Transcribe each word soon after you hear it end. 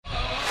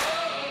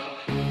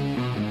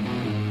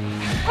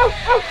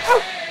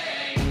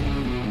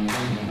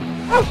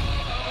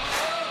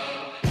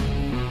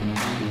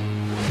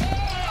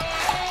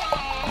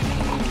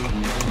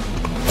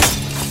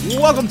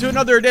Welcome to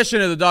another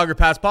edition of the Dogger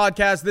Pass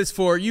Podcast. This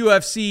for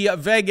UFC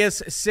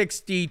Vegas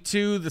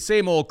 62. The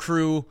same old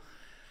crew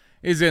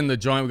is in the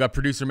joint. We got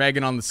producer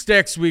Megan on the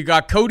sticks. We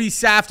got Cody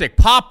Saftik,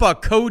 Papa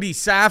Cody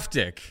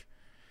Saftik,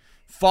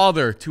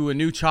 father to a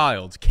new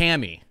child.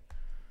 Cammy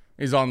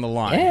is on the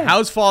line. Yeah.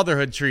 How's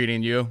fatherhood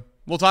treating you?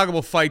 We'll talk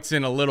about fights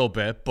in a little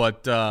bit,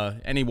 but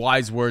any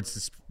wise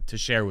words to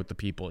share with the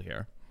people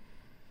here?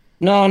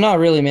 No, not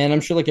really, man. I'm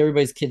sure like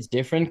everybody's kid's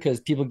different because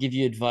people give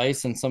you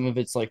advice and some of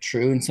it's like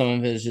true and some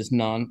of it is just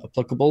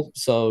non-applicable.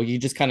 So you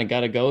just kind of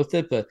got to go with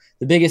it. But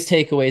the biggest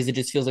takeaway is it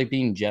just feels like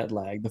being jet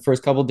lagged. The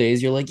first couple of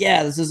days, you're like,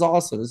 yeah, this is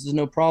awesome. This is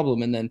no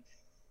problem. And then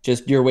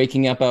just you're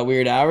waking up at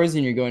weird hours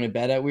and you're going to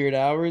bed at weird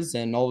hours.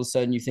 And all of a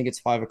sudden you think it's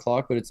 5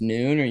 o'clock, but it's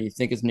noon, or you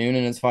think it's noon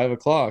and it's 5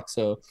 o'clock.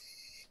 So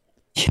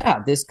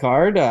yeah, this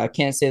card, I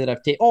can't say that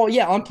I've taken. Oh,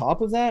 yeah, on top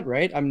of that,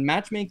 right? I'm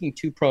matchmaking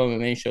 2 pro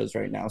MMA shows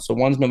right now. So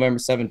one's November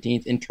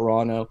 17th in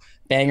Toronto.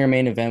 Banger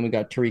main event. We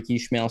got Tariq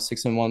Ishmael,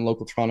 6-1,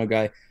 local Toronto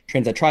guy.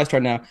 Trains at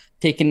TriStar now.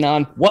 Taking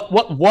on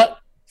what?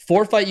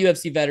 4-fight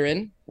UFC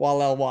veteran,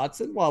 Walel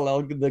Watson.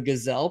 Walel the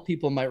Gazelle.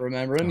 People might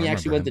remember him. He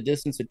actually went the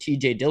distance with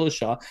TJ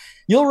Dillashaw.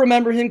 You'll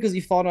remember him because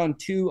he fought on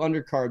 2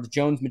 undercards,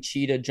 Jones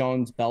Machida,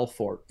 Jones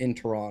Belfort in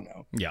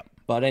Toronto. Yeah.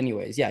 But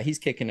anyways, yeah, he's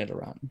kicking it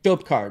around.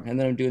 Dope card. And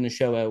then I'm doing a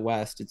show out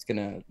west. It's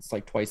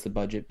like twice the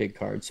budget, big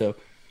card. So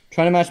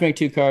trying to match make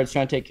 2 cards,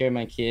 trying to take care of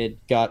my kid.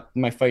 Got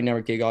my Fight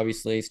Network gig,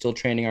 obviously. Still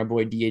training our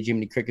boy DA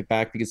Jiminy Cricket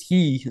back because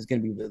he is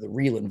going to be the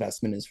real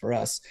investment is for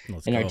us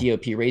and our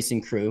DOP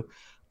racing crew.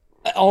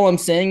 All I'm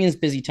saying is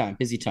busy time.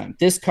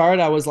 This card,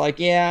 I was like,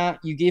 yeah,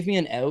 you gave me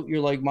an out. You're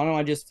like, why don't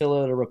I just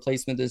fill out a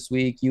replacement this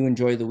week? You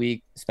enjoy the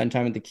week, spend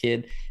time with the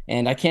kid.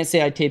 And I can't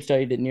say I tape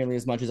studied it nearly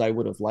as much as I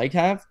would have liked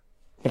have.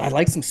 But I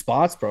like some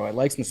spots, bro. I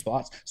like some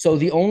spots. So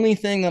the only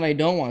thing that I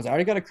don't want is I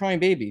already got a crying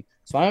baby.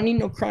 So I don't need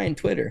no crying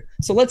Twitter.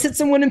 So let's hit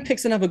some winning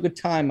picks and have a good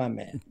time, my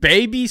man.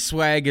 Baby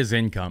swag is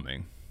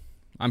incoming.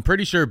 I'm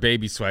pretty sure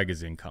baby swag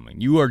is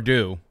incoming. You are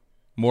due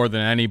more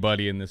than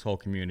anybody in this whole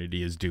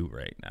community is due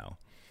right now.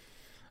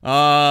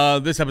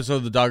 This episode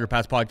of the Dogger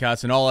Pass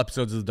Podcast and all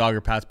episodes of the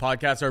Dogger Pass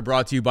Podcast are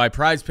brought to you by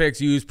Prize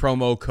Picks. Use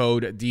promo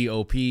code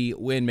DOP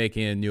when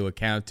making a new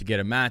account to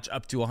get a match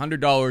up to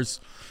 $100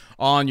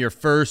 on your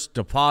first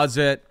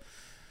deposit.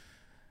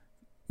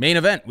 Main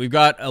event, we've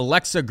got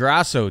Alexa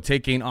Grasso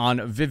taking on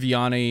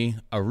Viviane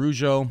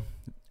Araújo.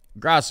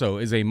 Grasso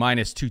is a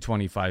minus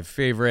 225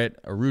 favorite.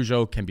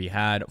 Araújo can be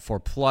had for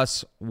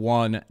plus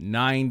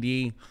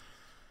 190.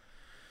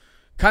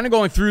 Kind of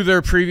going through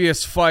their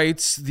previous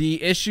fights,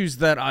 the issues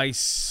that I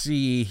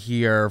see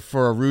here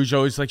for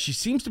Araújo is like she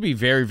seems to be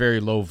very, very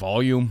low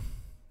volume.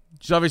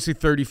 She's obviously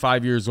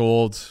 35 years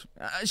old.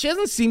 She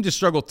hasn't seemed to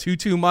struggle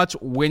too much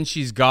when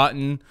she's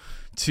gotten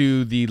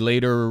to the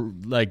later,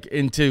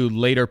 into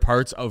later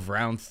parts of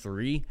round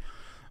 3.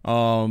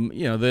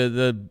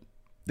 The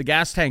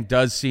gas tank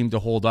does seem to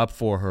hold up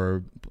for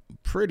her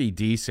pretty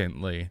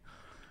decently.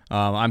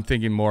 I'm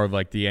thinking more of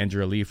like the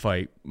Andrea Lee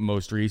fight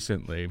most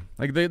recently.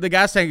 Like the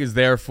gas tank is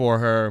there for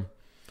her.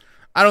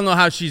 I don't know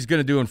how she's going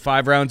to do in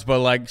 5 rounds, but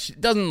like she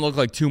doesn't look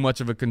like too much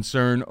of a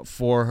concern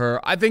for her.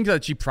 I think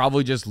that she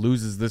probably just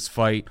loses this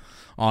fight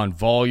on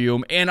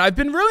volume. And I've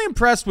been really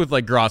impressed with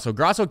like Grasso.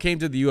 Grasso came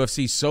to the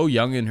UFC so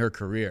young in her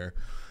career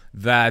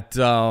that,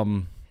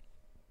 the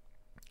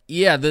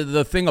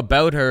thing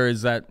about her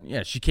is that,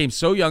 she came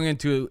so young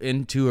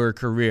into her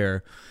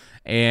career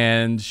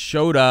and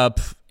showed up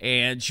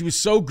and she was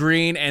so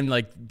green. And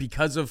like,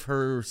 because of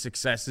her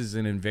successes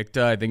in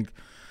Invicta, I think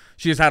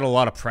she has had a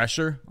lot of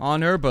pressure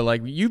on her, but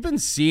like you've been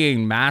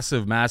seeing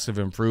massive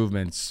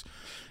improvements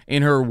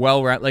in her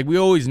like we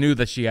always knew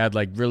that she had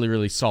like really,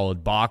 really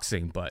solid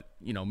boxing, but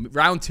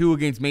round 2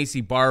 against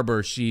Macy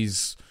Barber,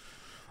 she's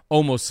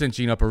almost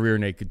cinching up a rear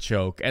naked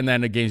choke. And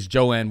then against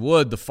Joanne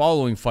Wood, the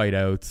following fight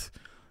out,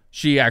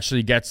 she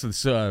actually gets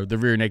the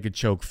rear naked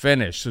choke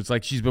finish. So it's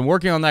like she's been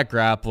working on that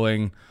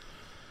grappling.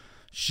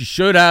 She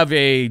should have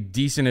a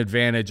decent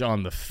advantage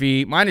on the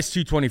feet. Minus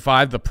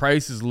 225. The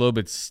price is a little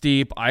bit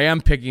steep. I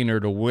am picking her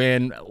to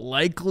win,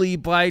 likely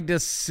by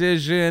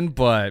decision,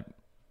 but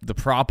the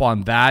prop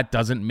on that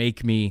doesn't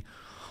make me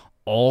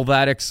all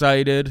that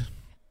excited.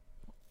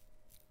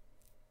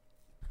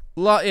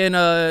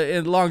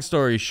 In long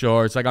story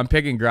short, it's like I'm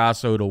picking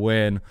Grasso to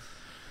win.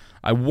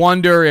 I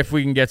wonder if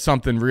we can get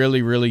something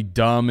really, really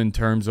dumb in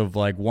terms of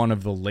like one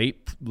of the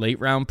late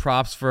round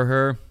props for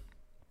her.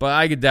 But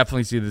I could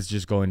definitely see this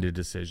just going to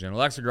decision.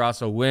 Alexa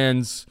Grasso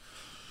wins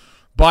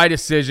by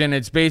decision.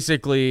 It's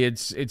basically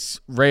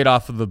it's right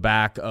off of the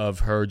back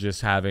of her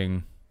just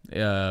having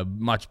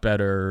much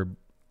better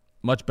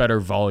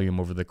volume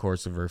over the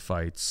course of her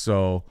fights.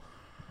 So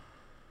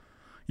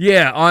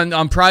yeah,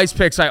 on Prize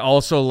Picks, I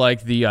also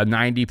like the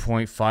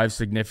 90.5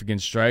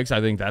 significant strikes.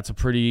 I think that's a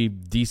pretty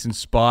decent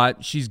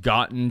spot. She's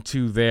gotten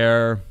to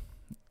there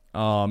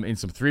in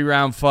some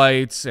 3-round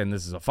fights, and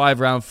this is a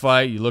 5-round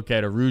fight. You look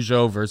at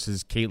Araujo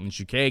versus Caitlin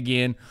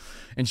Chukagian,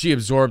 and she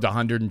absorbed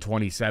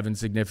 127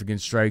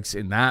 significant strikes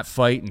in that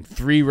fight in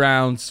 3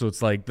 rounds. So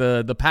it's like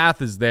the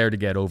path is there to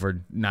get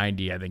over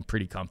 90, I think,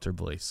 pretty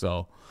comfortably.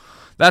 So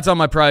that's on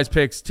my Prize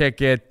Picks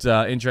ticket.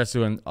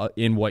 Interested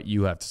in what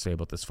you have to say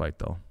about this fight,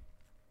 though.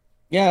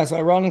 Yeah, so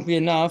ironically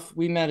enough,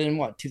 we met in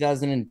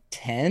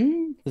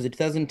 2010? Was it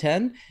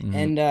 2010? Mm-hmm.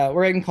 And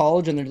we're in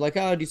college, and they're like,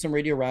 oh, do some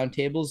radio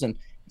roundtables. And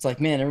it's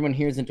like, man, everyone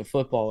here is into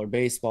football or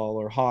baseball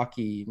or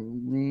hockey.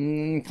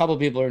 A couple of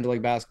people are into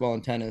like basketball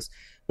and tennis.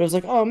 But I was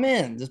like, oh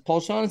man, this Paul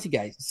Shaughnessy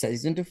guy says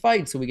he's into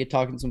fights. So we get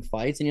talking some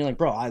fights, and you're like,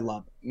 bro, I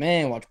love it.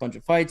 Man, watch a bunch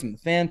of fights. I'm a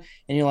fan.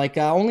 And you're like,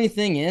 only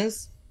thing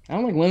is, I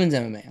don't like women's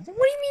MMA. I was like,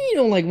 what do you mean you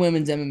don't like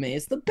women's MMA?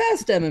 It's the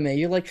best MMA.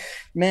 You're like,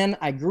 man,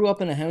 I grew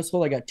up in a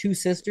household. I got 2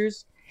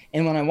 sisters.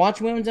 And when I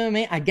watch women's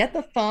MMA, I get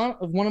the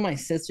thought of one of my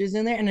sisters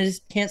in there, and I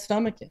just can't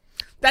stomach it.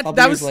 That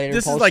was later,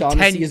 this Paul is like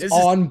Shaughnessy 10 is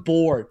on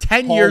board.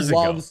 10 Paul years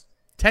loves, ago.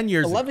 10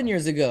 years 11 ago.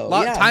 years ago.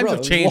 Times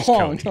have changed.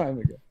 Long time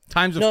ago.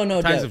 Times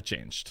have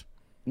changed.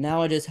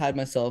 Now I just had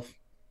myself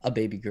a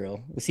baby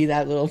girl. See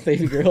that little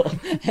baby girl?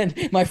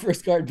 And my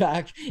first card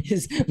back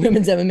is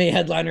women's MMA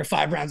headliner,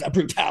 5 rounds of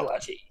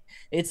brutality.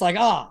 It's like,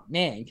 oh,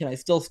 man, can I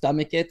still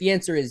stomach it? The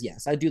answer is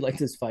yes. I do like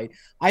this fight.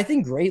 I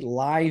think great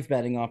live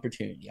betting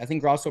opportunity. I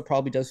think Grasso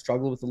probably does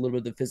struggle with a little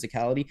bit of the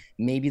physicality,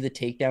 maybe the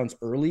takedowns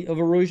early of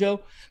Araujo.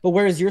 But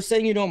whereas you're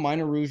saying you don't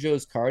mind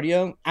Araujo's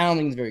cardio, I don't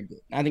think it's very good.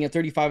 I think at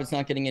 35, it's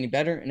not getting any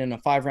better. And in a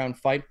 5-round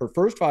fight, her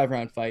first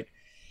 5-round fight,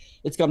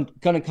 it's going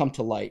to come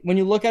to light. When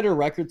you look at her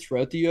record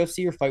throughout the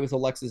UFC, her fight with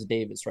Alexis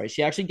Davis, right?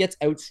 She actually gets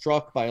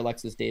outstruck by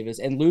Alexis Davis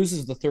and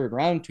loses the 3rd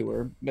round to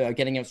her,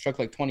 getting outstruck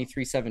like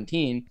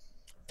 23-17.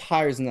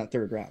 Tires in that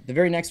 3rd round. The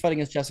very next fight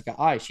against Jessica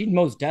Eye, she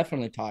most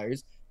definitely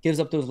tires, gives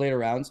up those later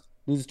rounds,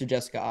 loses to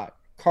Jessica Eye.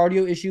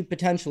 Cardio issue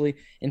potentially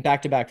in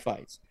back-to-back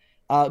fights.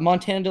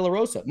 Montana De La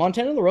Rosa.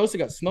 Montana De La Rosa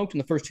got smoked in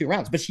the first 2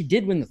 rounds, but she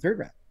did win the 3rd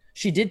round.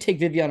 She did take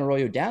Viviane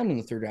Arroyo down in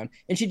the 3rd round,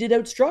 and she did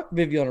outstruck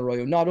Viviane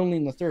Arroyo, not only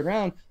in the 3rd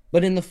round,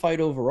 but in the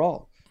fight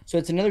overall. So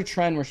it's another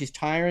trend where she's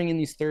tiring in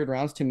these 3rd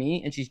rounds to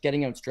me, and she's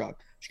getting outstruck.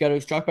 She got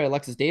outstruck by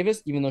Alexis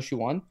Davis, even though she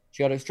won.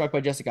 She got outstruck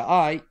by Jessica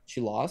Eye. She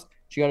lost.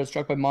 She got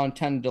outstruck by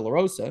Montana De La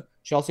Rosa.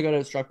 She also got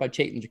outstruck by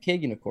Caitlin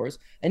Chukagian, of course.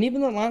 And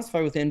even that last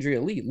fight with Andrea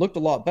Lee looked a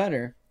lot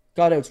better.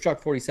 Got outstruck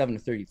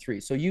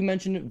 47-33. So you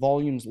mentioned it,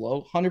 volume's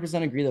low.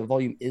 100% agree that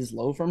volume is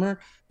low from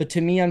her. But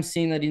to me, I'm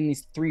seeing that in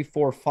these 3,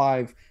 4,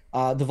 5,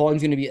 the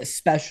volume's going to be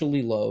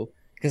especially low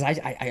because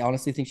I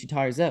honestly think she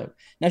tires out.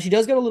 Now, she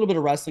does get a little bit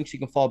of wrestling she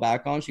can fall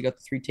back on. She got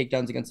the 3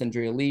 takedowns against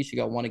Andrea Lee. She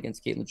got 1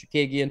 against Caitlin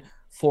Chukagian,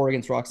 4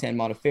 against Roxanne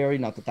Modafferi.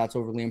 Not that that's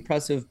overly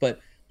impressive, but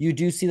you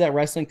do see that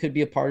wrestling could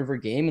be a part of her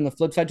game. And the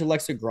flip side to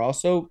Alexa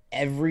Grasso,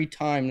 every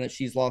time that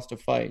she's lost a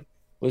fight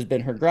has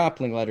been her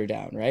grappling let her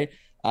down, right?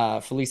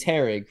 Felice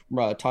Herrig,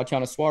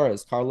 Tatiana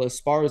Suarez, Carla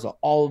Esparza,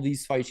 all of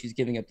these fights she's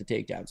giving up the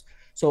takedowns.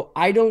 So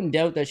I don't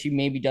doubt that she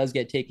maybe does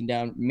get taken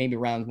down, maybe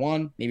round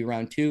 1, maybe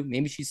round 2,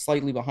 maybe she's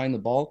slightly behind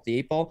the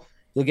 8 ball.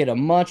 You'll get a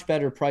much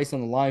better price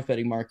on the live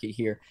betting market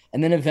here.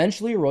 And then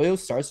eventually Arroyo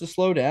starts to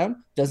slow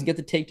down, doesn't get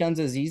the takedowns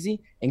as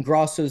easy, and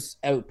Grasso's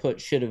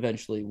output should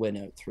eventually win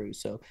out through.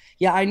 So,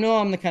 yeah, I know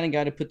I'm the kind of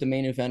guy to put the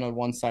main event on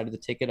one side of the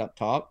ticket up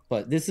top,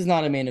 but this is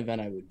not a main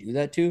event I would do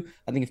that to.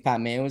 I think if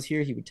Pat Mayo was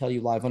here, he would tell you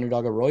live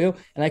underdog Arroyo,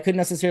 and I couldn't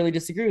necessarily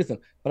disagree with him.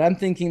 But I'm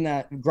thinking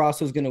that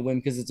Grasso's going to win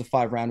because it's a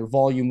 5-rounder.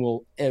 Volume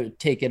will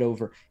take it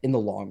over in the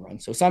long run.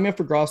 So sign me up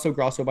for Grasso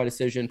by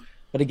decision.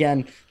 But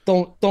again,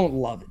 don't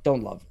love it.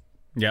 Don't love it.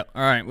 Yeah.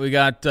 All right. We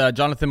got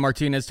Jonathan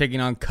Martinez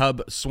taking on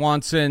Cub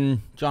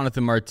Swanson.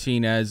 Jonathan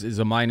Martinez is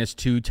a minus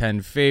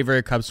 210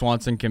 favorite. Cub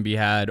Swanson can be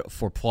had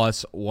for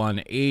plus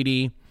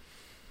 180.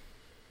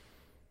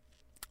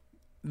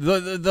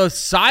 The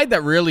side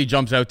that really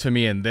jumps out to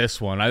me in this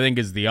one, I think,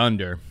 is the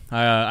under.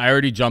 I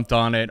already jumped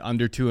on it.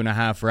 Under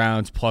 2.5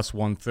 rounds, plus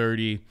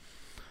 130.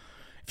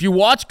 If you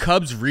watch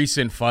Cub's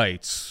recent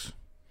fights,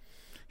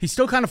 he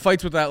still kind of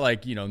fights with that,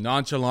 like, you know,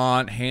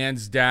 nonchalant,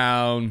 hands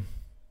down,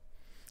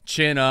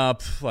 chin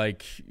up,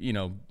 like, you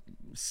know,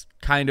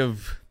 kind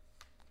of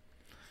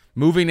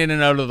moving in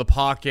and out of the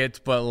pocket,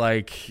 but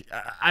like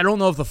I don't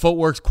know if the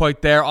footwork's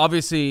quite there.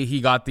 Obviously,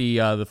 he got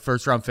the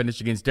first round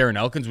finish against Darren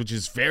Elkins, which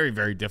is very,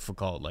 very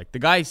difficult. Like, the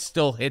guy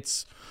still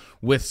hits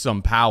with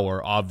some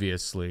power,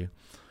 obviously.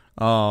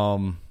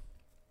 But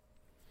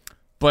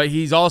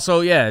he's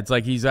also, it's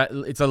like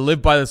it's a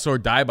live by the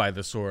sword, die by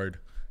the sword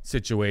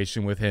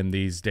situation with him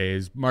these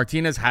days.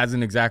 Martinez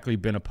hasn't exactly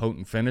been a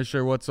potent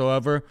finisher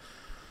whatsoever.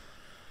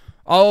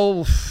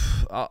 I'll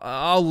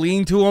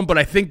lean to him, but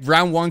I think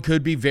round 1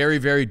 could be very,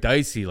 very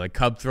dicey. Like,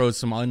 Cub throws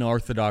some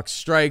unorthodox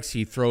strikes.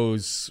 He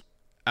throws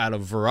at a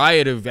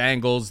variety of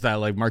angles that,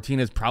 like,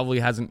 Martinez probably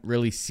hasn't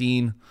really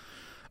seen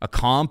a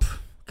comp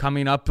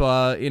coming up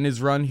in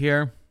his run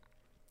here.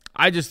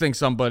 I just think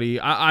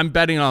I'm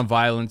betting on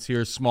violence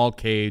here. Small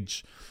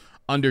cage,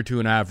 under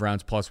 2.5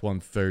 rounds, plus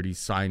 130.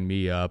 Sign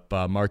me up.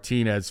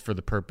 Martinez for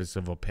the purpose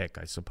of a pick,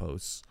 I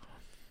suppose.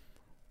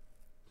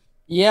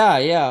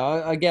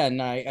 Yeah. Again,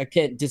 I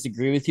can't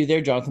disagree with you there.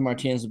 Jonathan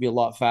Martinez will be a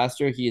lot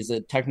faster. He is a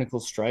technical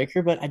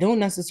striker, but I don't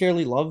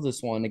necessarily love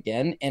this one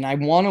again. And I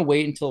want to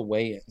wait until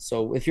weigh-in.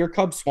 So if you're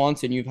Cub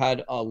Swanson, you've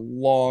had a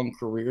long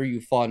career.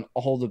 You've fought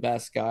all the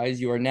best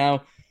guys. You are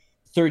now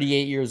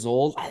 38 years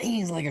old. I think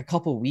he's like a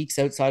couple weeks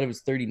outside of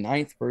his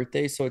 39th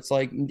birthday. So it's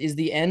like, is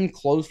the end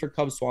close for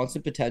Cub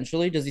Swanson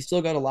potentially? Does he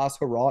still got a last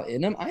hurrah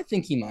in him? I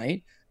think he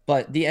might,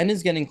 but the end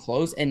is getting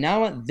close. And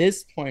now at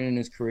this point in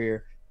his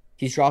career,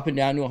 he's dropping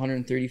down to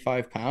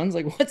 135 pounds.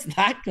 Like, what's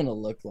that going to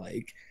look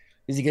like?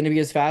 Is he going to be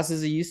as fast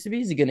as he used to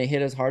be? Is he going to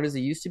hit as hard as he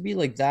used to be?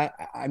 Like that,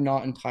 I'm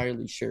not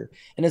entirely sure.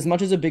 And as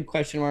much as a big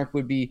question mark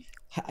would be,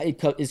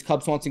 is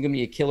Cub Swanson going to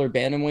be a killer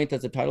bantamweight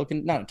that's a title,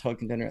 not a title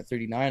contender at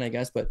 39, I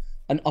guess, but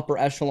an upper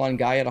echelon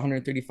guy at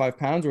 135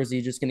 pounds? Or is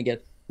he just going to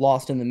get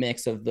lost in the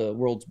mix of the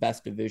world's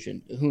best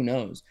division? Who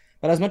knows?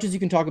 But as much as you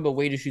can talk about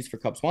weight issues for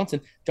Cub Swanson,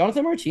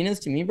 Jonathan Martinez,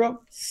 to me, bro,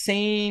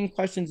 same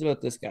questions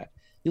about this guy.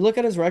 You look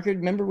at his record.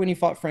 Remember when he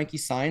fought Frankie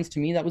Saenz? To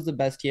me, that was the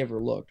best he ever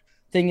looked.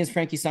 Thing is,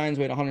 Frankie Saenz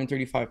weighed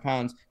 135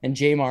 pounds and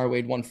Jamar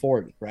weighed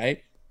 140,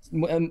 right?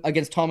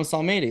 Against Thomas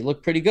Almeida, he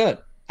looked pretty good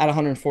at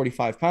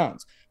 145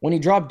 pounds. When he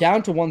dropped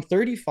down to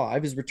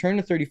 135, his return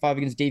to 35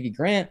 against Davy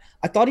Grant,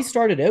 I thought he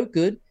started out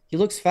good. He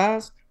looks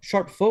fast,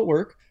 sharp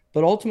footwork,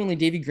 but ultimately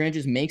Davy Grant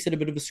just makes it a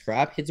bit of a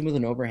scrap, hits him with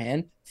an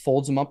overhand,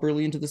 folds him up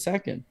early into the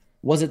second.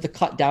 Was it the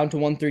cut down to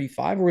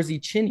 135 or was he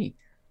chinny?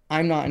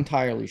 I'm not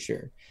entirely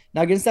sure.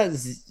 Now, against that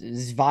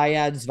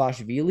Zviad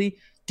Zvashvili,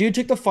 dude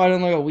took the fight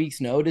on like a week's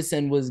notice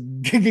and was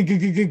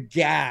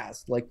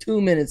gassed like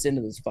 2 minutes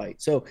into this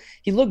fight. So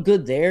he looked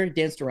good there,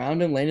 danced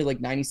around him, landed like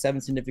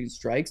 97 significant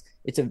strikes.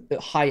 It's a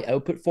high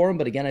output for him,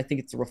 but again, I think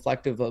it's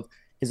reflective of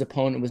his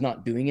opponent was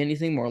not doing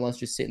anything, more or less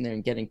just sitting there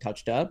and getting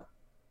touched up.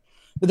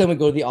 But then we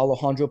go to the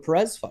Alejandro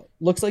Perez fight.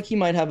 Looks like he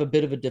might have a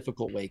bit of a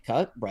difficult weight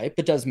cut, right?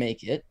 But does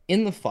make it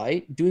in the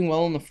fight, doing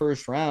well in the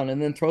first round, and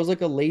then throws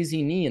like a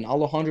lazy knee. And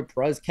Alejandro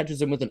Perez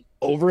catches him with an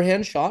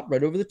overhand shot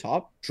right over the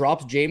top,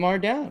 drops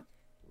Jamar down.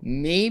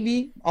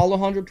 Maybe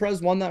Alejandro Perez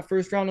won that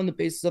first round on the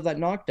basis of that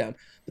knockdown.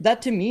 But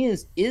that to me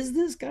is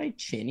this guy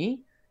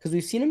chinny? Because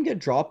we've seen him get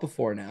dropped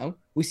before now.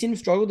 We've seen him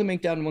struggle to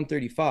make down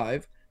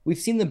 135. We've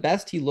seen the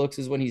best he looks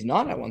is when he's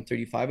not at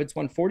 135. It's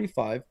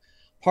 145.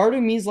 Part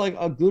of me is like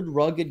a good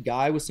rugged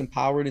guy with some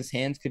power in his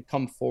hands could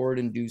come forward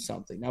and do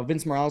something. Now,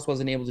 Vince Morales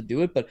wasn't able to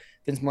do it, but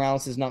Vince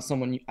Morales is not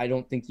someone I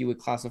don't think you would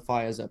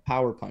classify as a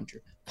power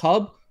puncher.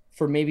 Cub,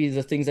 for maybe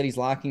the things that he's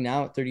lacking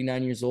now at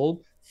 39 years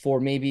old, for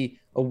maybe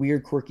a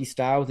weird, quirky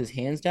style with his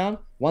hands down.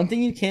 One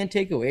thing you can't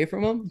take away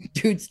from him,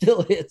 dude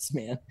still hits,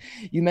 man.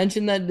 You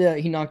mentioned that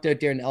he knocked out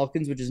Darren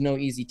Elkins, which is no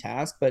easy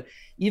task, but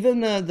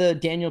even the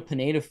Daniel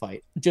Pineda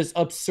fight, just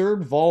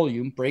absurd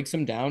volume, breaks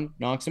him down,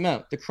 knocks him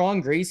out. The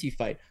Kron Gracie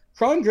fight,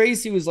 Kron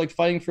Gracie was like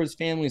fighting for his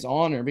family's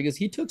honor because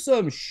he took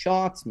some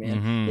shots,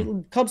 man. Mm-hmm.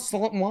 Cub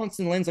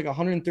Swanson lands like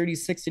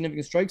 136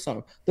 significant strikes on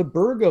him. The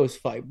Burgos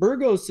fight,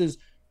 Burgos is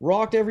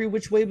rocked every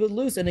which way but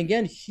loose. And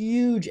again,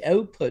 huge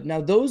output.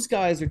 Now, those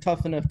guys are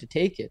tough enough to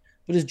take it.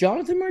 But has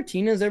Jonathan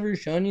Martinez ever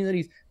shown you that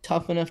he's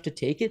tough enough to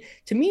take it?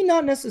 To me,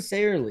 not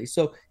necessarily.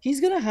 So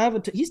he's going to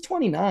have he's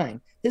 29.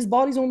 His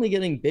body's only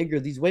getting bigger.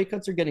 These weight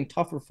cuts are getting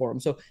tougher for him.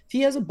 So if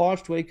he has a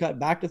botched weight cut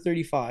back to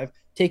 35,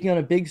 taking on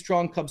a big,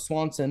 strong Cub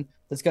Swanson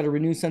that's got a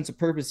renewed sense of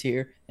purpose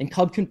here, and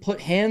Cub can put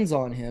hands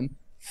on him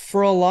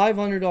for a live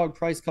underdog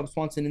price, Cub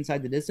Swanson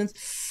inside the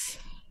distance,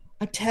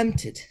 I'm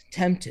tempted.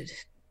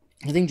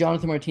 I think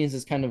Jonathan Martinez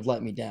has kind of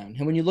let me down.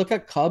 And when you look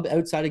at Cub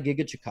outside of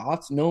Giga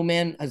Chikadze, no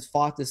man has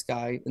fought this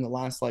guy in the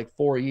last like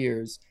 4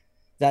 years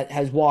that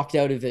has walked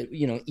out of it,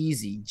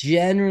 easy.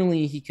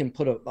 Generally, he can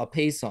put a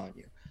pace on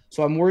you.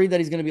 So I'm worried that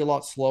he's going to be a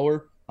lot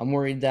slower. I'm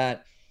worried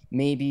that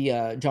maybe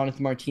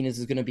Jonathan Martinez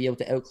is going to be able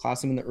to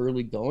outclass him in the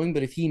early going.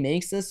 But if he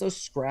makes this a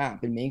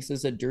scrap and makes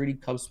this a dirty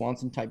Cub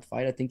Swanson type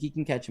fight, I think he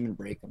can catch him and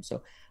break him. So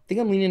I think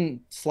I'm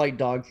leaning slight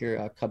dog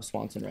here, Cub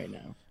Swanson right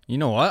now. You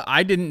know what?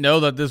 I didn't know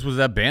that this was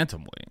at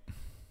bantamweight.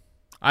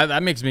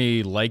 That makes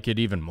me like it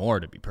even more,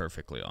 to be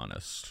perfectly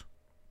honest.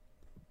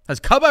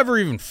 Has Cub ever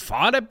even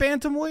fought at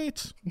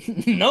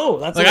bantamweight? No,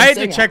 that's like I had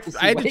to check.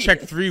 I had to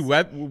check 3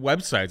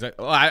 websites.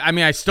 I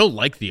mean, I still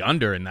like the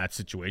under in that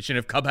situation.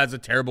 If Cub has a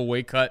terrible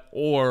weight cut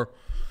or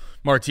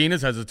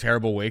Martinez has a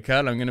terrible weight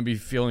cut, I'm going to be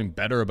feeling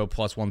better about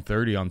plus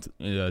 130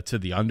 on to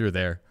the under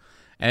there.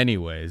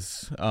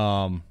 Anyways,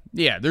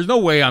 yeah, there's no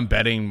way I'm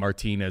betting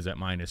Martinez at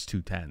minus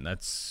 210.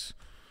 Let's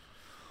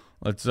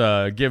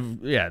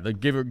give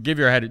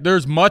your head.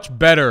 There's much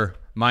better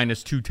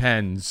minus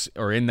 210s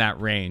or in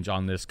that range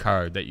on this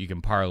card that you can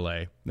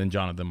parlay than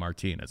Jonathan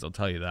Martinez. I'll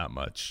tell you that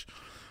much.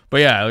 But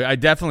yeah, I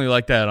definitely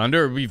like that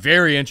under. It would be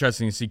very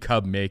interesting to see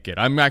Cub make it.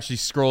 I'm actually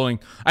scrolling.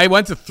 I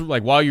went to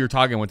while you were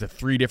talking, I went to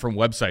 3 different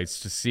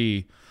websites to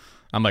see.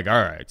 I'm like,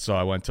 all right. So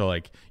I went to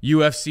like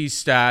UFC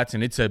stats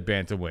and it said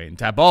bantamweight, and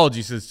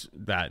Tapology says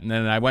that. And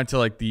then I went to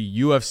like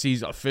the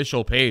UFC's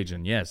official page,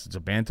 and yes, it's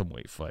a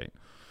bantamweight fight.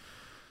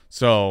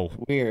 So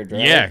weird,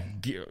 right? Yeah,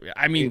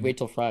 I mean, wait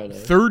till Friday.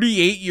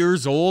 38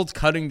 years old,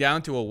 cutting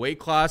down to a weight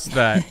class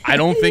that I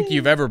don't think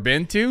you've ever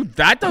been to.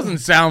 That doesn't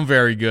sound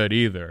very good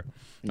either.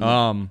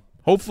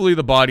 Hopefully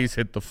the bodies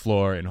hit the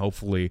floor, and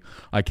hopefully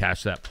I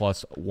cash that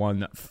plus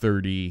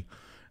 130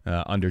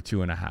 under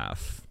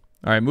 2.5.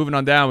 All right, moving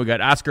on down, we got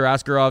Askar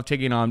Askarov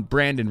taking on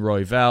Brandon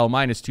Royval,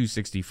 minus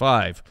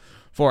 265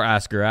 for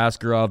Askar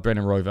Askarov.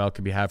 Brandon Royval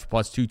can be had for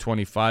plus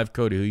 225.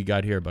 Cody, who you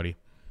got here, buddy?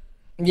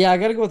 Yeah, I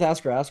got to go with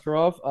Askar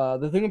Askarov.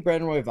 The thing with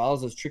Brandon Royval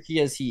is, as tricky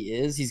as he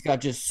is, he's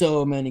got just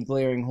so many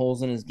glaring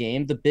holes in his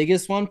game. The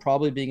biggest one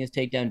probably being his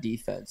takedown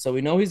defense. So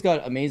we know he's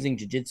got amazing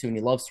jiu-jitsu and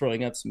he loves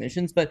throwing up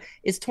submissions, but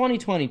it's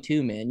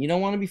 2022, man. You don't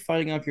want to be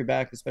fighting off your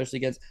back, especially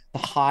against the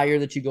higher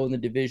that you go in the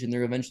division.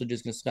 They're eventually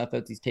just going to snuff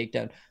out these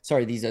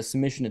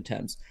submission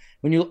attempts.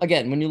 When you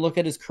look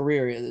at his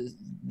career,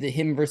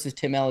 him versus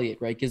Tim Elliott,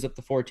 right, gives up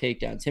the 4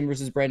 takedowns. Him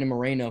versus Brandon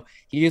Moreno,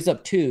 he gives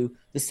up 2.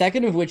 The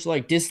second of which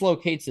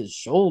dislocates his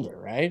shoulder,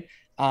 right?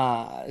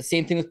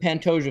 Same thing with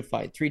Pantoja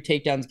fight. 3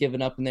 takedowns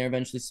given up, and they're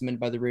eventually submitted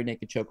by the rear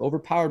naked choke,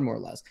 overpowered more or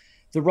less.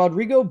 The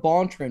Rogerio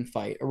Bontorin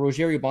fight,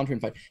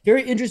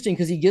 very interesting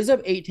because he gives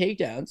up 8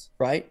 takedowns,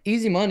 right?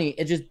 Easy money.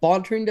 It just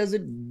Bontorin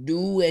doesn't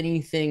do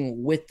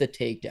anything with the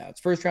takedowns.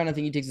 First round, I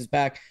think he takes his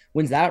back,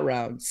 wins that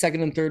round.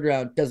 Second and third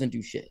round, doesn't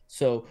do shit.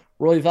 So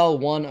Royval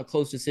won a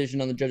close decision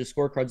on the judges'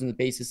 scorecards on the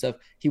basis of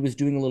he was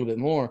doing a little bit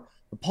more.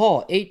 But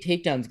Paul, 8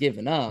 takedowns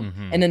given up,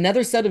 and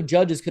another set of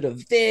judges could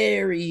have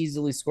very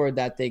easily scored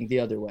that thing the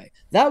other way.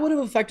 That would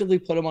have effectively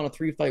put him on a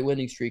 3-fight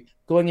winning streak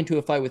going into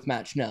a fight with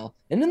Matt Schnell.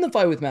 And in the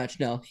fight with Matt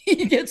Schnell,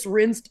 he gets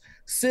rinsed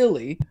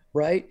silly,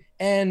 right?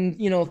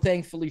 And,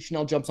 thankfully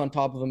Schnell jumps on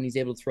top of him and he's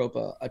able to throw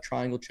up a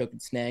triangle choke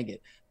and snag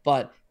it.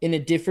 But in a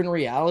different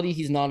reality,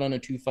 he's not on a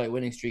 2-fight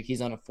winning streak.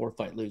 He's on a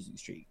 4-fight losing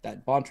streak.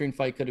 That Bontorin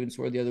fight could have been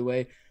scored the other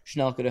way.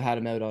 Schnell could have had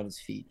him out on his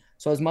feet.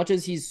 So as much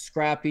as he's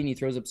scrapping, he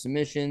throws up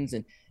submissions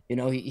and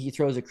he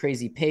throws a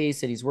crazy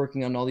pace and he's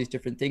working on all these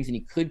different things and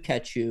he could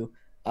catch you.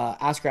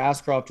 Askar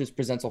Askarov just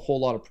presents a whole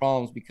lot of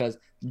problems because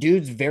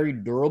dude's very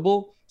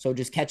durable. So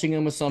just catching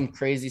him with some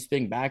crazy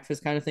spinning back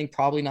fist kind of thing,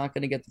 probably not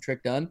going to get the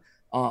trick done.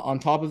 On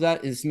top of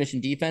that, his submission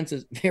defense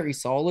is very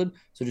solid.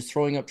 So just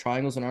throwing up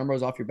triangles and arm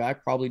bars off your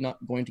back, probably not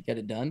going to get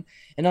it done.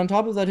 And on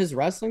top of that, his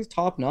wrestling's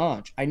top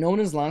notch. I know in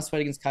his last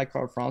fight against Kai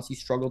Kara-France, he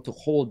struggled to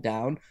hold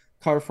down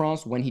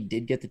Kara-France when he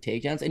did get the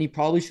takedowns, and he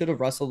probably should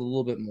have wrestled a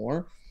little bit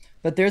more.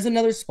 But there's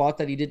another spot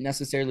that he didn't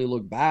necessarily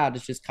look bad.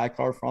 It's just Kai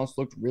Kara-France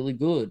looked really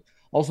good.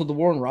 Also, the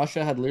war in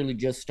Russia had literally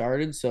just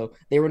started, so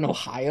they were in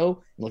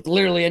Ohio. Like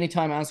literally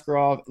anytime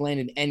Askarov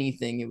landed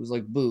anything, it was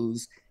like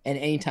booze. And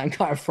anytime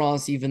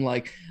Kara-France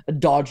even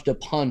dodged a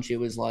punch, it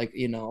was like,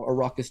 a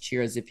raucous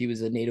cheer as if he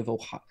was a native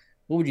Ohio.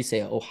 What would you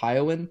say,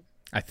 Ohioan?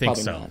 I think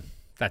Probably so. Not.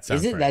 That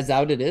sounds right. That's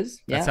how it is?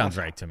 That sounds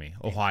right to me.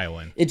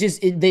 Ohioan.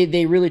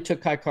 They really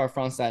took Kai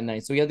Kara-France that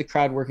night. So he had the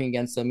crowd working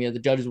against him. He had the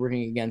judges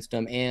working against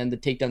him, and the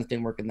takedowns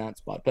didn't work in that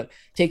spot. But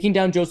taking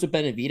down Joseph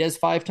Benavidez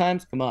 5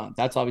 times, come on.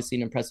 That's obviously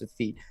an impressive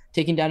feat.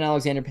 Taking down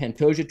Alexander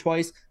Pantoja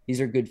twice, these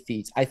are good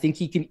feats. I think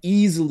he can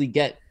easily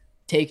get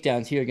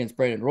takedowns here against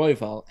Brandon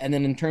Royval. And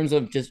then in terms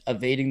of just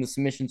evading the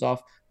submissions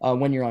off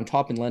when you're on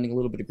top and landing a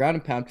little bit of ground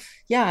and pound,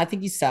 yeah, I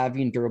think he's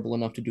savvy and durable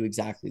enough to do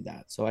exactly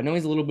that. So I know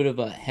he's a little bit of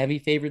a heavy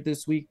favorite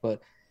this week,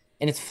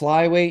 and it's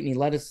flyweight, and he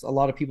let a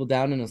lot of people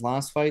down in his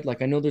last fight.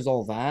 I know there's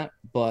all that,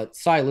 but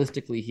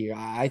stylistically here,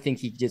 I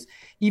think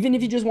even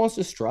if he just wants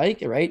to strike,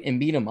 right, and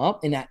beat him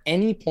up, and at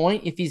any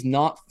point, if he's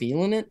not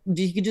feeling it,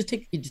 he could just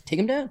take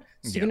him down.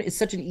 It's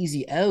such an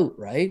easy out,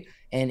 right?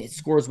 And it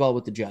scores well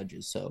with the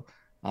judges. So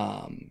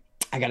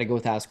I got to go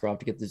with Askarov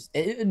to get this.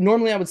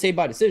 Normally, I would say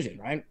by decision,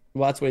 right?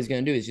 Well, that's what he's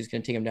going to do. He's just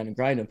going to take him down and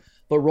grind him.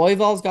 But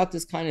Royval's got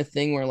this kind of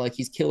thing where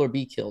he's kill or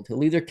be killed.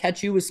 He'll either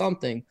catch you with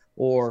something,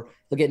 or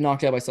he'll get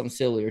knocked out by something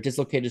silly, or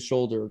dislocate his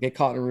shoulder, or get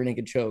caught in a rear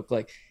naked choke.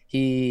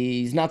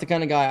 He's not the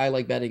kind of guy I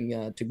like betting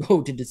to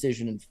go to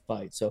decision and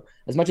fight. So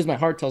as much as my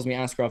heart tells me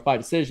Askarov by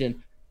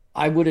decision,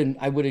 I wouldn't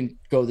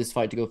go this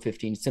fight to go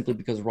 15 simply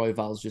because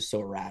Royval is just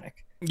so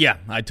erratic. Yeah,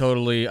 I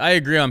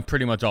agree on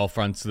pretty much all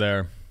fronts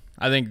there.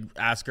 I think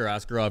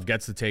Askarov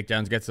gets the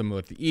takedowns, gets them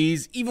with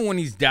ease. Even when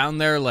he's down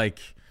there,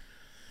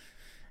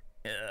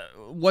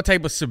 what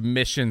type of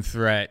submission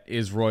threat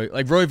is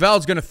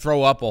Royval's going to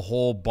throw up a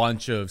whole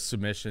bunch of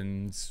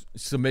submission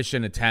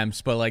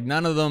attempts, but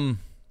none of them,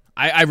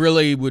 I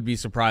really would be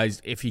surprised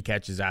if he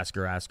catches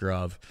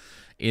Askarov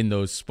in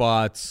those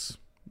spots.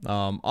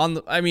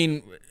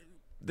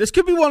 This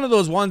could be one of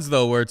those ones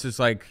though, where it's just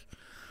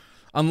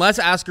unless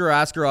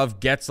Askarov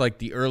gets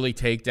the early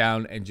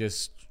takedown and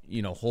just,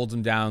 holds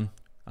him down,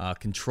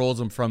 controls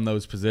him from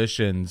those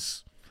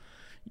positions,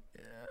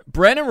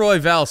 Brandon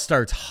Royval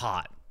starts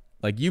hot.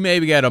 You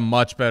maybe get a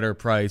much better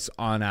price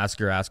on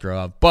Askar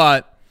Askarov,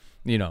 but,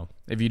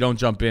 if you don't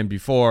jump in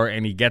before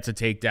and he gets a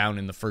takedown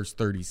in the first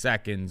 30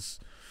 seconds,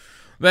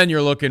 then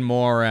you're looking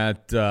more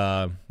at,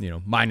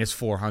 minus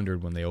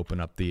 400 when they open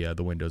up the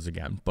windows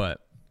again.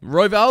 But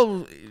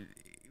Royval,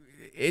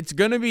 it's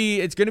gonna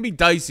be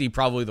dicey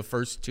probably the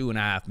first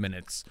 2.5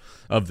 minutes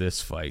of this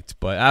fight.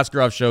 But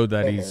Askarov showed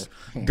that he's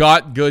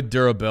got good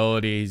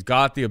durability. He's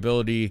got the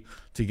ability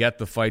to get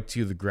the fight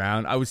to the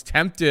ground. I was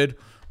tempted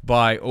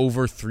by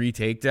over 3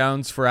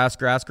 takedowns for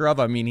Askar Askarov.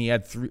 I mean, he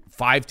had 5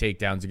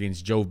 takedowns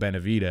against Joe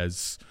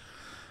Benavidez.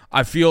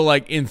 I feel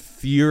like in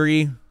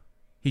theory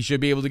he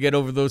should be able to get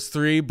over those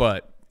 3,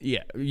 but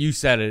yeah, you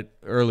said it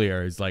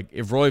earlier. It's like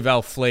if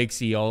Royval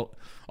flakes, all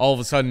of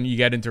a sudden you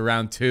get into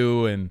round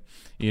 2 and,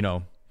 you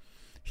know,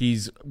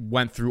 he's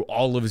went through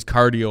all of his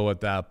cardio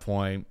at that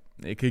point.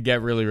 It could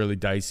get really, really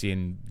dicey,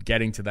 and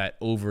getting to that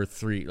over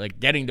 3,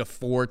 like getting to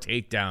 4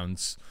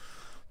 takedowns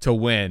to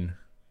win,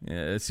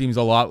 it seems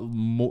a lot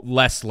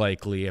less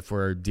likely if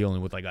we're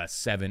dealing with like a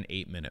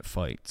 7-8 minute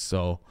fight.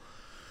 So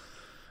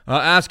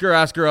Askar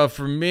Askarov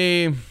for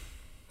me,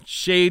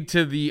 shade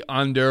to the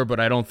under,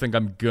 but I don't think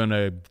I'm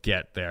gonna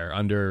get there.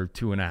 Under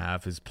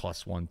 2.5 is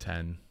plus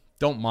 110.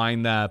 Don't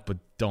mind that, but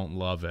don't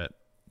love it.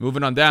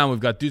 Moving on down,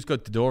 we've got Duško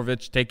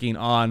Todorovic taking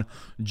on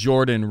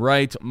Jordan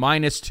Wright.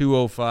 Minus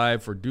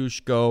 205 for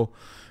Duško,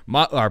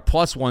 or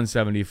plus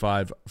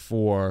 175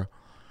 for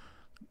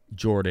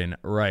Jordan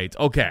Wright.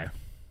 Okay.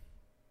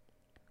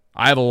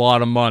 I have a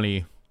lot of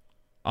money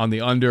on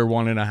the under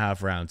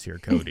 1.5 rounds here,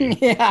 Cody.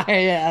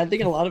 yeah. I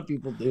think a lot of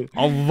people do.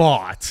 A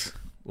lot.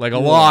 Like a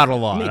lot.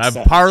 I've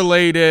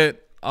parlayed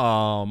it.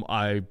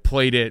 I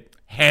played it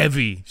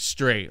heavy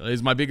straight.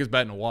 It's my biggest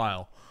bet in a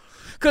while.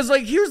 Because,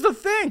 like, here's the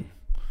thing.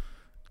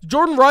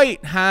 Jordan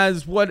Wright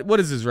has, what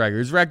is his record?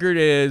 His record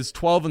is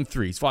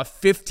 12-3. He's fought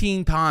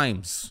 15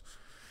 times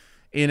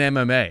in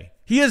MMA.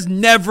 He has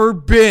never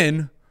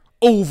been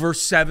over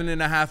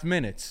 7.5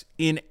 minutes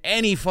in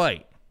any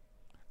fight,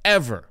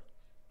 ever.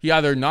 He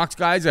either knocks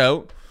guys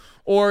out,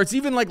 or it's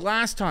even like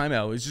last time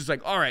out. It's just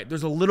like, all right,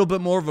 there's a little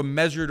bit more of a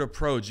measured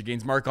approach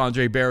against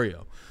Marc-Andre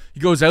Barriault. He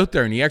goes out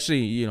there and he actually,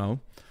 you know,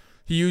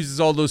 he uses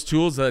all those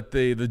tools that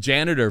the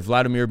janitor,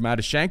 Vladimir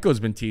Matyshenko, has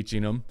been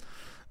teaching him.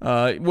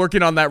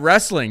 Working on that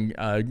wrestling,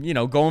 you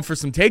know, going for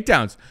some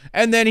takedowns.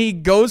 And then he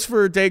goes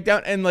for a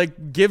takedown and,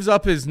 like, gives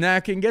up his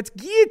neck and gets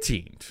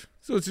guillotined.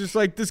 So it's just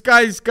like, this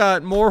guy's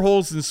got more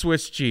holes than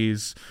Swiss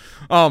cheese.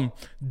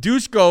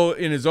 Duško,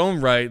 in his own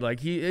right,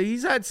 like,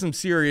 he's had some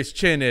serious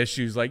chin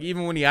issues. Like,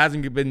 even when he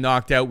hasn't been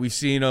knocked out, we've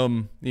seen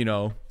him, you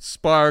know,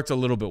 sparked, a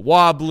little bit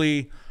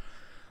wobbly.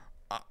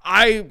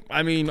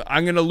 I mean,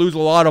 I'm going to lose a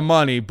lot of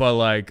money, but,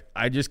 like,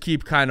 I just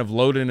keep kind of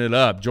loading it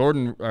up.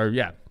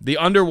 The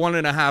under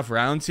 1.5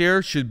 rounds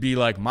here should be,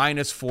 like,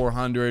 minus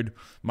 400,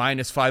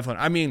 minus 500.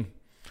 I mean,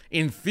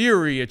 in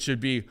theory, it should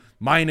be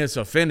minus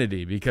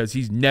affinity because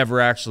he's never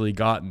actually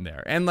gotten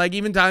there. And, like,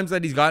 even times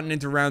that he's gotten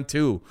into round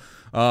 2,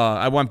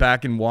 I went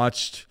back and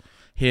watched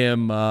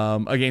him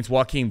against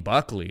Joaquin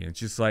Buckley. It's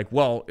just like,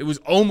 well, it was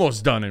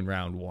almost done in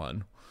round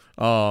 1.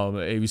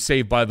 He was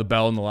saved by the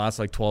bell in the last,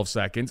 like, 12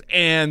 seconds.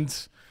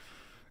 And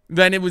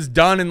then it was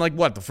done in, like,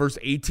 the first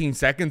 18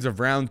 seconds of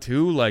round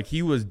 2? Like,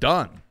 he was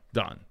done.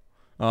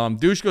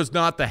 Duško's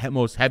not the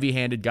most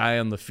heavy-handed guy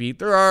on the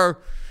feet.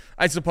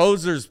 I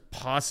suppose there's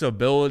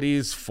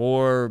possibilities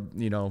for,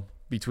 you know,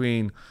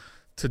 between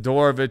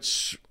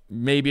Todorovic,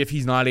 maybe if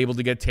he's not able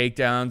to get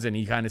takedowns and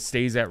he kind of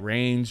stays at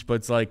range. But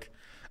it's like,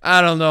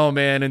 I don't know,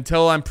 man.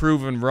 Until I'm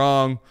proven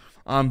wrong,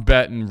 I'm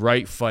betting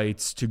Wright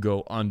fights to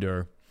go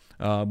under.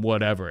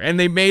 Whatever. And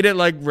they made it,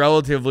 like,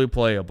 relatively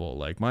playable,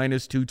 like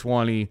minus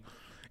 220.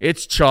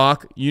 It's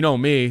chalk. You know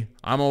me.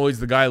 I'm always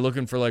the guy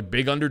looking for, like,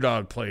 big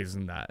underdog plays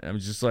in that. I'm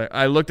just like,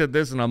 I looked at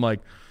this and I'm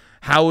like,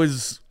 how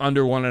is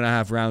under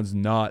 1.5 rounds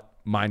not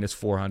minus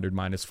 400,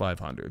 minus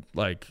 500?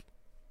 Like,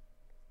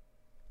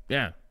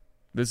 yeah,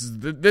 this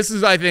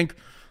is I think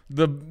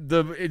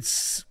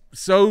it's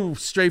so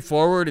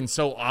straightforward and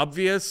so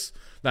obvious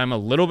that I'm a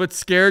little bit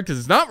scared because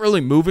it's not really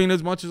moving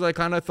as much as I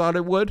kind of thought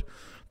it would.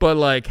 But,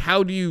 like,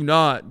 how do you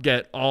not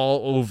get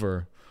all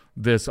over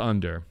this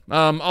under?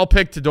 I'll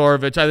pick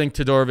Todorovic. I think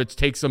Todorovic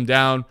takes him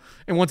down.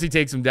 And once he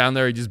takes him down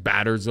there, he just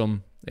batters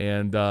him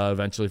and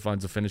eventually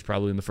finds a finish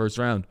probably in the first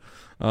round.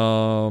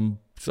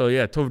 So,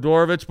 yeah,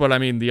 Todorovic. But, I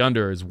mean, the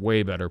under is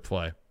way better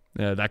play.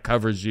 That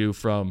covers you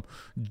from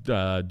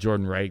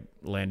Jordan Wright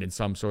landing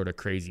some sort of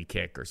crazy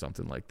kick or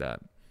something like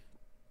that.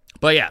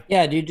 But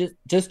yeah, dude.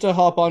 Just to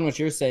hop on what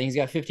you're saying, he's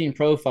got 15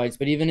 pro fights,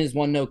 but even his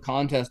 1 no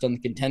contest on the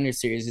Contender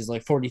Series is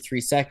like 43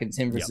 seconds.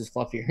 Him versus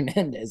Fluffy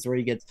Hernandez, where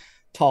he gets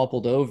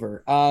toppled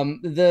over.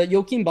 The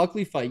Joaquin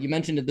Buckley fight, you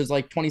mentioned it. There's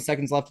like 20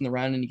 seconds left in the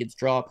round, and he gets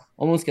dropped,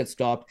 almost gets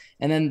stopped.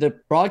 And then the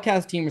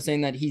broadcast team were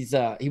saying that he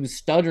was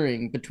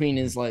stuttering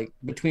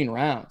between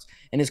rounds,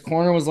 and his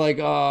corner was like,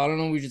 "Oh, I don't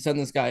know, if we should send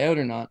this guy out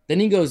or not." Then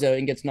he goes out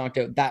and gets knocked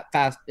out that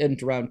fast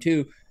into round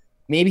 2.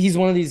 Maybe he's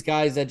one of these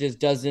guys that just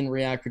doesn't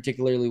react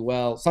particularly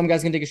well. Some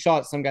guys can take a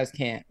shot, some guys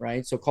can't,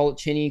 right? So call it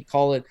chinny,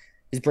 call it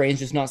his brain's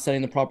just not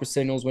setting the proper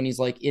signals when he's,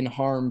 like, in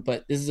harm.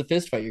 But this is a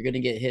fist fight. You're going to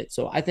get hit.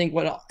 So I think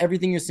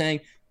everything you're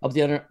saying of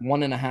the under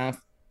 1.5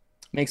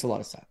 makes a lot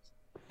of sense.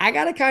 I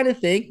got to kind of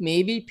think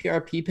maybe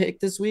PRP pick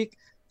this week.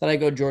 that I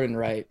go Jordan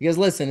Wright. Because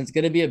listen, it's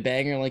going to be a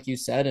banger, like you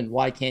said, and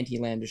why can't he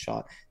land a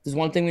shot? There's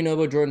one thing we know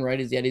about Jordan Wright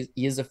is that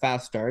he is a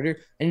fast starter,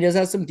 and he does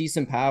have some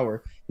decent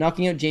power.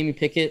 Knocking out Jamie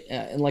Pickett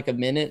in like a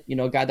minute,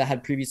 a guy that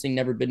had previously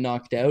never been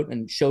knocked out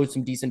and showed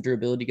some decent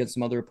durability against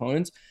some other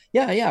opponents.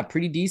 Yeah,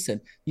 pretty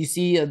decent. You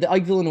see the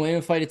Ike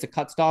Villanueva fight, it's a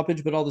cut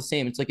stoppage, but all the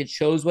same, it's like it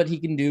shows what he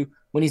can do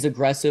when he's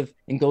aggressive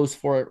and goes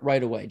for it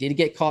right away. Did he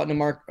get caught in a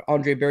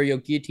Marc-Andre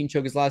Barriault guillotine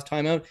choke his last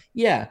time out?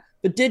 Yeah,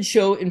 but did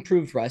show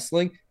improved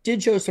wrestling,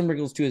 did show some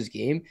wrinkles to his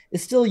game,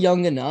 is still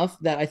young enough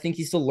that I think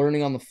he's still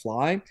learning on the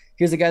fly.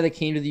 Here's a guy that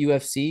came to the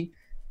UFC,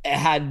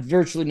 had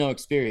virtually no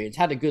experience,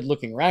 had a good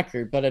looking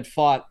record, but had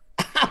fought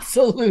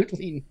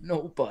absolutely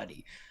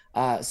nobody.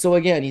 So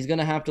again, he's going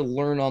to have to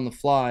learn on the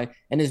fly.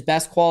 And his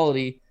best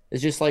quality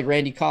is just like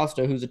Randy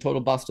Costa, who's a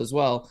total bust as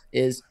well,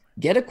 is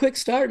get a quick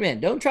start, man.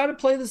 Don't try to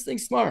play this thing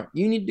smart.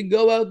 You need to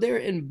go out there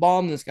and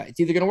bomb this guy. It's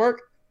either going to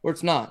work or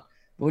it's not.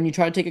 But when you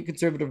try to take a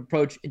conservative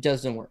approach, it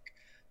doesn't work.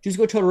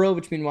 Dusko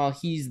Todorovic, meanwhile,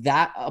 he's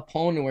that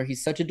opponent where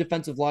he's such a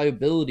defensive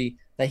liability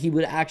that he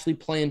would actually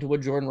play into what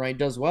Jordan Wright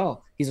does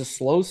well. He's a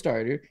slow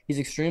starter. He's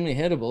extremely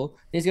hittable. And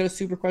he's got a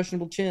super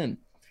questionable chin.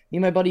 Me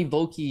and my buddy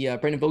Volky,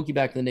 Brandon Volky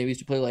back in the day, we used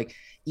to play like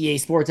EA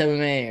Sports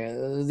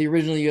MMA, the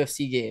original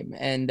UFC game.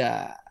 And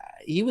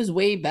he was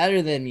way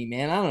better than me,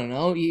 man. I don't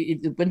know. He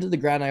went to the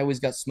ground. I always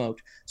got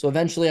smoked. So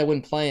eventually I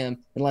wouldn't play him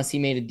unless he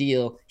made a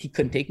deal. He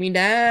couldn't take me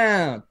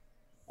down.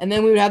 And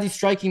then we would have these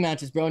striking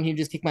matches, bro, and he'd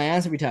just kick my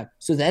ass every time.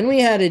 So then we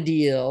had a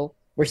deal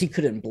where he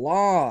couldn't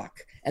block.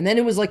 And then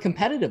it was like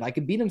competitive. I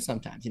could beat him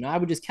sometimes. I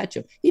would just catch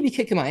him. He'd be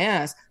kicking my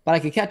ass, but I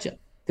could catch him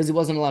because he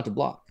wasn't allowed to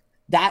block.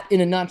 That,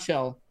 in a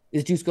nutshell,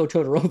 is Dusko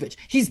Todorovic.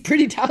 He's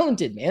pretty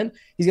talented, man.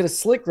 He's got a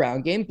slick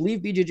ground game, believe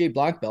BJJ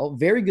black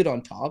belt, very good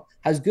on top,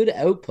 has good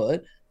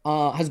output,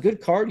 has good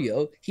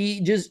cardio.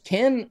 He just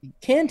can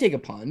take a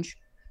punch,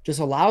 just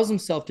allows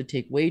himself to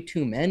take way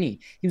too many.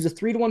 He was a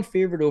 3-1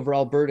 favorite over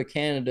Alberta,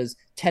 Canada's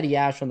Teddy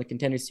Ash on the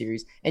Contender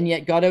Series, and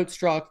yet got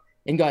outstruck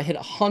and got hit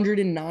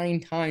 109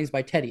 times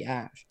by Teddy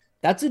Ash.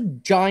 That's a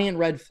giant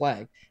red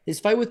flag. His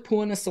fight with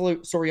Puana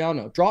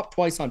Soriano dropped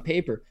twice on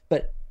paper,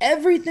 but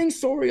everything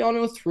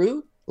Soriano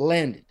threw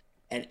landed.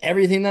 And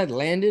everything that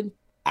landed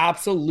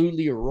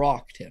absolutely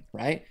rocked him,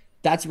 right?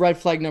 That's red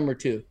flag number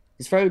 2.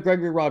 His fight with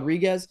Gregory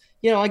Rodriguez,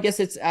 I guess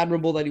it's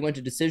admirable that he went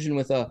to decision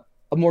with a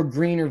more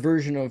greener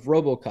version of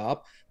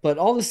RoboCop, but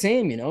all the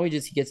same, he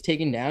gets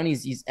taken down.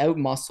 He's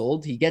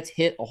out-muscled. He gets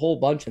hit a whole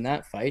bunch in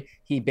that fight.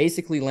 He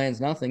basically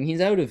lands nothing. He's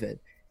out of it.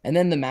 And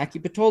then the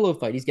Maki Pitolo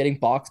fight, he's getting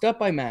boxed up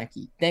by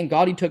Maki. Thank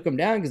God he took him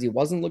down because he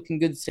wasn't looking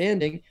good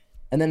standing.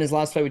 And then his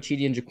last fight with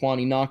Chidi and Jaquan,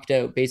 he knocked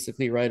out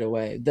basically right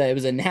away. It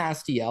was a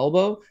nasty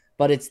elbow,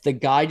 but it's the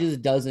guy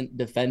just doesn't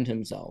defend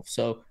himself.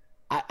 So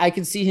I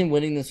can see him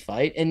winning this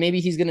fight, and maybe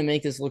he's going to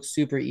make this look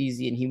super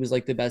easy, and he was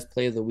like the best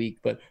play of the week.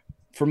 But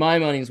for my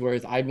money's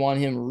worth, I'd want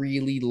him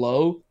really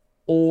low,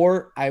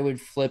 or I would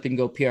flip and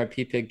go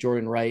PRP pick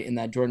Jordan Wright, and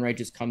that Jordan Wright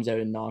just comes out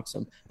and knocks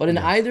him. But in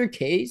either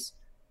case,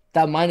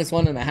 that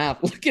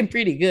 -1.5 looking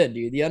pretty good,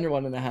 dude. The under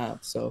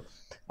 1.5. So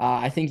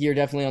I think you're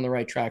definitely on the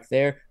right track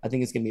there. I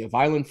think it's going to be a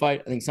violent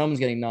fight. I think someone's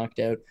getting knocked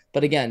out.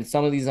 But again,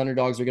 some of these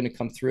underdogs are going to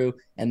come through,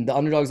 and the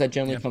underdogs that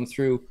generally come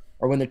through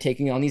are when they're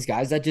taking on these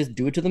guys that just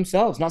do it to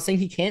themselves. Not saying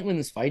he can't win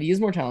this fight. He is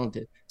more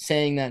talented.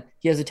 Saying that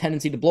he has a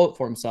tendency to blow it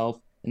for himself,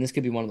 and this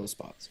could be one of those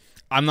spots.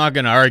 I'm not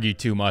going to argue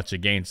too much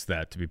against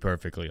that, to be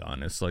perfectly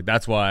honest. Like,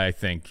 that's why I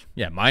think,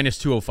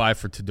 -205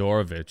 for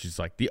Todorovic is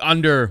like the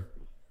under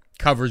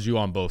covers you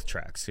on both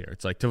tracks here.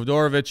 It's like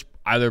Todorovic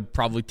either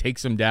probably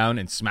takes him down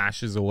and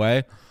smashes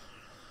away,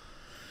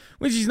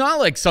 which he's not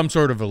like some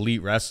sort of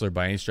elite wrestler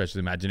by any stretch of the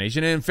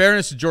imagination. And in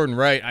fairness to Jordan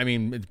Wright, I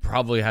mean, it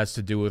probably has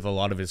to do with a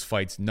lot of his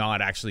fights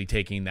not actually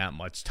taking that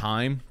much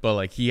time, but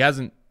like he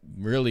hasn't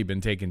really been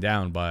taken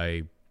down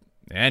by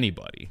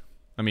anybody.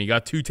 I mean, he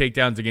got 2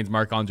 takedowns against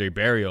Marc-Andre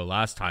Barriault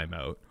last time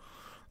out.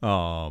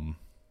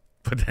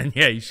 But then,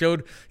 he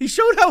showed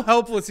how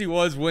helpless he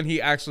was when he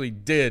actually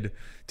did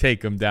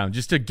take him down.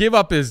 Just to give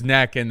up his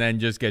neck and then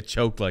just get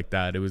choked like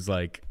that. It was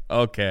like,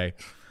 okay,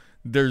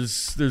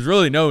 there's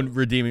really no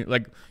redeeming.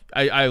 Like,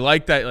 I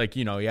like that, like,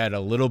 he had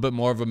a little bit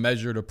more of a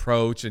measured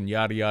approach and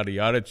yada, yada,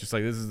 yada. It's just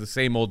like, this is the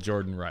same old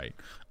Jordan Wright.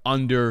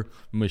 Under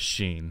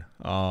machine.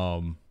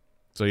 So,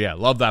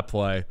 love that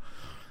play.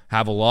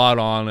 Have a lot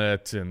on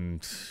it.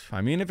 And, I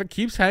mean, if it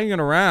keeps hanging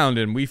around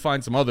and we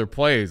find some other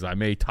plays, I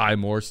may tie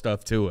more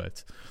stuff to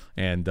it.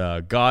 And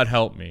God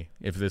help me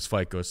if this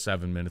fight goes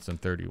 7 minutes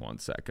and 31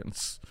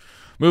 seconds.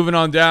 Moving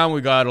on down,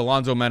 we got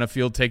Alonzo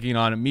Menafield taking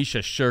on Misha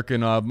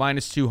Shirkinov.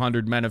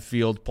 -200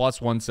 Menafield,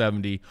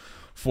 +170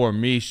 for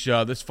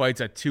Misha. This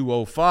fight's at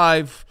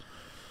 205,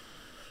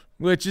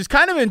 which is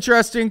kind of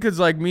interesting because,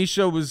 like,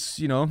 Misha was,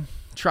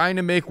 trying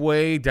to make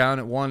way down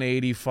at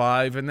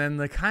 185. And then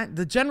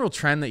the general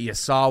trend that you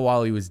saw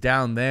while he was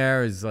down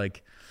there is,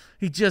 like,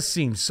 he just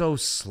seemed so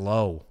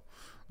slow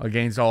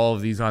against all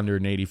of these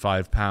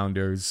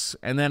 185-pounders.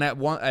 And then at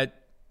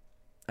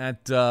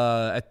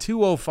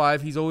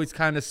 205, he's always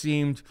kind of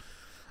seemed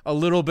a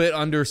little bit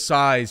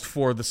undersized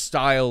for the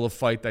style of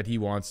fight that he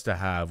wants to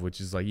have, which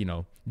is like,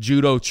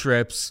 judo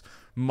trips,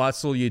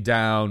 muscle you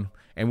down.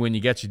 And when you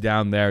get you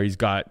down there, he's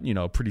got,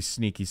 a pretty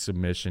sneaky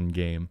submission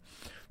game.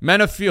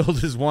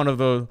 Menafield is one of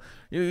the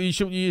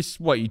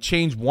you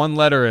change one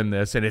letter in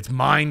this and it's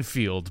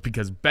minefield,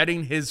 because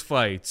betting his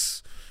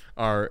fights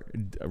are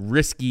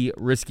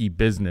risky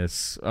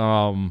business.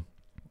 I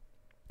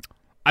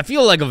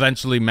feel like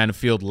eventually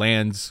Menafield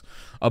lands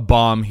a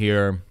bomb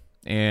here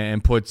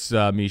and puts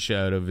Misha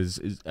out of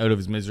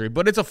his misery.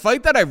 But it's a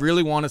fight that I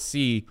really want to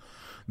see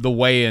the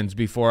weigh-ins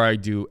before I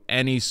do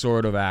any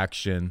sort of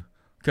action,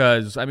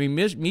 because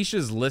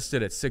Misha's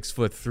listed at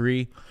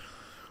 6'3".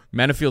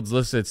 Menafield's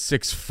listed at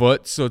 6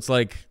 foot, so it's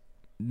like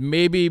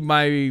maybe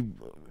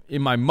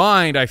in my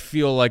mind I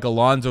feel like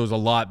Alonzo's a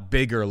lot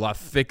bigger, a lot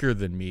thicker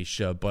than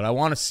Misha, but I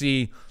want to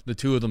see the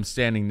two of them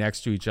standing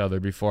next to each other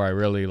before I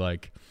really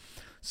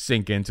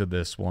sink into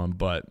this one.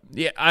 But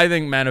yeah, I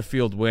think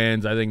Menafield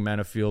wins. I think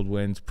Menafield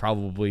wins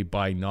probably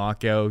by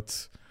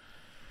knockout.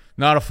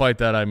 Not a fight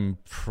that I'm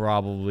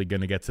probably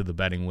going to get to the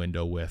betting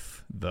window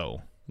with,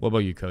 though. What about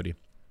you, Cody?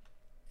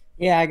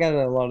 Yeah, I got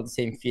a lot of the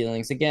same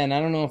feelings. Again, I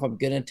don't know if I'm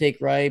gonna take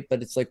right,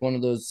 but it's like one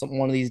of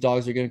these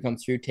dogs are gonna come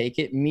through, take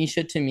it.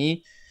 Misha, to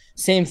me,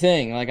 same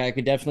thing. Like, I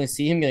could definitely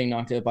see him getting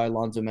knocked out by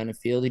Alonzo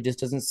Menafield. He just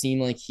doesn't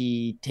seem like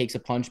he takes a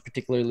punch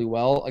particularly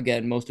well.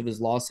 Again, most of his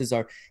losses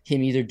are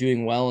him either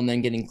doing well and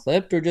then getting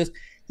clipped, or just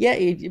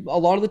a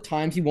lot of the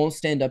times he won't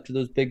stand up to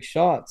those big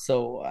shots.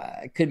 So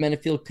could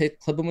Menafield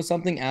clip him with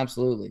something?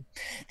 Absolutely.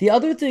 The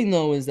other thing,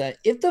 though, is that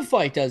if the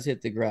fight does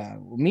hit the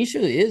ground, Misha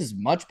is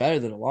much better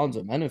than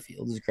Alonzo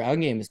Menafield. His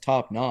ground game is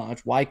top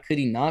notch. Why could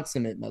he not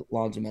submit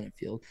Alonzo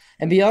Menafield?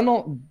 And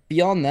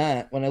beyond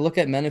that, when I look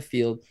at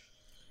Menafield,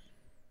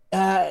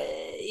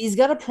 he's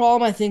got a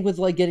problem, I think, with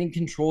getting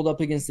controlled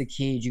up against the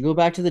cage. You go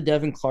back to the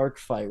Devin Clark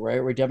fight,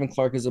 right, where Devin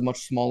Clark is a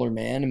much smaller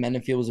man, and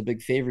Menafield was a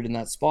big favorite in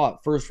that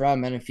spot. First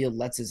round, Menafield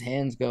lets his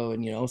hands go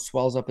and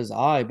swells up his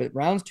eye, but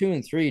rounds 2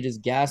 and 3, he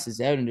just gasses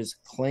out and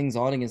just clings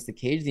on against the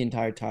cage the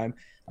entire time.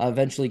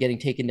 Eventually getting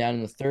taken down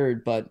in the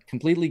third, but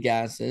completely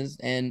gasses,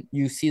 and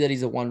you see that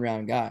he's a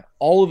one-round guy.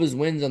 All of his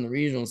wins on the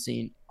regional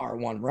scene are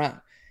one round.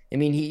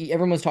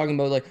 Everyone's talking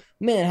about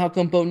man, how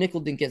come Bo Nickel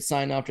didn't get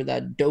signed after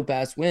that dope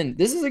ass win?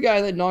 This is a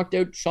guy that knocked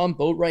out Sean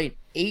Boatwright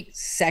 8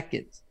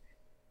 seconds.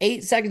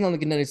 8 seconds on the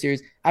Contender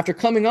Series after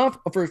coming off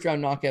a first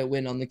round knockout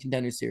win on the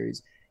Contender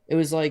Series. It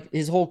was like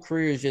his whole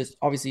career is just,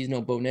 obviously he's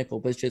no Bo Nickel,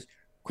 but it's just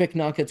quick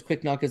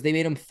knockouts. They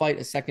made him fight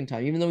a second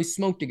time. Even though he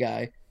smoked a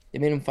guy, they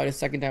made him fight a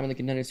second time in the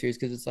Contender Series,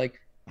 because it's like,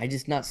 I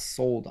just not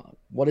sold on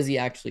what has he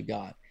actually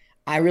got.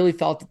 I really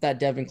felt that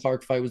Devin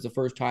Clark fight was the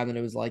first time that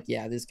it was like,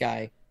 yeah, this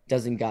guy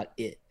doesn't got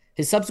it.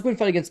 His subsequent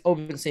fight against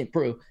Ovince St.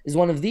 Preux is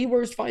one of the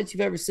worst fights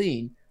you've ever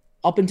seen,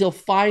 up until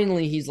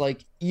finally he's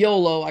like,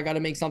 YOLO, I got to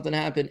make something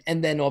happen.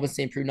 And then Ovince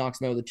St. Preux knocks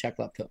him out with a check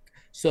left hook.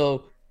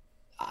 So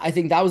I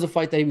think that was a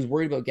fight that he was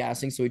worried about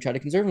gassing, so he tried to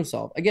conserve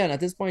himself. Again, at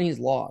this point, he's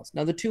lost.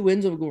 Now, the 2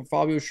 wins over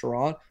Fabio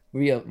Chiron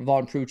via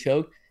Von Preux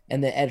choke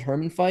and the Ed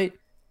Herman fight,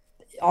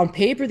 on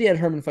paper, the Ed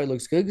Herman fight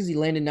looks good because he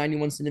landed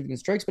 91 significant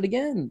strikes. But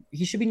again,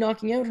 he should be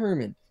knocking out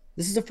Herman.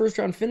 This is a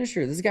first-round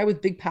finisher. This is a guy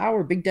with big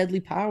power, big deadly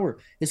power.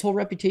 His whole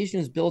reputation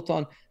is built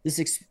on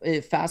this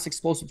fast,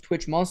 explosive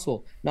twitch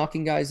muscle,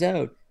 knocking guys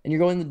out. And you're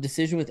going the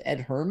decision with Ed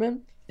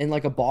Herman in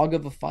like a bog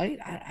of a fight?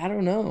 I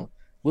don't know.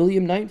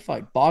 William Knight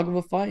fight, bog of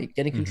a fight,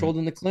 getting controlled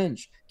in the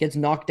clinch, gets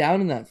knocked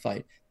down in that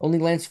fight, only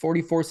lands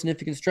 44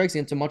 significant strikes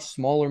against a much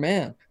smaller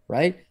man,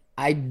 right?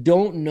 I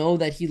don't know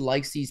that he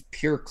likes these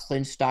pure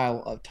clinch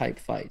style of type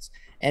fights.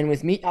 And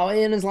with me,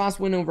 in his last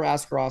win over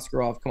Askar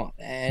Askarov, come on,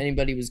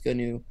 anybody was going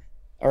to,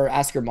 or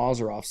Askar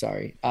Mazarov,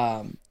 sorry.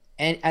 And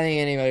I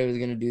think anybody was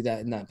going to do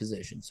that in that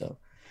position. So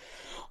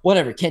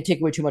whatever, can't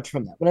take away too much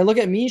from that. When I look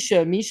at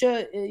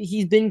Misha,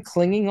 he's been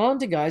clinging on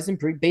to guys in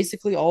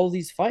basically all of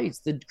these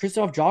fights. The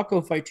Krzysztof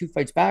Jocko fight 2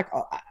 fights back,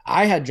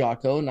 I had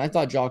Jocko, and I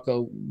thought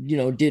Jocko,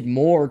 did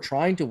more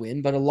trying to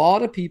win, but a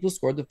lot of people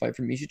scored the fight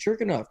for Misha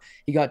Cirkunov.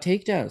 He got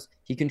takedowns.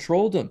 He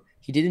controlled him.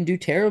 He didn't do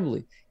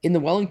terribly. In the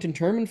Wellington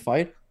Turman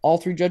fight, all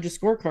 3 judges'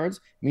 scorecards,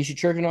 Misha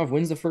Cirkunov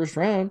wins the first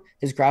round.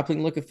 His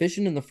grappling looked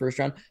efficient in the first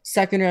round.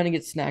 Second round, he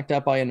gets snacked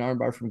up by an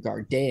armbar from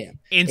guard. Damn.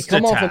 It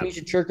come off of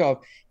Misha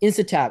Cirkunov.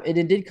 Insta-tap. It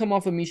did come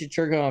off of Misha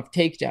Cirkunov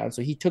takedown,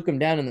 so he took him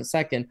down in the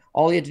second.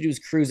 All he had to do was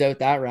cruise out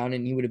that round,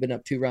 and he would have been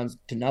up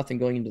 2-0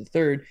 going into the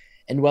third,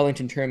 and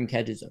Wellington Turman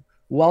catches him.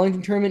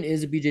 Wellington Turman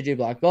is a BJJ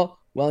black belt.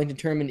 Wellington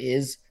Turman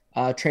is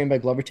trained by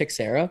Glover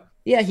Teixeira.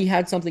 Yeah, he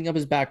had something up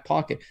his back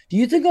pocket. Do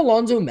you think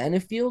Alonzo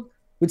Menafield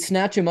would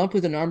snatch him up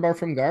with an armbar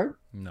from guard?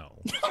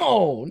 No.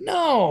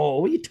 No.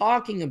 What are you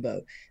talking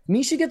about?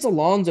 Misha gets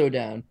Alonzo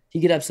down, he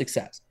could have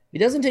success. If he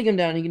doesn't take him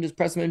down, he can just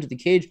press him into the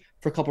cage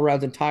for a couple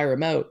rounds and tire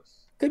him out.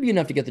 Could be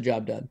enough to get the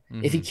job done.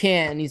 If he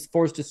can't, he's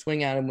forced to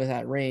swing at him with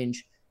that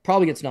range,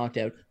 probably gets knocked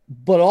out.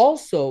 But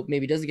also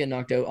maybe doesn't get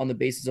knocked out on the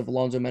basis of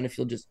Alonzo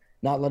Menafield just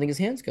not letting his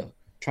hands go,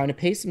 trying to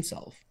pace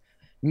himself.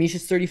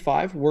 Misha's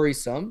 35,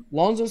 worrisome.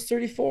 Alonzo's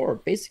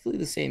 34, basically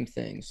the same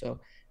thing.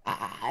 So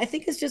I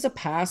think it's just a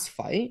pass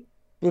fight.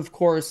 But of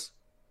course,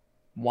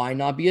 Why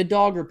not be a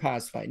dog or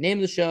pass fight? Name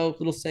of the show,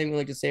 little saying we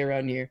like to say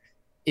around here.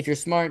 If you're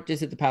smart, just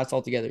hit the pass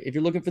altogether. If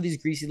you're looking for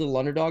these greasy little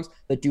underdogs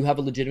that do have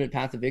a legitimate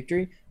path to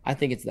victory, I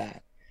think it's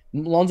that.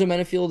 Alonzo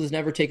Menafield has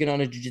never taken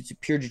on a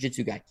pure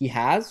jiu-jitsu guy. He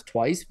has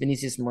twice,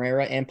 Vinicius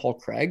Moreira and Paul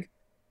Craig.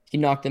 He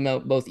knocked them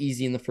out both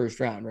easy in the first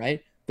round,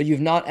 right? But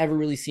you've not ever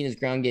really seen his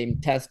ground game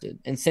tested.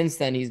 And since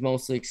then, he's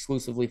mostly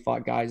exclusively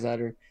fought guys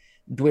that are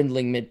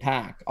dwindling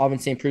mid-pack. Alvin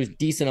St. Prue's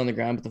decent on the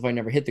ground, but the fight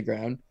never hit the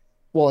ground.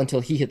 Well, until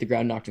he hit the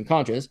ground, knocked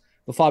unconscious.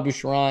 But Fabu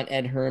Sharon,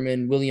 Ed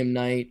Herman, William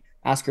Knight,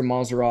 Askar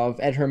Mazarov.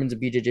 Ed Herman's a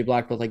BJJ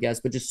black belt, I guess,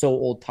 but just so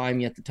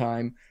old-timey at the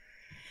time.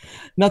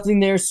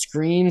 Nothing there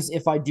screams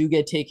if I do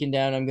get taken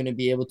down, I'm going to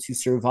be able to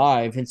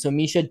survive. And so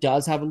Misha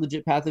does have a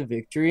legit path of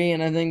victory,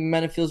 and I think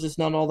Menafield's just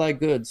not all that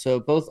good.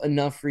 So both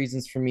enough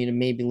reasons for me to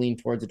maybe lean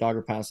towards a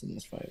dogger pass in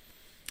this fight.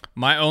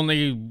 My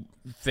only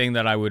thing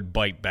that I would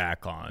bite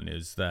back on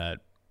is that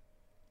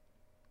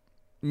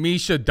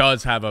Misha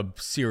does have a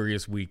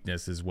serious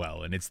weakness as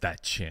well, and it's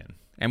that chin.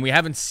 And we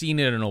haven't seen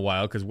it in a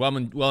while because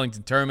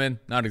Wellington Turman,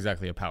 not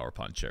exactly a power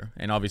puncher.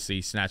 And obviously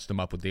he snatched him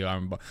up with the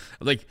armbar.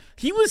 Like,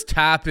 he was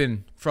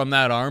tapping from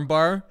that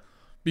armbar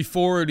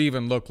before it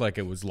even looked like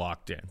it was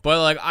locked in.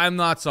 But, like, I'm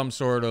not some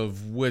sort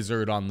of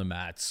wizard on the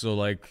mats. So,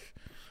 like,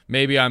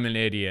 maybe I'm an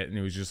idiot and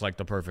it was just, like,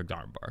 the perfect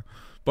armbar.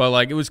 But,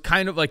 like, it was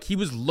kind of like he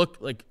was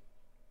like,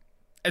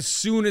 as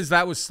soon as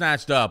that was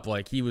snatched up,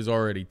 like, he was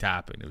already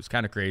tapping. It was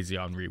kind of crazy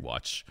on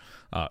rewatch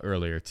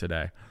earlier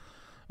today.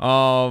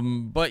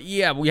 But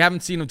yeah, we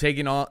haven't seen him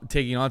taking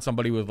on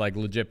somebody with like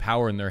legit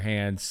power in their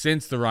hands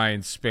since the Ryan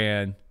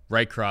Spann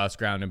right cross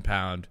ground and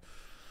pound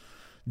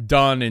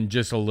done in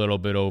just a little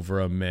bit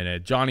over a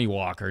minute. Johnny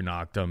Walker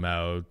knocked him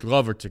out.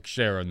 Glover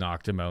Teixeira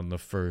knocked him out in the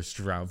first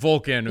round.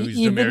 Volkan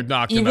Oezdemir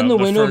knocked him out in the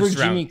first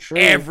round.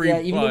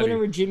 Even the win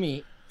over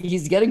Jimmy.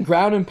 He's getting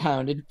ground and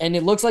pounded, and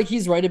it looks like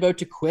he's right about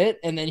to quit,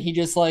 and then he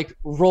just like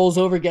rolls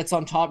over, gets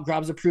on top,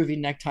 grabs a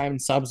proving necktie,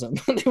 and subs him.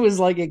 It was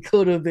like it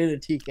could have been a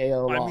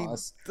TKO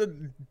loss.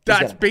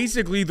 That's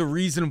basically the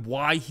reason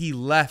why he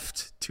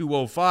left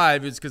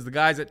 205 is because the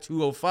guys at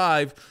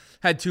 205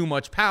 had too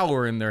much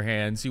power in their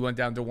hands. He went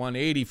down to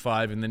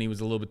 185, and then he was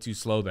a little bit too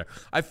slow there.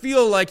 I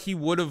feel like he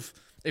would have,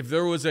 if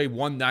there was a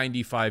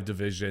 195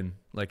 division,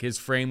 like his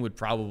frame would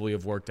probably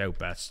have worked out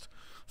best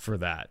for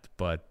that.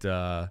 But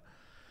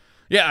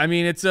yeah, I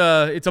mean, it's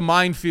a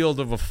minefield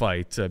of a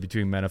fight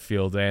between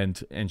Menafield and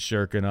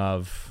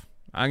Shirkinov.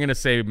 I'm going to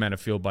say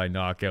Menafield by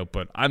knockout,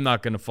 but I'm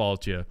not going to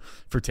fault you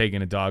for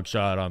taking a dog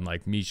shot on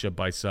like Misha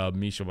by sub.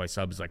 Misha by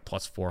sub is like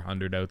plus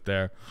 400 out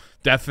there.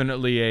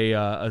 Definitely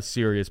a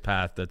serious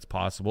path that's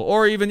possible.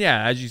 Or even,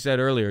 yeah, as you said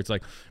earlier, it's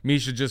like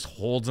Misha just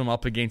holds him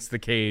up against the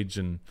cage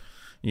and,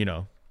 you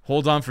know,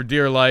 holds on for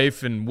dear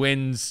life and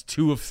wins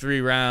 2 of 3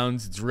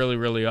 rounds. It's really,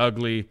 really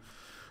ugly.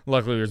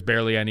 Luckily, there's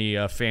barely any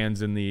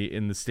fans in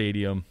the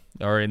stadium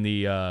or in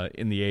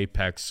the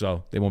Apex,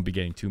 so they won't be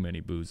getting too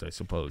many boos, I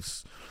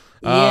suppose.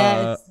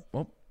 Yeah.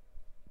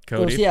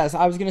 Cody. Yes,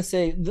 I was gonna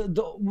say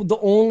the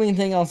only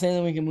thing I'll say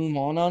that we can move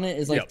on it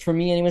is like for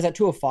me, anyways, at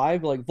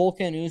 205, like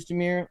Volkan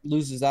Oezdemir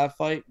loses that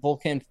fight.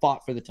 Volkan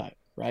fought for the title,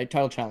 right?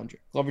 Title challenger.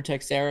 Glover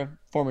Teixeira,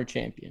 former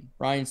champion.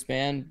 Ryan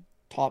Spann,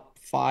 top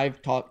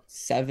 5, top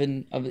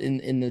 7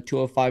 in the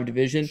 205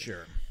 division.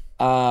 Sure.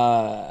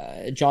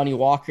 Johnny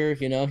Walker,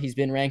 you know, he's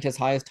been ranked as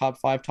high as top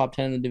 5, top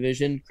 10 in the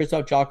division.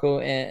 Christoph Jocko,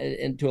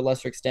 and to a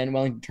lesser extent,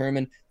 Wellington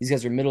Turman. These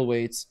guys are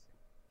middleweights.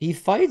 He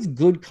fights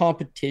good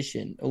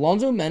competition.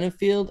 Alonzo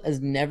Menafield has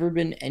never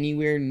been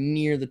anywhere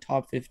near the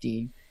top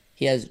 15.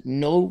 He has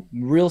no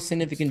real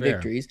significant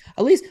victories.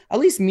 At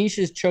least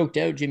Misha's choked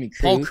out Jimmy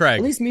Cruz. Paul Craig.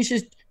 At least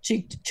Misha's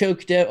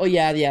choked out. Oh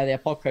yeah.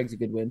 Paul Craig's a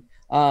good win.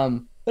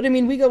 But I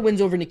mean, we got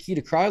wins over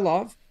Nikita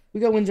Krylov. We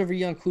got wins over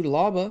Jan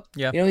Kudalaba.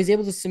 Yeah. You know, he's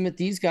able to submit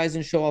these guys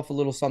and show off a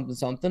little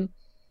something.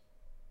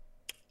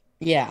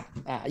 Yeah.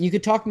 You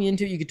could talk me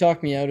into it. You could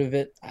talk me out of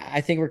it.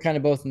 I think we're kind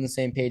of both on the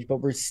same page, but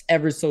we're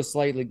ever so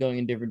slightly going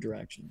in different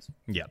directions.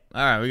 Yeah.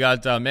 All right. We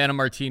got Mana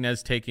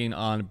Martinez taking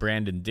on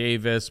Brandon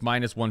Davis.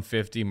 Minus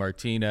 150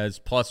 Martinez.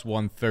 Plus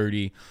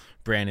 130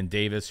 Brandon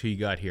Davis. Who you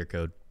got here,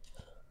 Code?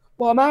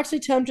 Well, I'm actually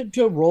tempted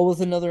to roll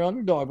with another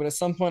underdog, but at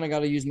some point I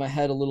got to use my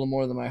head a little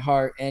more than my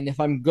heart. And if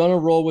I'm going to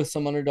roll with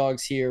some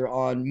underdogs here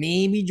on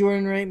maybe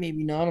Jordan Wright,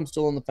 maybe not, I'm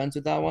still on the fence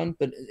with that one.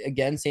 But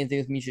again, same thing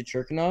with Misha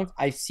Chirkinov.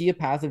 I see a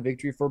path of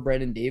victory for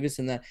Brandon Davis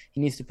in that he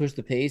needs to push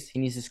the pace. He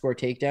needs to score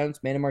takedowns.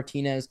 Mana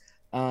Martinez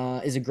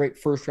is a great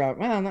first round.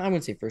 Well, I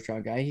wouldn't say first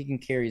round guy. He can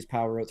carry his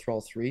power out through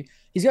all 3.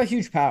 He's got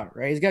huge power,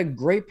 right? He's got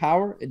great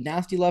power, a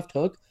nasty left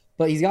hook,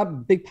 but he's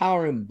got big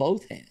power in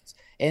both hands.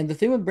 And the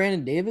thing with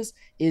Brandon Davis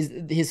is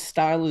his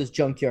style is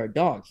junkyard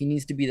dog. He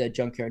needs to be that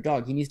junkyard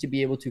dog. He needs to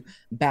be able to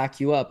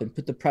back you up and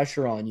put the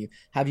pressure on you,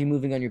 have you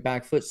moving on your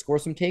back foot, score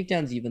some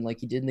takedowns even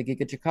like he did in the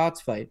Giga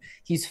Chikadze fight.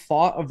 He's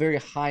fought a very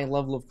high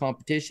level of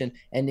competition.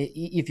 And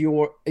if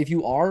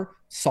you are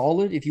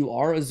solid, if you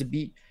are a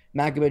Zabit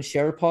Magomed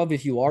Sharipov,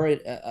 if you are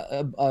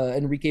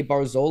Enrique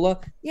Barzola,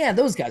 yeah,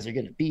 those guys are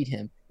going to beat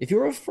him. If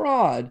you're a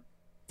fraud,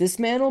 this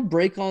man will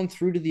break on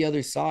through to the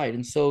other side.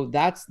 And so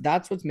that's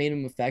what's made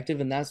him effective.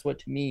 And that's what,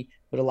 to me,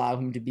 would allow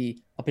him to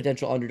be a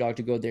potential underdog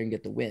to go there and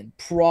get the win.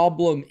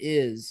 Problem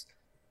is,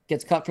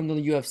 gets cut from the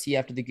UFC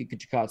after the Giga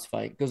Chikadze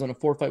fight, goes on a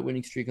 4-fight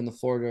winning streak in the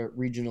Florida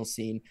regional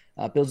scene,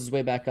 builds his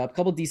way back up, a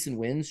couple decent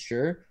wins,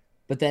 sure,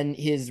 but then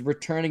his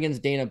return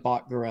against Dana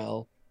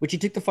Botgarel, which he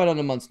took the fight on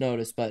a month's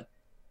notice, but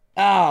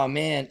oh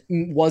man,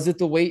 was it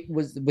the weight?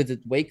 Was it the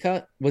weight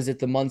cut? Was it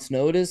the month's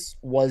notice?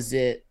 Was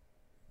it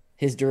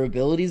his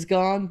durability's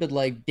gone? But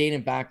like Dana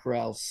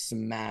Baccarel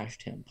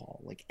smashed him, Paul.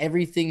 Like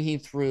everything he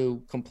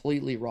threw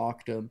completely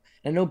rocked him.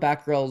 And I know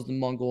Baccarel is the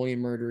Mongolian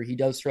murderer. He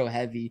does throw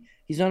heavy.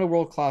 He's not a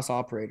world-class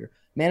operator.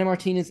 Manny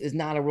Martinez is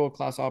not a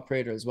world-class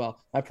operator as well.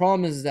 My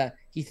problem is that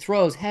he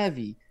throws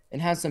heavy and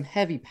has some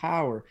heavy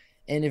power.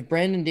 And if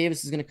Brandon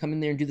Davis is going to come in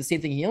there and do the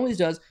same thing he always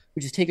does,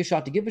 which is take a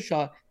shot to give a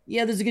shot,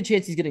 yeah, there's a good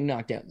chance he's getting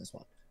knocked out in this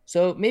one.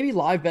 So maybe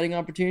live betting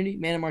opportunity.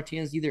 Manny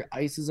Martinez either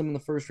ices him in the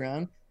first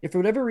round. If for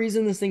whatever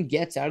reason this thing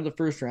gets out of the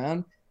first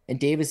round and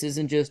Davis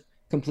isn't just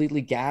completely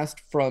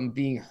gassed from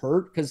being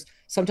hurt, because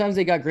sometimes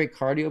they got great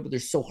cardio, but they're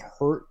so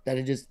hurt that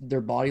it just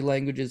their body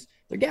language is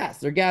they're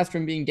gassed. They're gassed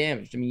from being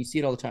damaged. I mean, you see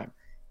it all the time.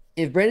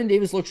 If Brandon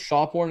Davis looks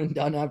shot worn and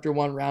done after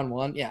round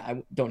one, yeah,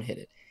 I don't hit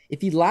it.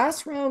 If he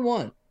lasts round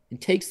one and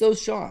takes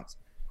those shots,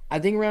 I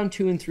think round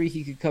 2 and 3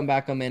 he could come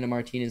back on Manny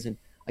Martinez and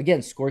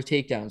again, score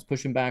takedowns,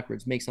 push him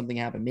backwards, make something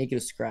happen, make it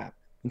a scrap.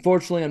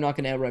 Unfortunately, I'm not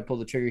going to outright pull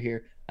the trigger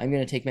here. I'm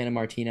going to take Manny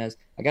Martinez.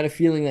 I got a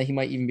feeling that he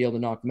might even be able to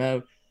knock him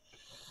out,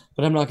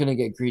 but I'm not going to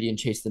get greedy and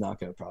chase the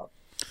knockout prop.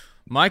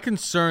 My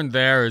concern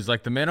there is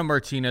like the Manny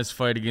Martinez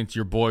fight against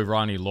your boy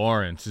Ronnie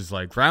Lawrence is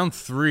like round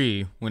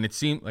 3 when it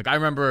seemed like I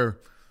remember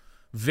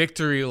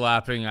victory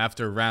lapping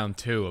after round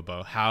 2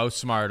 about how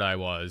smart I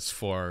was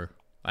for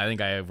I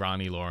think I have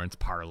Ronnie Lawrence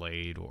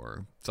parlayed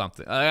or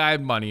something. I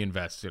had money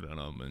invested in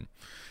him and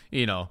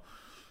you know,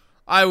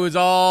 I was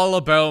all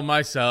about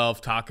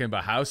myself, talking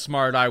about how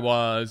smart I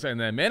was. And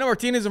then Manny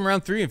Martinez in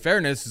round 3, in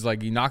fairness, is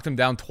like he knocked him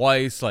down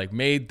twice, like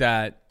made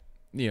that,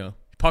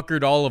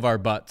 puckered all of our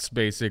butts,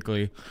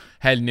 basically,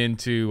 heading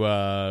into,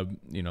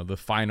 the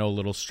final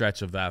little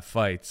stretch of that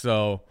fight.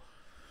 So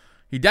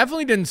he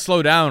definitely didn't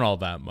slow down all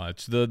that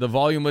much. The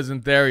volume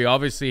wasn't there. He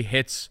obviously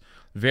hits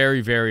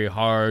very, very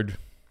hard.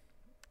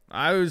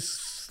 I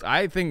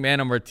think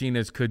Manny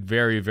Martinez could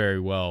very, very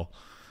well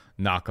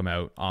knock him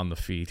out on the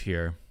feet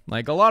here.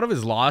 Like a lot of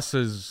his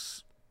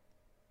losses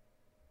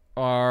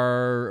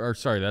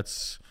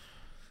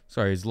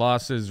his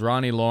losses,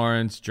 Ronnie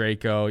Lawrence,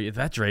 Draco. Yeah,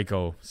 that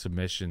Draco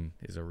submission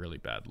is a really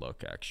bad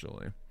look,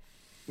 actually.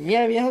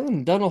 Yeah, he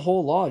hasn't done a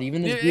whole lot.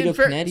 Even this Guido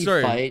Canetti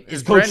fight,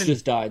 his coach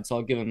just died, so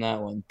I'll give him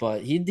that one.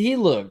 But he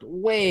looked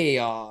way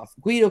off.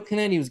 Guido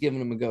Canetti was giving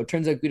him a go.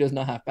 Turns out Guido's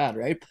not half bad,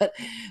 right? But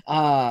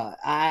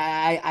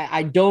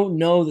I don't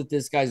know that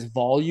this guy's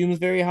volume is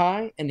very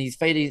high, and he's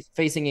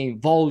facing a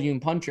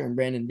volume puncher in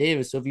Brandon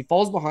Davis. So if he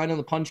falls behind on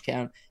the punch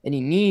count and he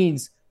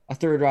needs a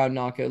third round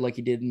knockout like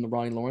he did in the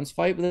Ronnie Lawrence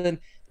fight, but then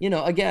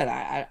again,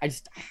 I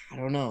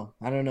don't know.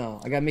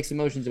 I got mixed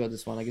emotions about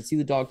this one. I can see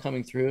the dog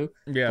coming through,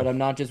 but I'm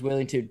not just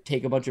willing to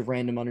take a bunch of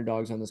random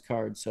underdogs on this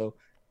card. So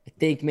I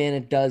think, man,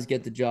 it does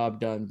get the job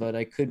done, but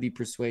I could be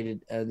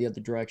persuaded the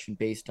other direction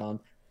based on,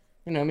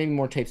 maybe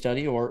more tape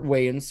study or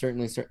weigh-ins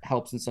certainly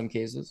helps in some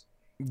cases.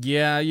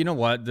 Yeah, you know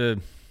what?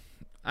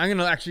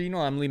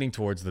 I'm leaning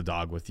towards the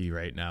dog with you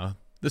right now.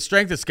 The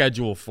strength of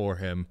schedule for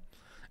him,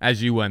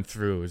 as you went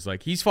through, is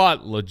like he's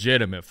fought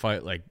legitimate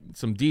fight, like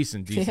some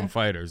decent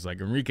fighters,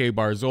 like Enrique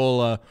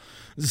Barzola,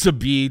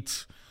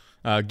 Zabit,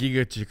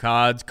 Giga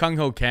Chikadze, Kung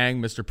Ho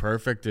Kang, Mr.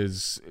 Perfect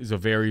is a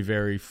very,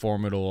 very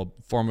formidable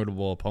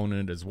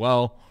opponent as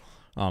well.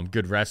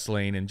 Good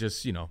wrestling and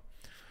just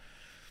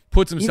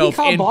puts himself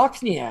even in.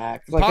 Bosniak,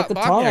 like at the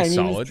time,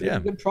 solid, he was a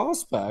good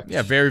prospect.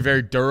 Yeah, very,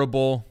 very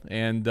durable,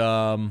 and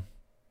the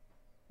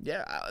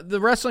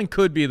wrestling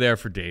could be there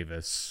for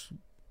Davis.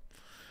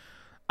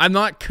 I'm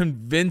not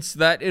convinced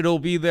that it'll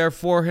be there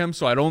for him,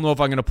 so I don't know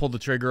if I'm going to pull the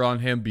trigger on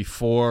him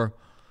before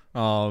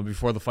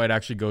the fight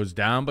actually goes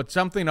down, but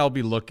something I'll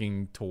be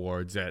looking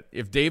towards that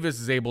if Davis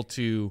is able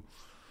to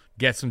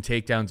get some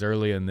takedowns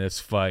early in this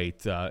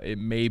fight, it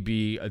may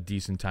be a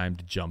decent time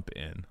to jump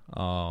in.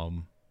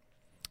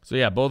 So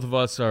yeah, both of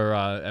us are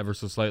ever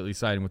so slightly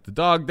siding with the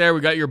dog there.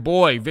 We got your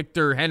boy,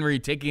 Victor Henry,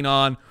 taking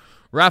on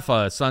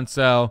Rafa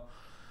Sunsao.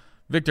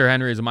 Victor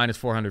Henry is a minus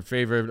 400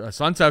 favorite.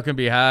 Sunsao can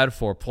be had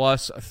for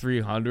plus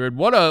 300.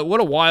 What a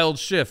wild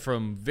shift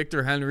from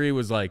Victor Henry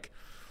was like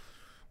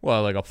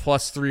a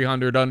plus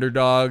 300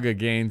 underdog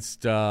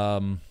against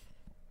Raoni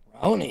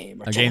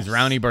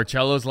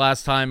Barcelos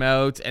last time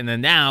out, and then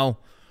now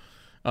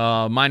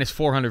minus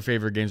 400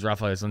 favorite against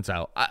Rafael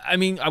Sunsao. I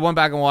mean, I went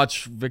back and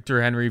watched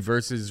Victor Henry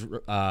versus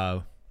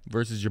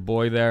your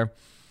boy there,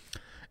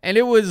 and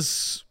it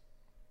was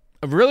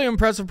a really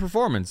impressive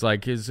performance.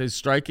 Like his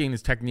striking,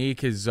 his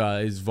technique, his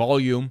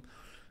volume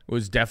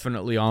was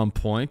definitely on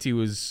point.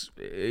 He's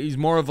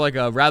more of like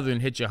rather than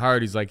hit you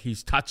hard,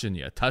 he's touching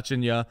you.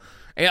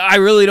 And I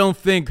really don't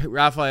think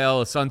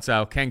Rafael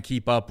Sunsao can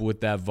keep up with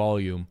that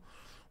volume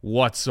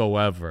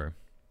whatsoever.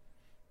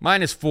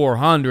 Minus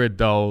 400,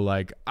 though,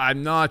 like,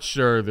 I'm not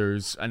sure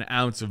there's an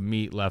ounce of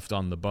meat left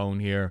on the bone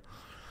here.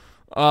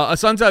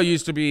 Asuncao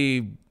used to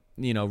be,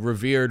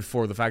 revered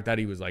for the fact that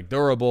he was, like,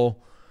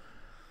 durable.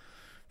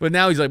 But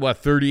now he's, like,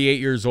 38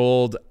 years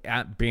old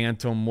at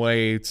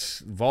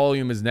bantamweight.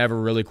 Volume has never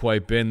really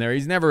quite been there.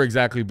 He's never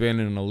exactly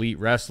been an elite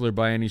wrestler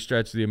by any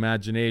stretch of the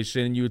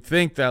imagination. You would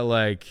think that,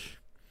 like,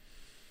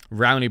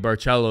 Raoni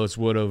Barcelos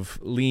would have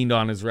leaned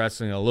on his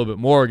wrestling a little bit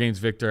more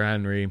against Victor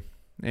Henry,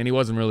 and he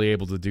wasn't really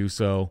able to do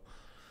so.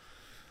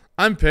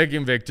 I'm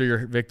picking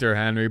Victor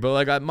Henry, but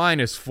like at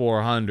minus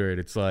 400,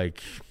 it's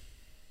like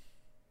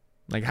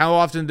how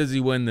often does he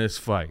win this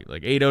fight?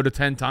 Like 8 out of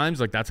 10 times?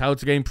 Like that's how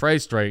it's getting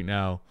priced right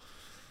now.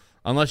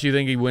 Unless you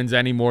think he wins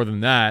any more than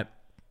that,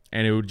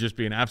 and it would just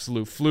be an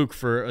absolute fluke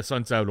for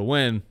Asuncao to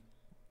win.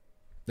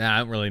 I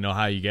don't really know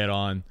how you get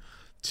on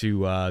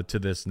to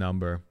this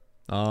number.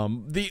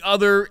 The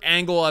other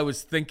angle I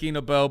was thinking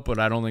about, but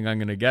I don't think I'm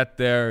going to get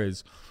there,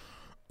 is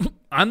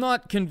I'm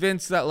not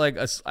convinced that, like,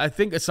 I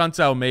think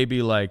Asuncao may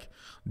be, like,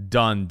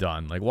 done.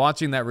 Like,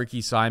 watching that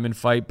Ricky Simon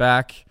fight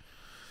back,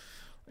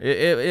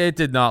 it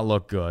did not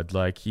look good.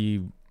 Like,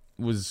 he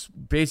was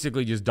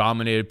basically just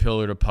dominated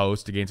pillar to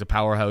post against a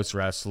powerhouse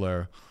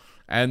wrestler.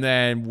 And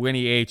then when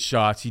he ate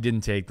shots, he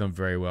didn't take them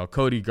very well.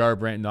 Cody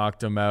Garbrandt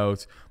knocked him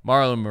out.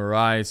 Marlon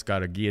Moraes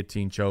got a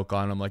guillotine choke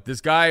on him. Like,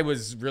 this guy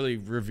was really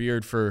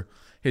revered for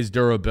his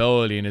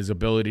durability and his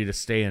ability to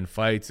stay in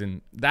fights,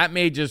 and that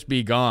may just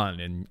be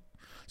gone. And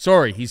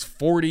sorry, he's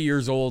 40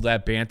 years old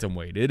at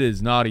bantamweight. It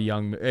is not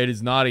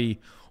a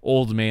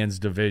old man's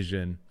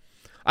division.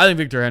 I think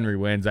Victor Henry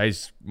wins.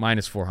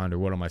 Minus 400.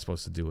 What am I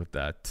supposed to do with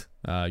that?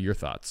 Your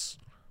thoughts?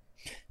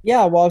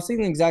 Yeah, well, I was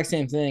thinking the exact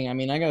same thing. I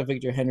mean, I got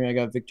Victor Henry. I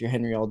got Victor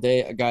Henry all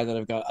day, a guy that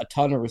I've got a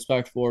ton of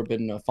respect for,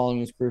 been following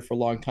his career for a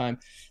long time.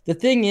 The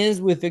thing is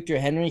with Victor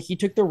Henry, he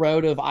took the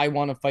route of, I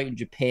want to fight in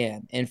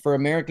Japan. And for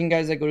American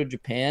guys that go to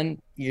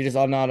Japan, you're just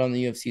not on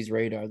the UFC's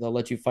radar. They'll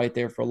let you fight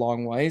there for a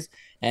long ways,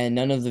 and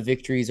none of the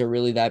victories are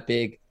really that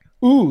big.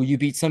 Ooh, you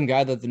beat some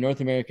guy that the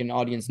North American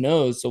audience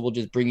knows, so we'll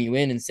just bring you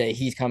in and say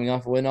he's coming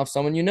off a win off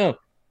someone you know.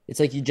 It's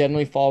like you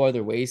generally fall by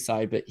their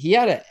wayside, but he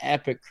had an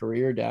epic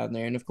career down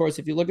there. And of course,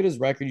 if you look at his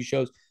record, he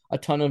shows a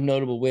ton of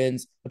notable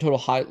wins, a total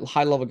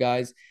high level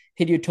guys.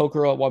 Hideo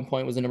Tokoro at one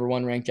point was the number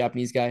one ranked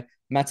Japanese guy.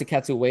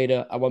 Matsukatsu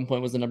Ueda at one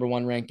point was the number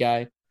one ranked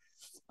guy.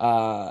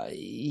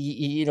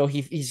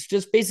 He's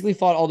just basically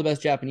fought all the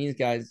best Japanese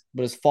guys,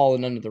 but has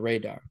fallen under the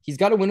radar. He's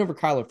got a win over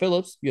Kyler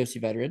Phillips,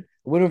 UFC veteran,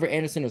 a win over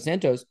Anderson Dos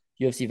Santos,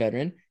 UFC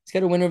veteran. He's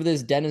got a win over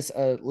this Denis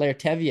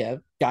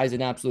Lerteviev, guy's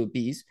an absolute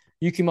beast.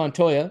 Yuki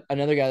Montoya,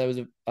 another guy that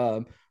was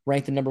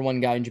ranked the number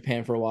one guy in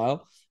Japan for a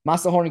while.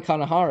 Masahiro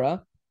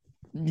Kanehara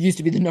used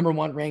to be the number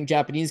one ranked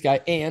Japanese guy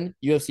and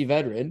UFC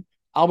veteran.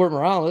 Albert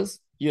Morales,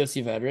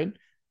 UFC veteran.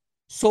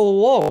 So,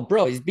 whoa,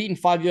 bro, he's beaten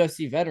 5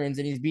 UFC veterans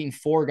and he's beaten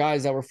 4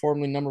 guys that were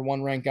formerly number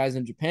one ranked guys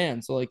in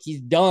Japan. So, like,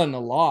 he's done a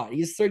lot.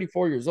 He's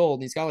 34 years old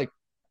and he's got like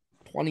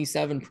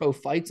 27 pro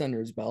fights under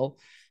his belt.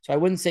 So I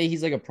wouldn't say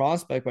he's like a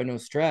prospect by no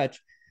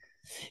stretch.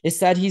 It's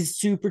that he's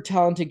super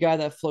talented guy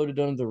that floated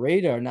under the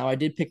radar. Now, I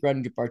did pick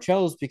Raoni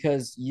Barcelos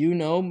because,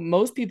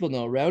 most people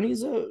know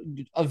Raoni's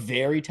a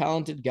very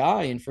talented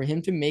guy. And for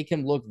him to make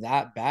him look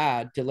that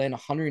bad, to land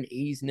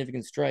 180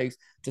 significant strikes,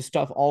 to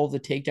stuff all of the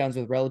takedowns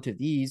with relative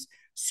ease,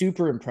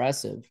 super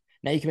impressive.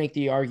 Now, you can make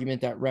the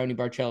argument that Raoni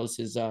Barcelos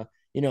is,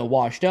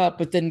 washed up,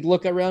 but then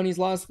look at Raoni's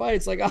last fight.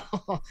 It's like,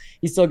 oh,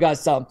 he still got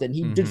something.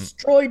 He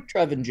destroyed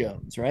Trevin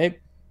Jones, right?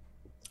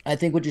 I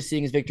think what you're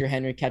seeing is Victor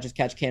Henry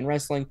catch-can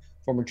wrestling,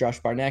 former Josh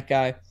Barnett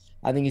guy.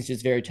 I think he's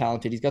just very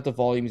talented. He's got the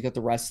volume. He's got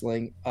the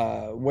wrestling.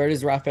 Where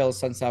does Rafael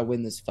Asuncao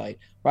win this fight?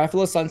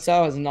 Rafael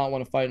Asuncao has not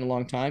won a fight in a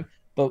long time,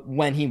 but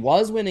when he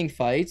was winning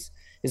fights,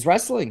 his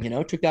wrestling,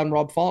 took down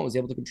Rob Font, was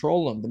able to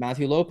control him. The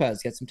Matthew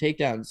Lopez, get some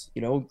takedowns,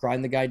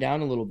 grind the guy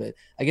down a little bit.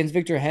 Against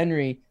Victor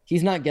Henry,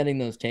 he's not getting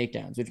those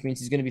takedowns, which means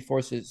he's going to be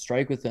forced to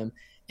strike with him.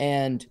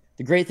 And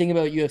the great thing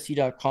about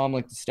UFC.com,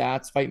 like the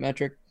stats, fight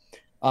metric,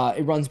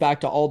 it runs back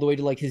to all the way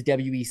to like his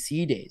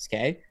WEC days,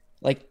 okay?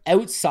 Like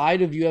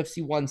outside of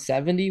UFC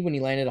 170, when he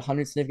landed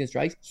 100 significant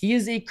strikes, he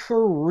is a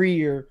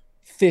career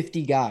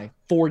 50 guy,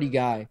 40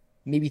 guy,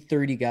 maybe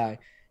 30 guy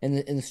in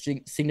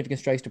the significant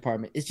strikes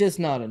department. It's just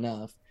not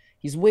enough.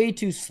 He's way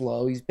too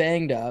slow. He's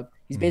banged up.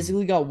 He's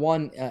basically got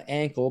one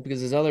ankle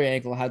because his other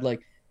ankle had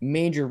like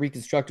major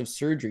reconstructive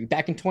surgery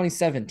back in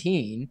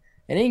 2017.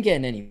 It ain't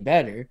getting any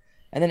better.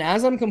 And then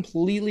as I'm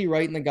completely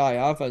writing the guy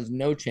off as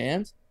no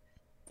chance,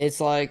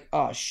 it's like,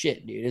 oh,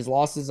 shit, dude. His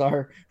losses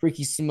are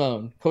Ricky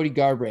Simon, Cody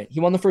Garbrandt. He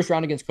won the first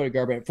round against Cody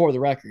Garbrandt, for the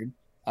record.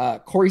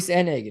 Corey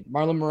Sandhagen,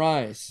 Marlon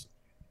Moraes.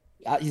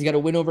 He's got a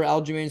win over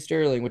Aljamain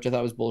Sterling, which I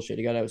thought was bullshit.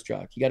 He got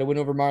outstruck. He got a win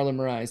over Marlon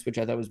Moraes, which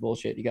I thought was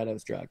bullshit. He got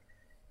outstruck.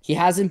 He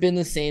hasn't been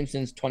the same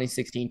since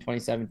 2016,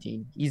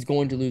 2017. He's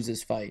going to lose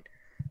this fight.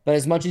 But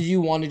as much as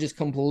you want to just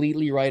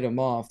completely write him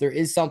off, there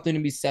is something to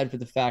be said for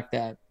the fact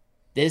that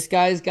this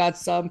guy's got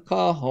some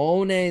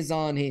cojones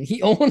on him.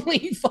 He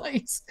only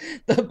fights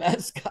the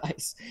best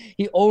guys.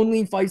 He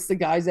only fights the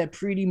guys that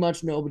pretty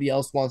much nobody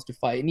else wants to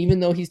fight. And even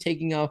though he's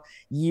taking a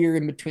year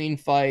in between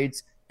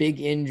fights, big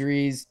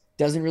injuries,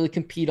 doesn't really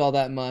compete all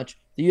that much.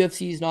 The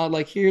UFC is not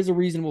like, here's a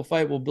reasonable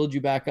fight, we'll build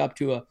you back up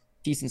to a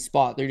decent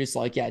spot. They're just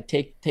like, yeah,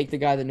 take the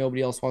guy that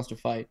nobody else wants to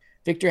fight.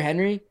 Victor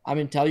Henry, I'm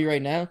gonna tell you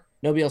right now,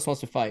 nobody else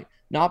wants to fight.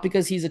 Not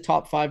because he's a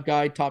top 5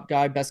 guy, top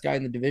guy, best guy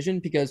in the division,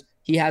 because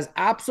he has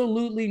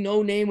absolutely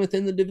no name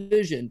within the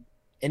division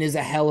and is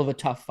a hell of a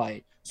tough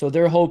fight. So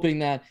they're hoping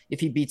that if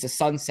he beats a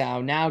Sun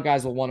Sao, now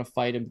guys will want to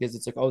fight him because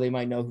it's like, oh, they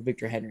might know who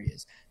Victor Henry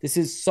is. This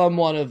is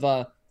somewhat of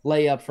a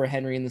layup for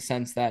Henry in the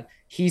sense that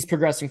he's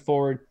progressing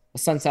forward. A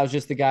Sun Sao is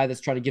just the guy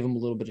that's trying to give him a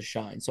little bit of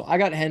shine. So I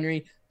got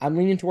Henry. I'm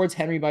leaning towards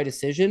Henry by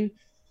decision.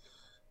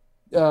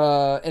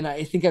 And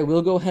I think I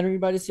will go Henry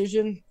by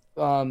decision.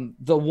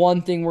 The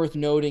one thing worth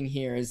noting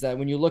here is that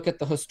when you look at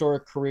the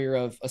historic career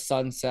of a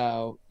Sun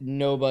Sao,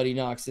 nobody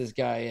knocks this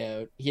guy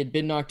out. He had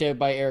been knocked out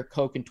by Eric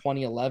Koch in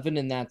 2011,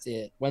 and that's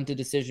it. Went to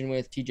decision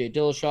with TJ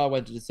Dillashaw,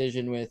 went to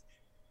decision with,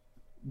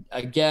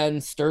 again,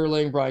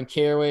 Sterling, Brian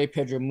Caraway,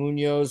 Pedro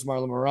Munoz,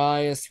 Marlon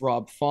Moraes,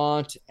 Rob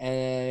Font,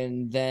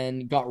 and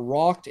then got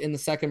rocked in the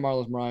second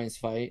Marlon Moraes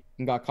fight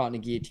and got caught in a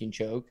guillotine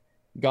choke.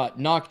 Got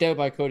knocked out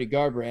by Cody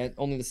Garbrandt,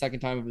 only the second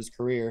time of his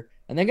career,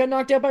 and then got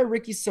knocked out by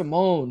Ricky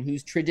Simone,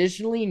 who's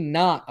traditionally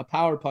not a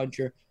power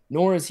puncher,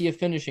 nor is he a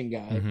finishing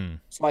guy. Mm-hmm.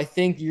 So I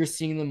think you're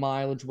seeing the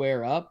mileage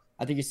wear up.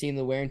 I think you're seeing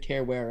the wear and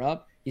tear wear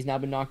up. He's now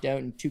been knocked out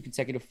in 2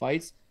 consecutive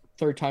fights,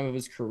 third time of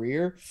his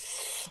career.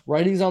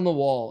 Writing's on the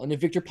wall. And if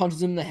Victor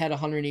punches him in the head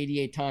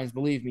 188 times,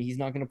 believe me, he's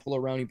not going to pull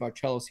a Ronnie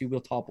Barcelos. He will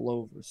topple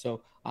over.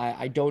 So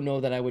I don't know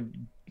that I would,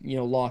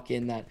 lock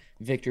in that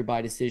Victor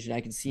by decision.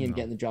 I can see him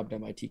getting the job done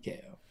by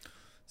TKO.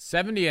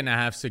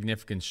 70.5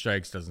 significant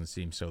strikes doesn't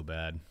seem so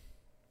bad.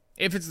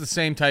 If it's the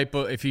same type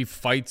of, if he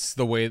fights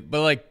the way,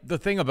 but like the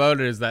thing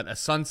about it is that a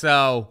Sun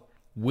Sao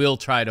will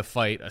try to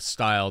fight a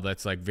style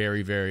that's like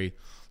very, very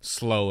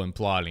slow and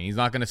plodding. He's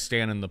not going to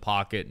stand in the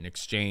pocket and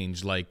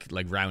exchange like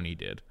Rowney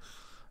did.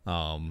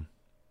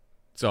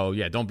 So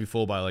yeah, don't be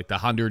fooled by like the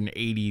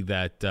 180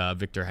 that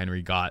Victor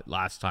Henry got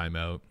last time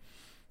out.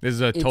 This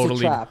is a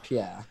trap,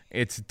 yeah.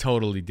 It's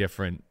totally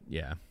different,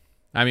 yeah.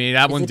 I mean,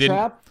 that one didn't.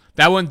 Trap?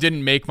 That one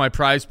didn't make my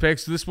prize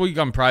picks. This week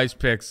on prize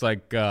picks,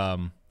 I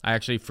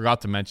actually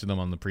forgot to mention them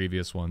on the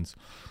previous ones.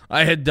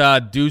 I had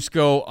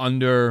Dusko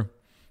under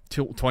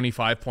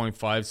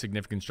 25.5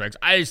 significant strikes.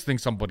 I just think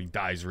somebody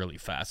dies really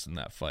fast in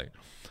that fight.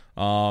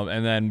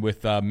 And then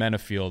with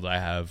Menafield, I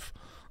have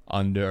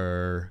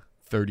under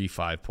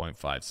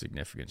 35.5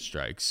 significant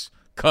strikes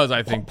because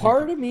I think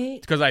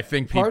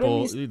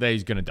that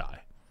he's going to die.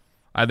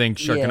 I think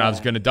Shirkanov's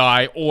going to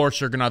die, or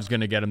Shirkanov's going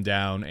to get him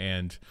down,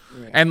 and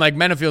like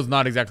Menafield's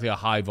not exactly a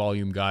high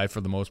volume guy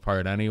for the most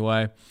part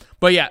anyway.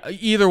 But yeah,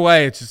 either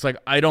way, it's just like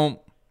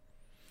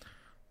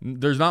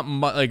there's not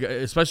much, like,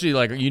 especially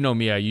like,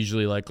 me, I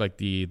usually like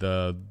the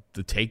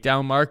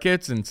takedown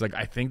markets, and it's like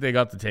I think they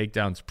got the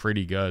takedowns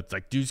pretty good. It's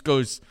like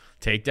Dusko's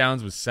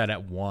takedowns was set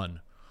at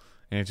 1,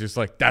 and it's just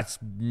like that's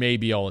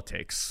maybe all it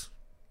takes.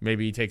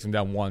 Maybe he takes him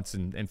down once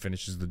and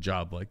finishes the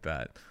job like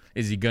that.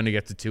 Is he going to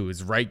get to 2?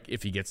 Is right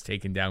if he gets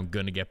taken down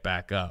going to get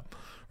back up,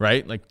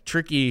 right? Like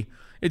tricky.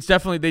 It's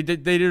definitely they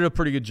did a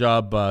pretty good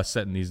job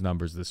setting these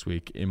numbers this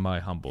week, in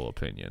my humble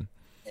opinion.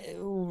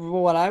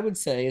 What I would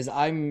say is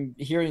I'm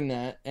hearing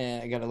that,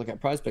 and I got to look at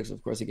prize picks,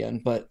 of course,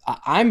 again, but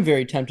I'm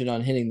very tempted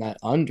on hitting that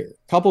under.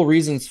 Couple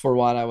reasons for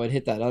why I would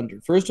hit that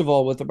under. First of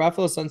all, with the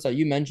Rafael Sun Sao,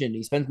 you mentioned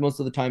he spends most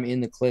of the time in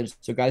the clinch,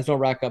 so guys don't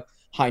rack up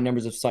high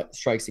numbers of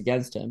strikes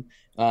against him.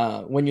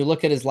 When you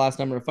look at his last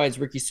number of fights,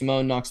 Ricky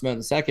Simone knocks him out in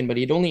the second, but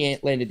he had only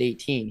landed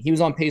 18. He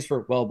was on pace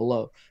for well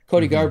below.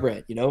 Cody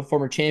Garbrandt,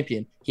 former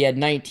champion, he had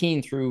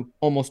 19 through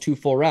almost 2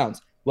 full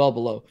rounds, well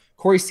below.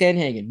 Corey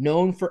Sandhagen,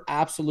 known for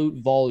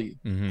absolute volume,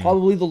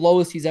 probably the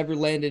lowest he's ever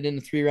landed in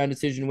a 3-round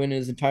decision win in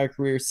his entire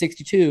career,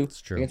 62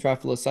 against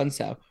Rafael Sun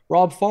Sao.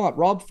 Rob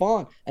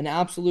Font, an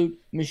absolute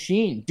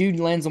machine. Dude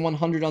lands a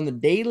 100 on the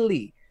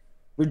daily,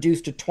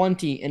 reduced to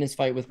 20 in his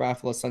fight with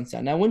Rafael Sun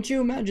Sao. Now, wouldn't you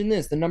imagine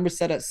this? The number's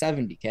set at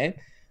 70, okay?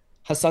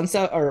 Hassan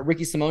Sao or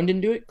Ricky Simone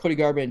didn't do it. Cody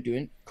Garbrandt didn't do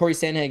it. Corey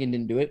Sandhagen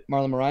didn't do it.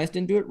 Marlon Moraes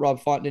didn't do it. Rob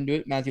Font didn't do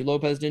it. Matthew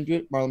Lopez didn't do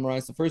it. Marlon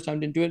Moraes the first time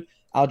didn't do it.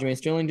 Aljamain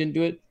Sterling didn't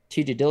do it.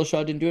 TJ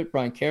Dillashaw didn't do it.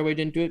 Brian Caraway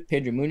didn't do it.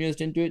 Pedro Munoz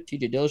didn't do it.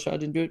 TJ Dillashaw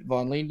didn't do it.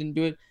 Von Lane didn't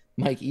do it.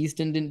 Mike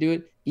Easton didn't do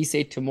it.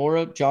 Issei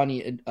Tamura,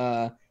 Johnny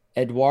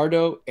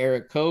Eduardo,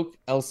 Eric Koch,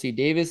 LC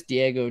Davis,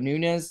 Diego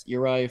Nunes,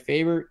 Uriah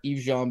Faber,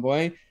 Yves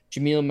Jean-Boy,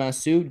 Jamil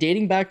Massou.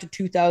 Dating back to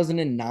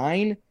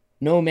 2009,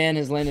 no man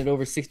has landed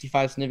over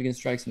 65 significant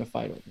strikes in a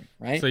fight over,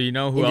 right? So you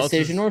know who else?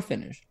 Decision or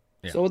finish.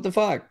 Yeah. So what the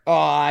fuck? Oh,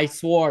 I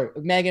swore.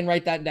 Megan,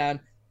 write that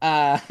down.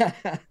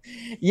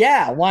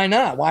 Yeah, why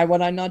not? Why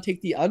would I not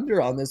take the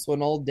under on this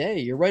one all day?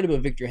 You're right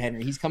about Victor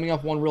Henry. He's coming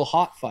off one real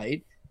hot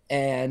fight,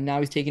 and now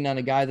he's taking down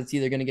a guy that's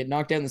either going to get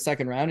knocked out in the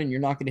second round and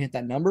you're not going to hit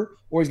that number,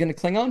 or he's going to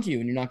cling on to you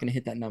and you're not going to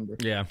hit that number.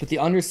 Yeah. But the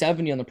under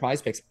 70 on the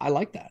prize picks, I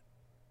like that.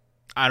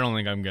 I don't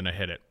think I'm going to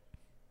hit it.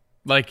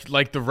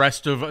 Like the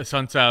rest of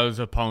Sun Sao's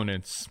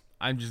opponents,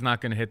 I'm just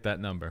not going to hit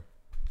that number.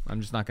 I'm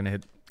just not going to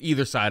hit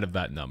either side of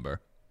that number.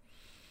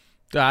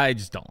 I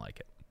just don't like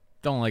it.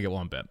 Don't like it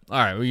one bit. All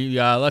right,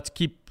 let's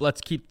keep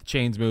the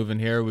chains moving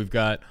here. We've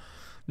got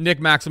Nick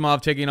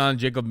Maximov taking on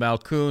Jacob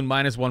Malkoun,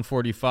 minus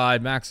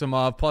 145.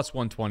 Maximov plus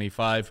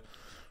 125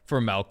 for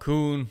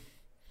Malkoun.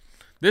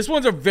 This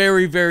one's a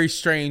very, very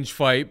strange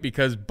fight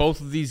because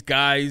both of these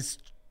guys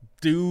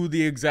do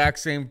the exact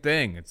same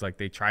thing. It's like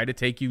they try to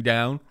take you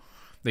down.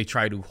 They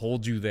try to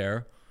hold you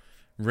there.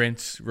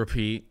 Rinse,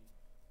 repeat,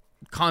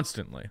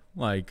 constantly.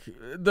 Like,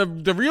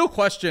 the real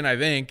question, I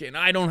think, and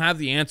I don't have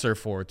the answer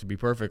for it, to be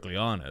perfectly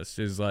honest,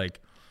 is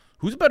like,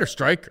 who's a better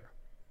striker?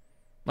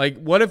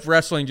 Like, what if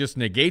wrestling just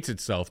negates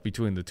itself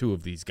between the two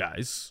of these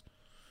guys?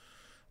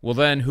 Well,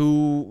 then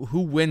who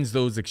wins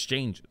those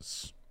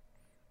exchanges?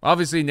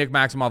 Obviously, Nick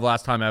Maximov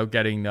last time out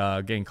getting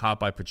caught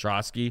by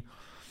Petrosky.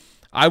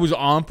 I was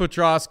on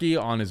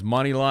Petrosky on his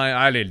money line.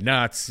 I did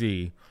not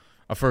see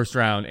a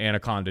first-round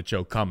Anaconda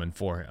choke coming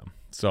for him.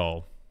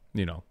 So,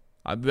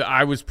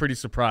 I was pretty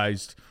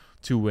surprised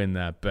to win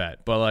that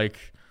bet. But,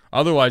 like,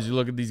 otherwise, you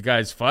look at these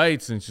guys'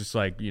 fights, and it's just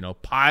like,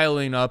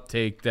 piling up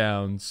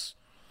takedowns.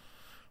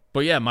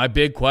 But, yeah, my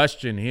big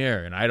question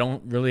here, and I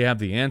don't really have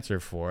the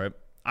answer for it,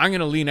 I'm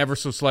going to lean ever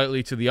so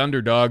slightly to the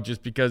underdog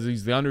just because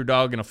he's the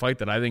underdog in a fight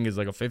that I think is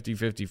like a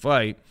 50-50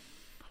 fight.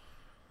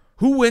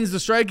 Who wins the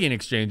striking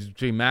exchange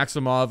between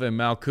Maximov and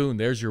Malkoun?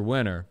 There's your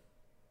winner.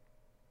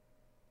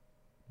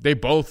 They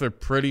both are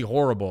pretty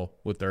horrible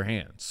with their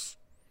hands.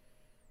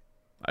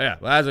 Yeah,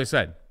 as I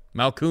said,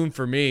 Malkoun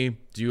for me.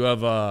 Do you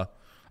have a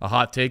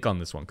hot take on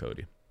this one,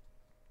 Cody?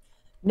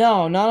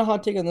 No, not a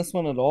hot take on this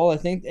one at all. I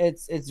think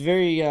it's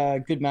very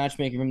good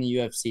matchmaking from the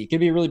UFC. It could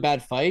be a really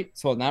bad fight,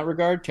 so in that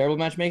regard, terrible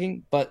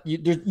matchmaking. But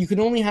you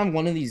can only have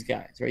one of these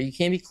guys, right? You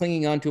can't be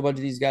clinging on to a bunch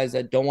of these guys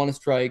that don't want to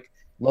strike,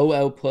 low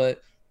output,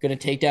 going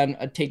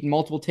to take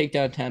multiple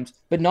takedown attempts,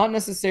 but not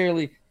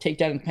necessarily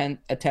takedown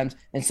attempts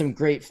and some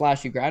great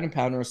flashy ground and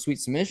pound or a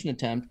sweet submission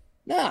attempt.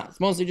 Nah, it's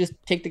mostly just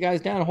take the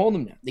guys down and hold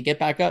them down. They get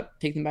back up,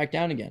 take them back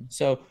down again.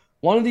 So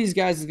one of these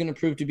guys is going to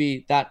prove to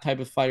be that type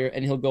of fighter,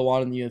 and he'll go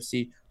on in the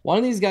UFC. One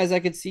of these guys I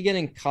could see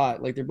getting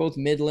caught. Like, they're both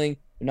middling.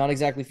 They're not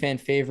exactly fan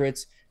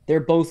favorites.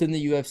 They're both in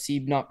the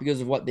UFC, not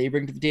because of what they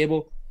bring to the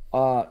table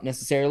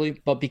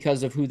necessarily, but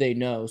because of who they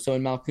know. So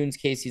in Malkoun's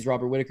case, he's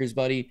Robert Whittaker's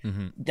buddy.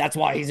 Mm-hmm. That's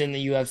why he's in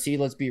the UFC,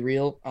 let's be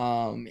real.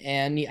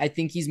 I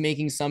think he's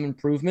making some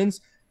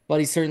improvements, but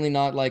he's certainly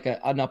not like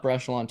an upper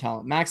echelon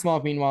talent.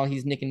 Maximov, meanwhile,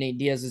 he's Nick and Nate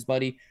Diaz's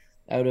buddy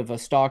out of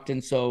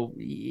Stockton. So,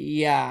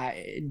 yeah,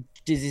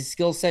 is his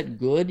skill set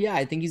good? Yeah,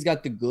 I think he's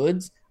got the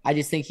goods. I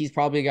just think he's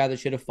probably a guy that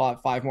should have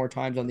fought 5 more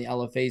times on the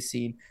LFA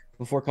scene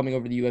before coming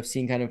over to the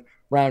UFC and kind of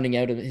rounding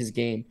out of his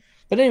game.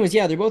 But anyways,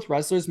 yeah, they're both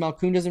wrestlers.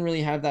 Malkoun doesn't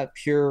really have that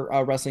pure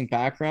wrestling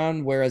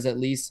background, whereas at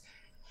least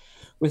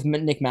with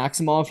Nick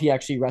Maximov, he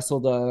actually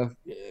wrestled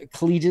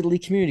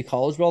collegiately, community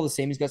college, well, the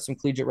same. He's got some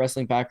collegiate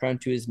wrestling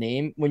background to his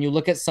name. When you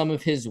look at some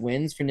of his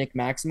wins for Nick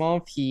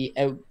Maximov, he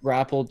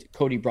out-grappled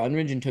Cody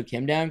Brundridge and took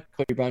him down.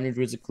 Cody Brundridge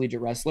was a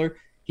collegiate wrestler.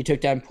 He took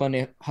down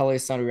Pune Hale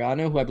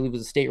Sanuriano, who I believe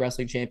was a state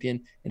wrestling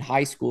champion in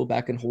high school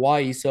back in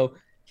Hawaii. So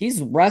he's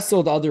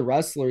wrestled other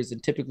wrestlers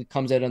and typically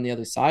comes out on the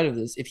other side of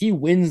this. If he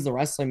wins the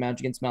wrestling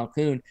match against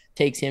Malkoun,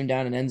 takes him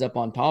down and ends up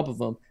on top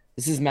of him,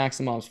 this is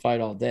Maximov's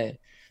fight all day.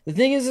 The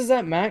thing is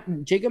that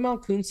Jacob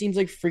Malkoun seems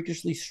like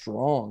freakishly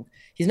strong.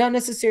 He's not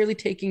necessarily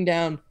taking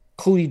down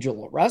collegiate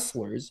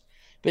wrestlers,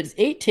 but it's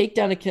 8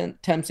 takedown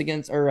attempts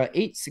against, or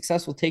 8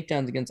 successful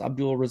takedowns against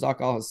Abdul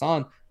Razak Al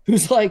Hassan,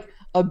 who's like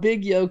a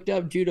big yoked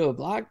up judo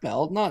black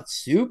belt. Not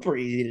super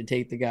easy to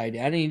take the guy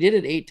down. And he did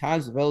it 8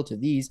 times with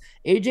relative ease.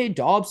 AJ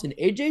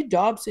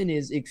Dobson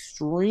is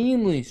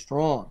extremely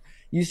strong.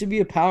 Used to be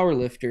a power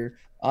lifter,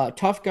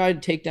 tough guy to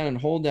take down and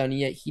hold down,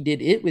 yet he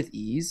did it with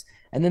ease.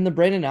 And then the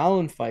Brendan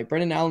Allen fight.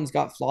 Brendan Allen's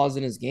got flaws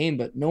in his game,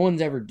 but no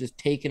one's ever just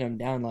taken him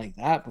down like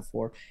that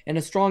before. And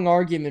a strong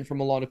argument from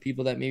a lot of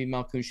people that maybe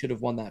Malkoun should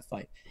have won that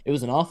fight. It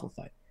was an awful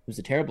fight. It was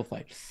a terrible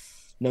fight.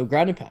 No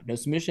ground and pound, no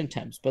submission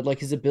attempts, but like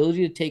his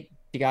ability to take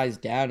the guys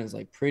down is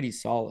like pretty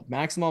solid.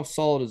 Maximov's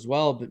solid as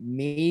well, but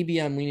maybe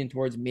I'm leaning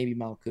towards maybe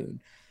Malkoun.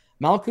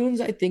 Malkoun's,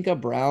 I think, a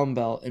brown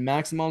belt, and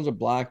Maximov's a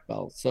black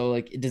belt. So,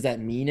 like, does that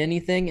mean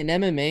anything? And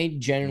MMA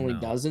generally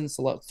doesn't,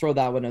 so let's throw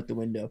that one out the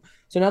window.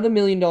 So now the $1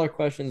 million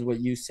question is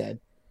what you said.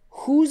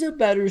 Who's a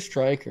better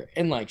striker?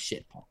 And, like,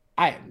 shit, Paul,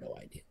 I have no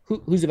idea.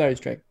 Who's a better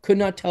striker? Could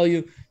not tell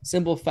you.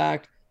 Simple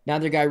fact,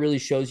 neither guy really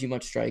shows you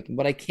much striking.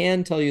 What I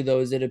can tell you,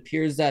 though, is it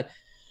appears that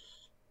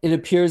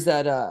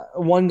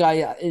one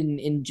guy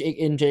in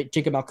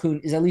Jacob Malkoun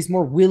is at least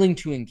more willing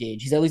to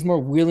engage. He's at least more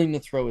willing to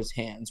throw his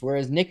hands.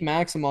 Whereas Nick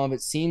Maximov,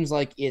 it seems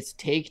like it's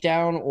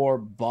takedown or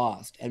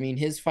bust. I mean,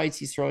 his fights,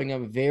 he's throwing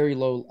up very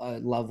low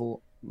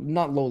level,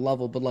 not low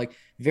level, but like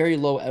very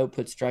low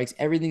output strikes.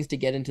 Everything's to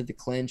get into the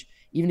clinch.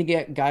 Even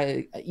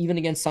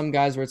against some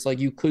guys where it's like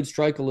you could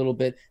strike a little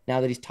bit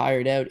now that he's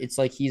tired out. It's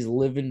like he's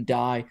live and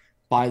die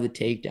by the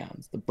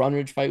takedowns. The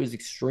Brundridge fight was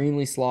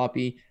extremely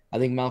sloppy. I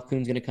think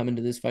Malkoun's going to come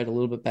into this fight a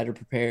little bit better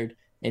prepared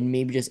and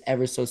maybe just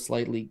ever so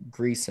slightly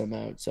grease him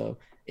out. So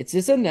it's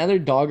just another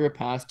dog or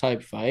pass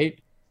type fight.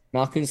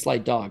 Malkoun's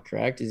slight dog,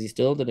 correct? Is he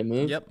still? Did it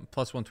move? Yep,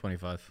 plus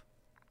 125.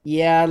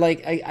 Yeah,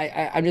 like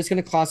I'm just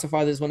going to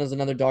classify this one as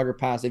another dog or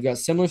pass. They've got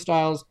similar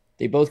styles.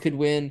 They both could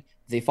win.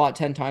 they fought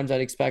 10 times,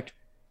 I'd expect,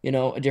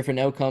 a different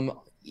outcome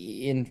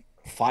in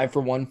 5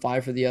 for one,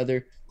 5 for the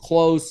other.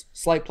 Close,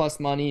 slight plus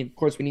money. Of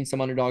course, we need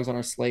some underdogs on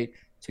our slate.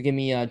 So give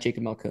me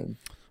Jacob Malkoon.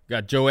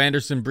 Got Joe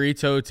Anderson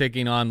Brito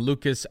taking on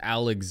Lucas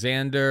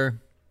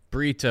Alexander.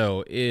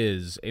 Brito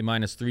is a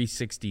minus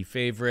 360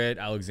 favorite.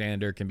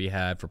 Alexander can be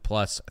had for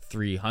plus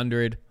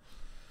 300.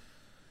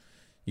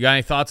 You got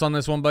any thoughts on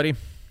this one, buddy?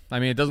 I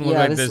mean, it doesn't look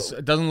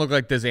It doesn't look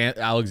like this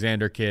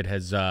Alexander kid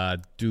has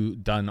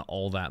done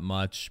all that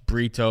much.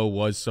 Brito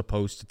was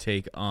supposed to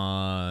take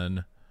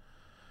on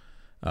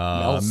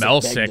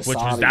Melsick,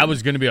 that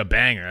was going to be a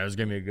banger. That was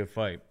going to be a good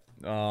fight.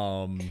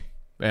 And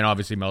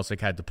obviously Melsick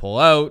had to pull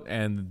out,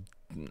 and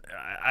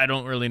I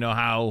don't really know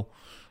how.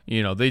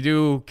 They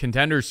do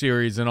contender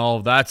series and all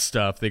of that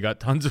stuff. They got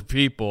tons of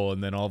people,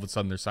 and then all of a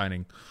sudden they're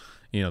signing,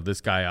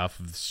 this guy off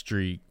of the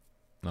street.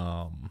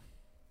 I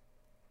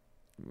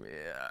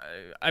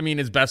mean,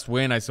 his best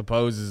win, I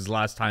suppose, is his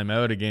last time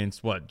out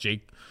against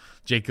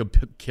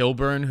Jacob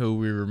Kilburn, who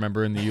we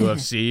remember in the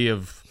UFC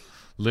of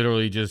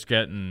literally just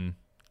getting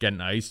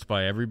iced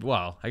by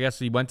well, I guess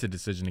he went to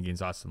decision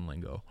against Austin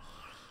Lingo.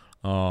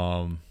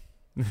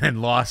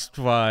 And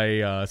lost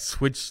by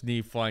switch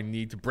knee, flying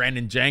knee to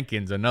Brandon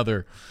Jenkins,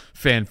 another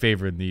fan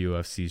favorite in the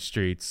UFC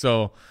streets.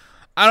 So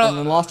and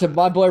then lost to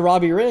my boy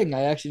Robbie Ring.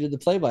 I actually did the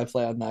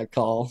play-by-play on that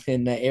call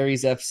in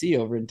Aries FC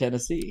over in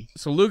Tennessee.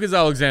 So Lucas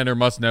Alexander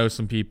must know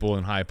some people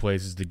in high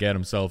places to get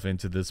himself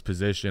into this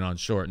position on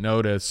short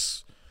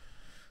notice.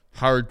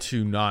 Hard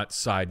to not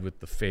side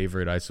with the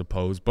favorite, I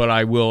suppose, but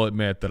I will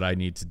admit that I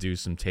need to do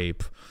some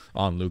tape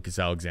on Lucas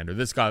Alexander.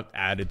 This got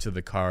added to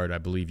the card, I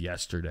believe,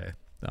 yesterday.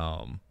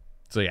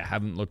 So yeah,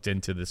 haven't looked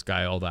into this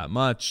guy all that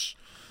much,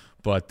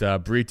 but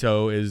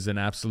Brito is an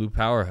absolute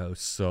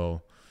powerhouse.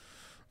 So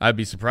I'd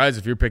be surprised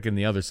if you're picking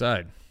the other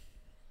side.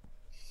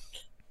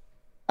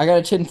 I got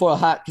a tinfoil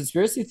hat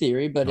conspiracy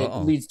theory, but it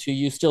leads to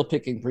you still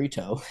picking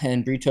Brito,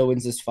 and Brito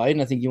wins this fight.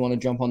 And I think you want to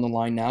jump on the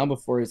line now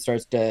before it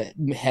starts to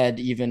head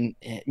even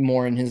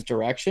more in his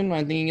direction.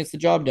 I think he gets the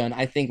job done.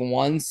 I think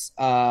once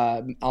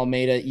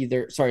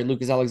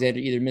Lucas Alexander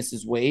either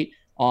misses weight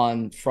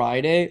on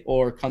Friday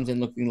or comes in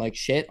looking like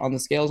shit on the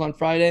scales on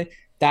Friday,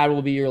 that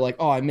will be your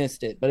I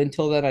missed it. But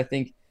until then, I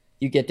think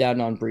you get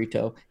down on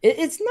Brito.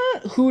 It's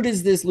not who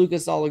does this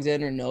Lucas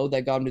Alexander know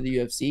that got him to the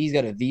UFC. He's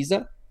got a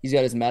visa, he's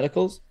got his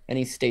medicals, and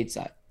he's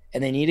stateside.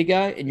 And they need a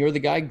guy, and you're the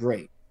guy,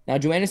 great. Now,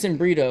 Joannison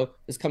Brito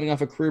is coming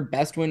off a career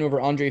best win over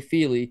Andre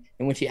Fili,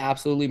 in which he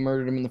absolutely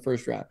murdered him in the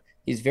first round.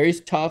 He's very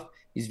tough.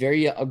 He's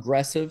very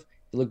aggressive.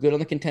 He looked good on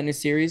the contender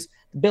series.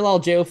 The Bill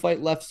Algeo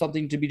fight left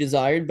something to be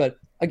desired, but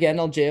again,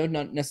 Algeo,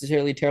 not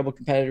necessarily a terrible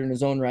competitor in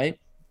his own right.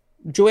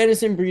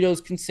 Joannison Brito is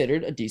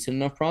considered a decent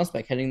enough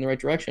prospect heading in the right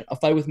direction. A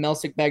fight with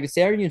Melsick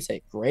Bagassarian, you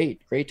say, great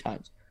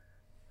times.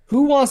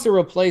 Who wants to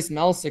replace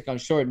Melsick on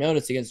short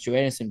notice against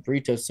Joannison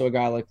Brito? So a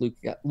guy like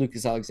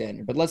Lucas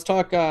Alexander. But let's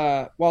talk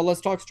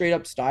straight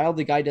up style.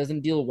 The guy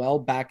doesn't deal well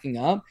backing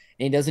up,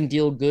 and he doesn't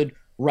deal good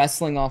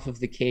wrestling off of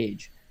the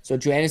cage. So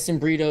Joannison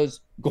Brito's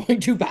going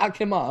to back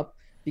him up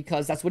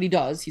because that's what he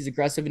does. He's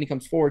aggressive and he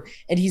comes forward,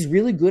 and he's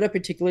really good at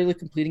particularly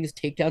completing his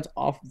takedowns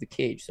off of the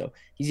cage. So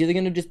he's either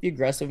going to just be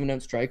aggressive and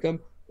don't strike him,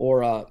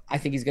 or I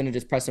think he's going to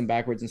just press him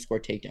backwards and score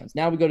takedowns.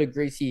 Now we go to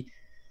Gracie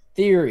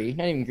theory,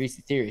 not even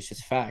greasy theory, it's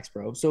just facts,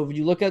 bro. So if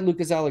you look at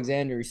Lucas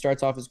Alexander, he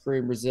starts off his career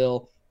in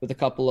Brazil with a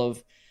couple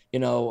of,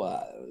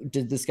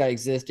 did this guy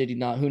exist? Did he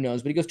not? Who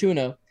knows? But he goes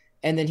 2-0,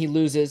 and then he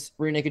loses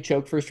rear naked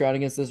choke first round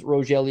against this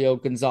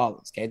Rogelio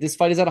Gonzalez. Okay, this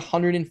fight is at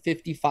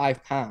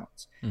 155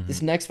 pounds. Mm-hmm.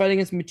 This next fight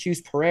against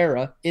Matheus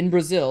Pereira in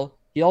Brazil,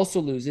 he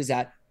also loses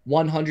at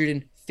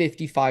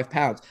 155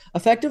 pounds.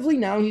 Effectively,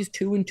 now he's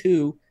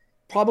 2-2,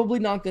 probably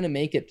not going to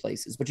make it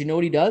places. But you know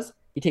what he does?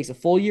 He takes a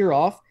full year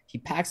off. He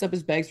packs up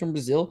his bags from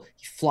Brazil.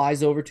 He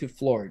flies over to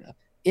Florida.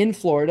 In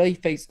Florida, he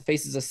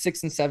faces a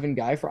 6-7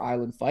 guy for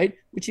Island Fight,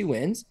 which he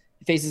wins.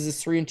 He faces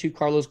a 3-2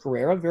 Carlos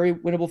Guerrero, very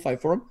winnable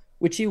fight for him,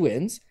 which he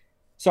wins.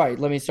 Sorry,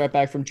 let me start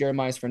back from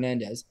Jeremias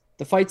Fernandez.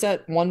 The fight's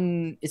at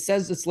it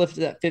says it's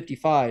lifted at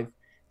 55.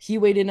 He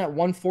weighed in at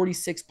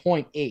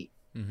 146.8.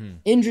 Mm-hmm.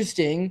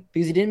 Interesting,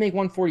 because he didn't make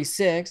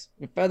 146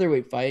 in a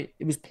featherweight fight.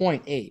 It was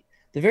 0.8.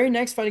 The very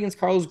next fight against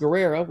Carlos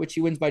Guerrero, which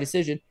he wins by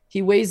decision,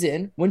 he weighs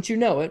in, wouldn't you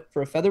know it,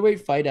 for a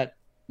featherweight fight at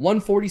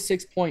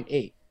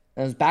 146.8.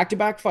 And his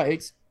back-to-back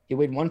fights, he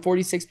weighed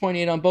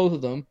 146.8 on both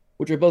of them,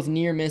 which are both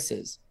near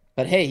misses.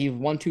 But hey, he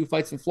won 2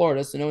 fights in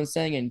Florida, so no one's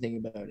saying anything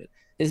about it.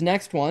 His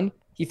next one,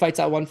 he fights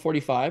at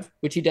 145,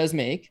 which he does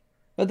make.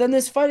 But then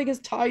this fight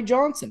against Ty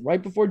Johnson,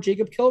 right before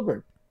Jacob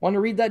Kilburn. Want to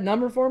read that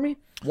number for me?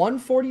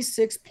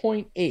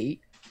 146.8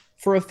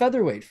 for a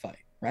featherweight fight,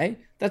 right?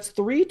 That's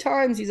 3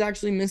 times he's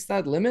actually missed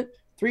that limit.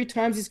 3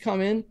 times he's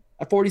come in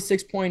at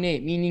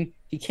 46.8, meaning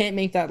he can't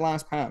make that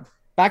last pound.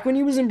 Back when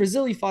he was in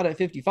Brazil, he fought at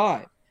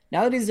 55.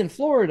 Now that he's in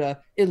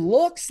Florida, it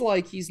looks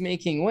like he's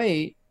making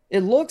weight.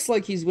 It looks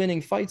like he's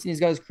winning fights and he's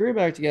got his career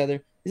back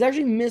together. He's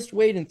actually missed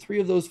weight in 3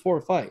 of those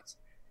 4 fights.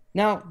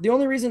 Now, the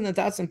only reason that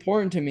that's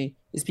important to me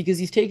is because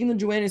he's taking the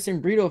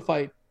Joannison Brito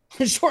fight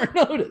on short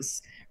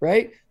notice,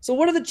 right? So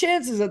what are the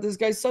chances that this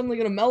guy's suddenly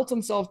going to melt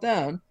himself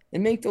down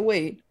and make the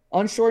weight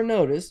on short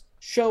notice,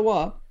 show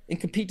up, and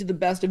compete to the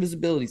best of his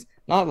abilities?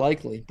 Not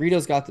likely.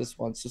 Brito's got this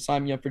one, so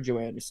sign me up for Joe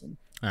Anderson.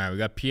 All right, we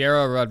got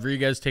Piera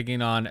Rodriguez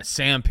taking on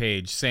Sam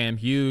Page. Sam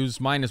Hughes,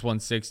 minus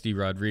 160.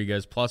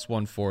 Rodriguez, plus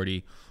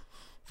 140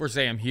 for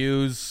Sam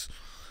Hughes.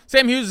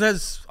 Sam Hughes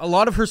has a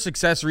lot of her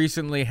success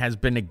recently has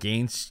been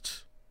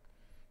against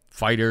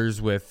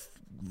fighters with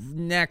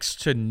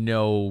next to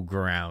no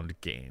ground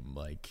game.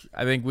 Like,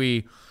 I think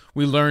we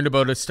learned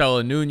about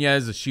Estela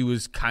Nunez that she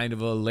was kind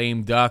of a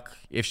lame duck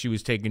if she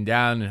was taken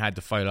down and had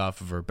to fight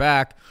off of her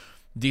back.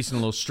 Decent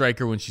little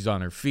striker when she's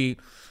on her feet.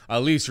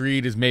 Elise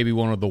Reed is maybe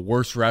one of the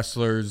worst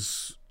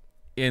wrestlers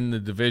in the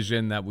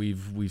division that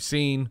we've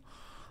seen.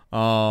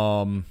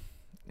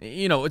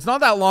 It's not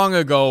that long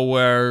ago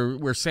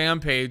where Sam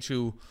Page,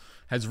 who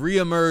has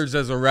reemerged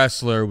as a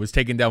wrestler, was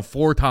taken down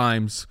 4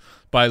 times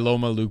by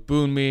Loma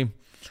Lookboonmee.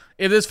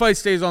 If this fight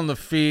stays on the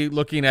feet,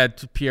 looking at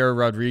Piera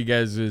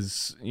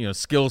Rodriguez's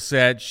skill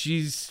set,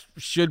 she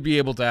should be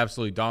able to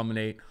absolutely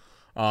dominate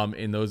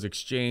in those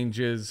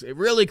exchanges. It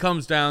really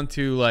comes down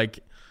to, like,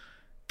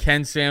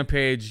 can Sam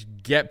Page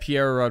get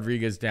Piera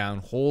Rodriguez down,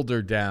 hold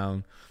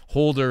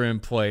her in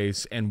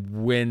place,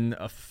 and win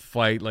a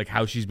fight like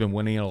how she's been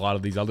winning in a lot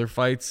of these other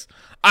fights?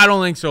 I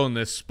don't think so in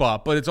this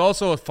spot, but it's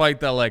also a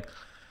fight that, like,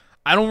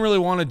 I don't really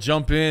want to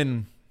jump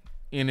in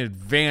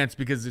advance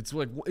because it's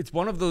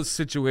one of those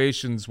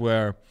situations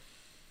where,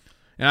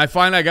 and I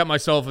find I got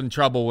myself in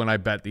trouble when I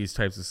bet these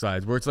types of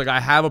sides, where it's like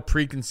I have a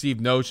preconceived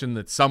notion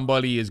that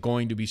somebody is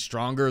going to be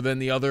stronger than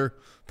the other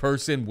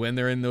person when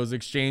they're in those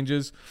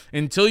exchanges.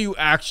 Until you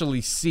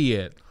actually see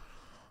it,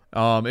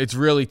 it's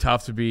really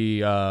tough to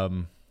be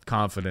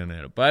confident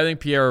in it. But I think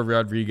Piera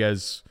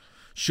Rodriguez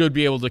should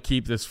be able to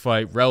keep this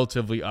fight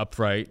relatively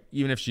upright.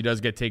 Even if she does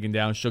get taken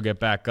down, she'll get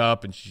back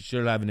up, and she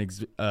should have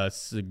a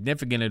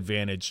significant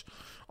advantage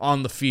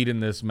on the feet in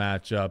this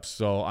matchup.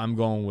 So I'm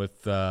going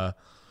with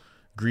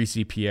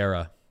Greasy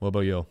Piera. What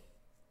about you?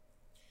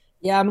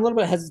 Yeah, I'm a little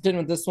bit hesitant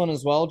with this one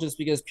as well, just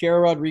because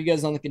Piera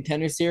Rodriguez on the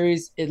Contender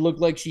Series, it looked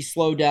like she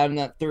slowed down in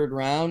that 3rd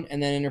round,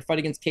 and then in her fight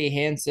against Kay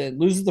Hansen,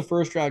 loses the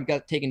 1st round,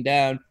 got taken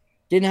down,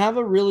 didn't have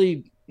a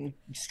really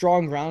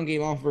strong ground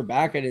game off of her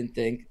back, I didn't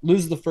think.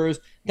 Loses the 1st,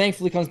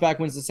 thankfully comes back,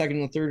 wins the 2nd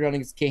and the 3rd round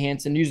against Kay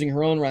Hansen, using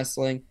her own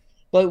wrestling.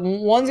 But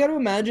one's got to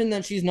imagine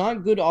that she's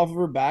not good off of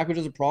her back, which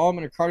is a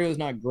problem, and her cardio is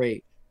not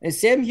great. And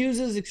Sam Hughes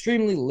is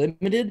extremely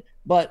limited,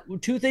 but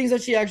 2 things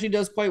that she actually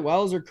does quite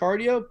well is her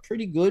cardio,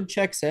 pretty good,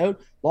 checks out,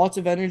 lots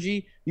of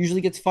energy, usually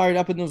gets fired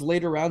up in those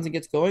later rounds and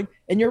gets going.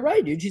 And you're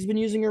right, dude, she's been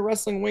using her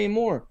wrestling way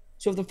more.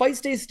 So if the fight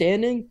stays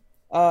standing,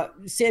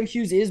 Sam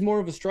Hughes is more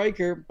of a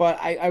striker, but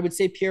I would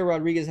say Piera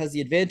Rodriguez has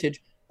the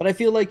advantage. But I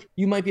feel like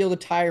you might be able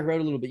to tire her out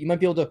a little bit. You might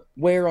be able to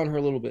wear on her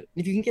a little bit.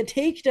 If you can get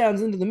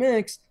takedowns into the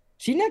mix,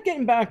 she's not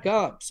getting back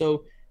up.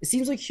 So it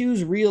seems like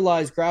Hughes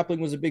realized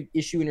grappling was a big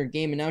issue in her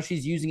game, and now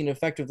she's using it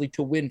effectively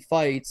to win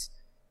fights.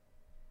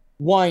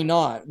 Why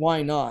not?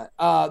 Why not?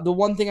 The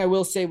one thing I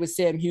will say with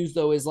Sam Hughes,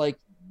 though, is like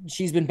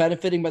she's been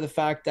benefiting by the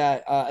fact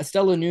that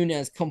Estela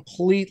Nunez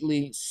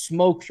completely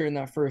smoked her in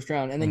that 1st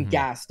round and then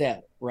gassed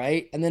out,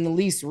 right? And then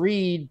Elise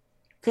Reed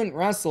couldn't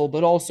wrestle,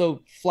 but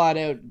also flat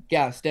out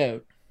gassed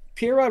out.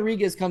 Piera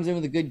Rodriguez comes in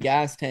with a good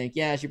gas tank.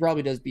 Yeah, she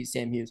probably does beat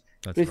Sam Hughes.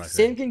 But if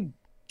Sam can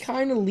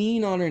kind of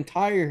lean on her and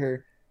tire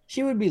her,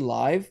 she would be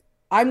live.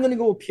 I'm going to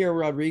go with Piera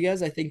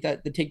Rodriguez. I think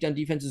that the takedown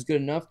defense is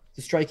good enough.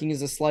 The striking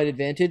is a slight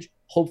advantage.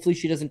 Hopefully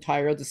she doesn't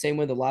tire out the same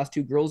way the last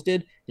 2 girls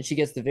did and she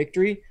gets the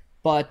victory.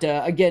 But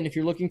again, if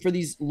you're looking for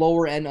these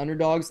lower end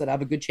underdogs that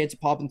have a good chance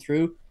of popping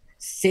through,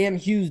 Sam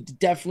Hughes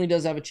definitely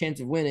does have a chance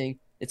of winning.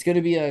 It's going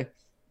to be a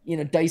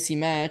dicey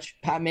match.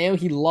 Pat Mayo,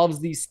 he loves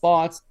these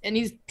spots, and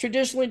he's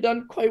traditionally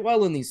done quite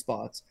well in these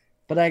spots.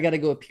 But I got to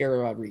go with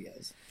Piera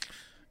Rodriguez.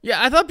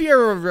 Yeah, I thought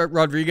Piera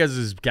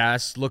Rodriguez's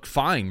gas looked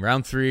fine.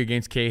 Round 3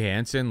 against Kay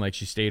Hansen, like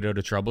she stayed out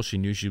of trouble. She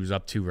knew she was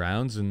up 2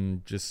 rounds,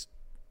 and just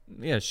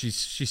she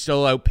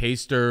still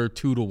outpaced her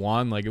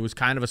 2-1. Like, it was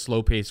kind of a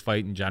slow paced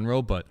fight in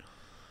general, but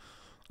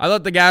I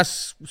thought the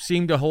gas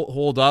seemed to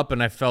hold up,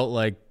 and I feel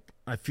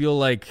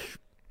like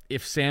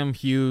if Sam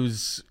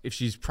Hughes, if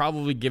she's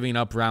probably giving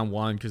up round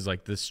 1 because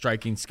like the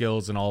striking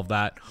skills and all of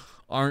that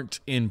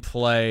aren't in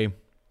play,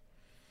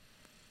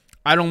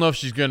 I don't know if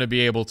she's going to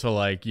be able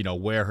to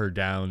wear her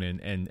down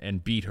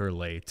and beat her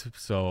late.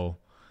 So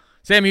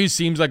Sam Hughes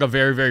seems like a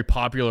very, very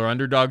popular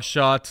underdog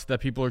shot that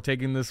people are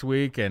taking this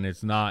week, and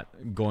it's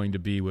not going to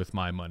be with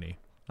my money.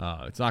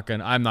 I'm not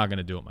going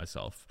to do it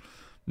myself.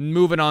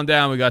 Moving on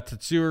down, we got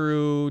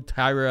Tatsuro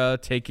Taira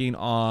taking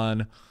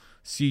on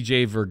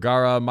CJ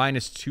Vergara,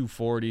 minus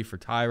 240 for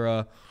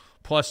Taira,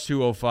 plus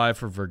 205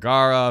 for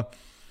Vergara.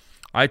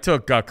 I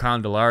took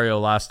Candelario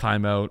last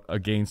time out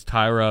against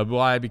Taira.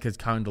 Why? Because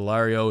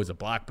Candelario is a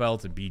black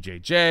belt in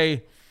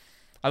BJJ.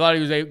 I thought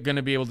he was going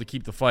to be able to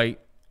keep the fight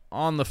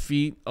on the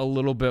feet a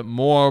little bit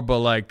more,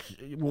 but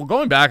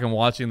going back and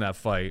watching that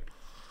fight,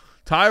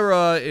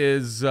 Taira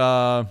is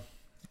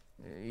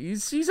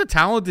he's a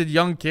talented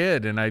young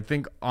kid, and I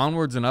think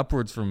onwards and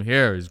upwards from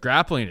here. His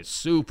grappling is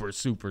super,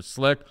 super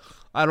slick.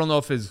 I don't know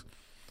if his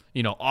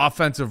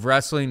offensive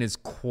wrestling is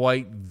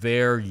quite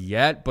there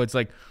yet, but it's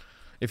like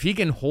if he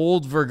can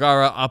hold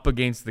Vergara up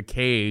against the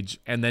cage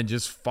and then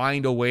just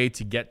find a way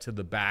to get to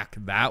the back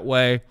that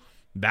way,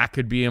 that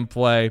could be in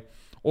play,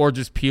 or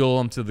just peel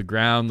him to the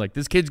ground. Like,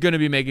 this kid's going to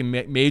be making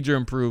major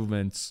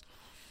improvements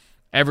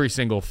every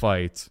single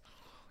fight.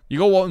 You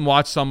go and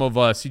watch some of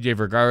CJ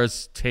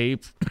Vergara's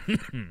tape.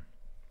 There's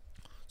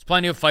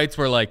plenty of fights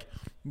where, like,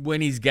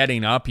 when he's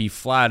getting up, he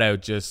flat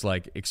out just,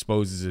 like,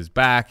 exposes his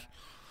back.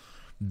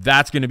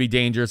 That's going to be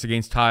dangerous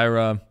against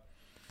Tyra.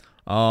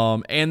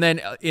 And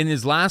then in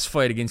his last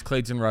fight against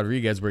Clayton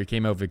Rodriguez, where he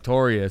came out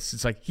victorious,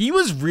 it's like he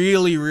was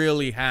really,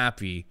 really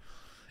happy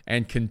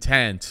and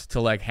content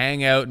to, like,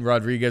 hang out in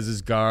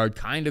Rodriguez's guard,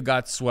 kind of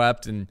got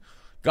swept and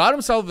got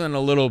himself in a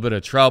little bit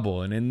of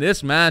trouble. And in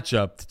this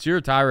matchup,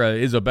 Tatsuro Taira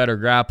is a better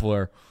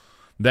grappler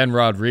than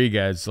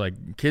Rodriguez.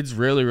 Like, kid's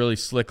really, really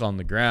slick on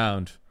the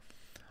ground.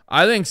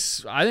 I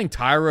think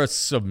Taira's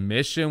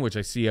submission, which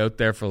I see out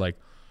there for like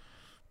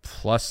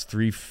plus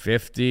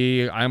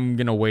 350. I'm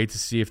going to wait to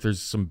see if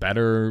there's some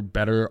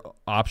better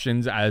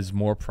options as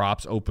more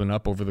props open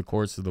up over the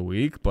course of the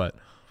week. But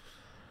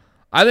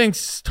I think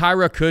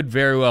Taira could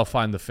very well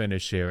find the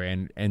finish here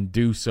and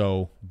do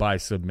so by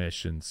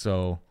submission.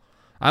 So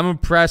I'm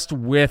impressed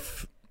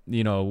with,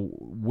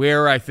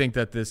 where I think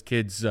that this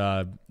kid's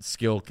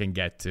skill can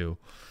get to.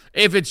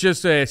 If it's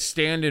just a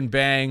stand and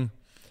bang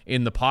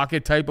in the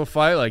pocket type of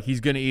fight, like, he's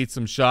going to eat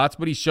some shots,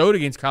 but he showed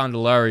against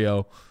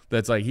Candelario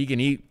that's like he can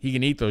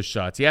eat those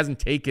shots. He hasn't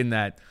taken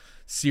that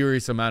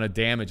serious amount of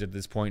damage at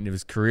this point in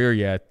his career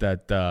yet.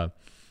 That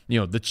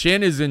the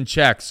chin is in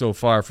check so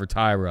far for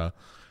Taira.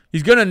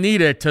 He's gonna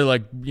need it to,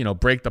 like,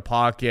 break the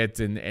pocket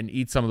and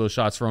eat some of those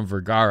shots from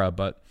Vergara.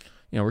 But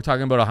we're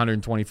talking about a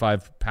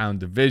 125-pound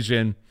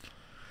division.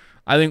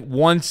 I think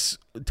once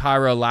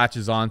Taira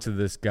latches onto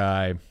this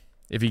guy,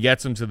 if he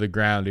gets him to the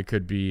ground, it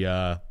could be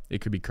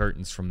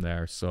curtains from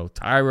there. So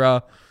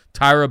Taira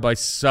by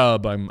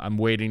sub, I'm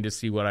waiting to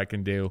see what I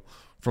can do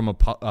from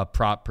a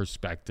prop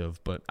perspective.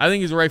 But I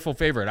think he's a rightful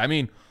favorite. I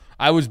mean,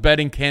 I was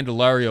betting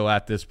Candelario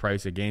at this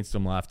price against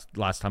him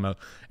last time out,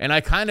 and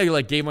I kind of,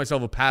 like, gave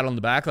myself a pat on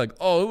the back, like,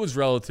 oh, it was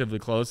relatively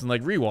close. And,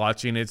 like,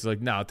 rewatching it's like,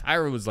 no,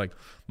 Taira was like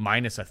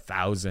minus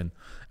 1,000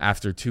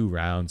 after 2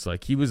 rounds.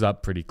 Like, he was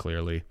up pretty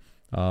clearly.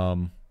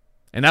 And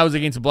that was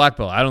against a black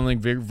belt. I don't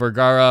think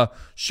Vergara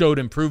showed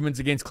improvements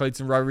against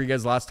Clayton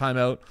Rodriguez last time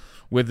out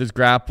with his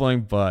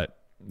grappling, but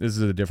this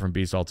is a different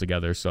beast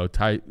altogether. So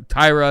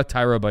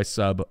Taira by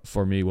sub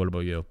for me. What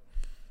about you?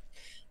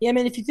 Yeah,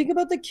 man, if you think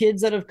about the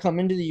kids that have come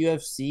into the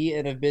UFC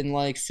and have been,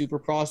 like, super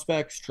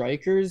prospect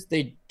strikers,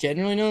 they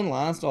generally don't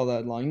last all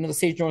that long. The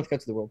Sage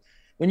Northcutt's of the world.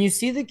 When you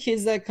see the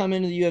kids that come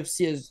into the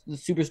UFC as the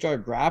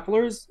superstar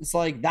grapplers, it's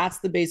like that's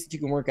the base that you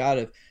can work out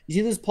of. You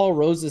see this Paul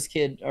Rosa's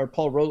kid, or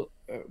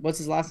what's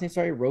his last name?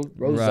 Sorry, Rosa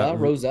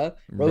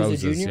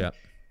Jr. Yeah.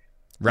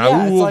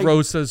 Raul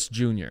Rosas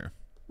Jr.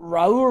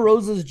 Raul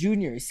Rosas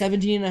Jr. He's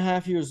 17 and a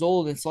half years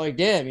old. It's like,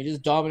 damn, he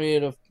just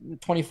dominated a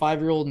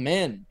 25-year-old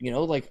man.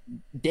 Like,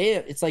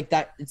 damn, it's like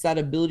that. It's that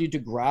ability to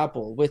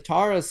grapple. With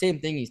Tara, same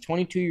thing. He's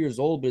 22 years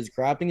old, but his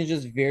grappling is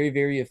just very,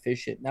 very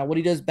efficient. Now, what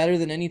he does better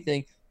than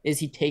anything is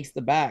he takes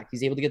the back.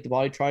 He's able to get the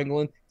body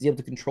triangle in. He's able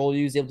to control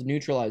you. He's able to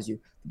neutralize you.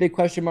 The big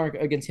question mark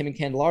against him and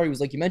Candelario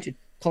was, like you mentioned,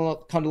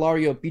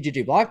 Candelario,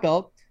 BJJ black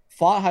belt,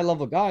 fought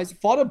high-level guys,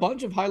 fought a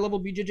bunch of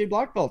high-level BJJ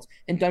black belts,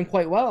 and done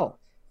quite well.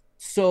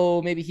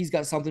 So maybe he's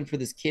got something for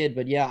this kid.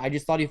 But, yeah, I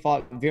just thought he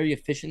fought very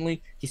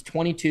efficiently. He's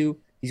 22.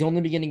 He's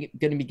only going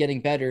to be getting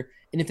better.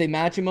 And if they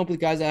match him up with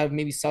guys that have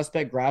maybe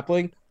suspect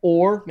grappling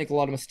or make a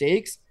lot of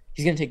mistakes,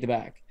 he's going to take the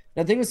back.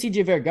 Now, the thing with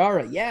CJ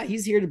Vergara, yeah,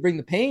 he's here to bring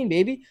the pain,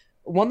 baby.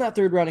 Won that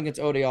 3rd round against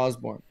Ode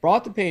Osborne.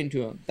 Brought the pain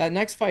to him. That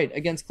next fight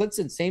against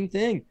Klitzen, same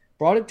thing.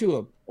 Brought it to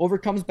him.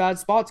 Overcomes bad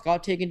spots.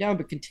 Got taken down,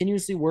 but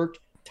continuously worked.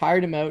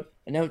 Tired him out,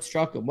 and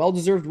outstruck him.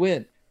 Well-deserved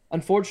win.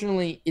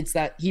 Unfortunately, it's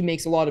that he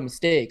makes a lot of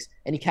mistakes,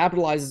 and he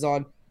capitalizes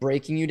on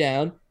breaking you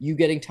down, you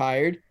getting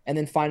tired, and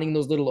then finding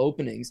those little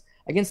openings.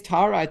 Against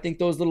Tara, I think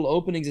those little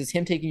openings is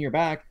him taking your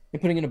back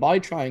and putting in a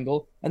body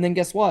triangle, and then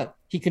guess what?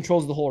 He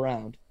controls the whole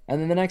round. And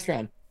then the next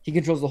round, he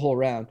controls the whole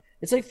round.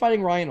 It's like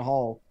fighting Ryan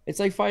Hall. It's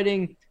like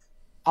fighting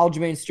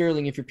Aljamain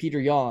Sterling if you're Peter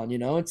Yan,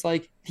 It's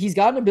like he's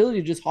got an ability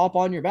to just hop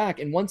on your back,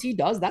 and once he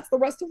does, that's the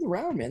rest of the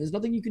round, man. There's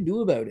nothing you can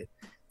do about it.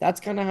 That's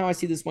kind of how I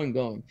see this one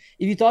going.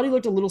 If you thought he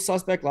looked a little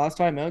suspect last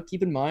time out,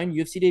 keep in mind,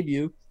 UFC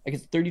debut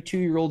against a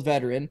 32-year-old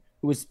veteran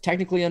who was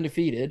technically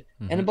undefeated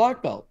and a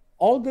black belt.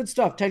 All good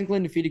stuff, technically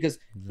undefeated, because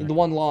the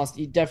one lost,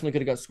 he definitely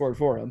could have got scored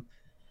for him.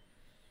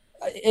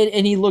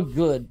 And he looked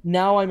good.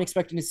 Now I'm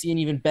expecting to see an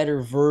even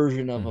better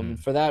version of him. And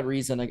for that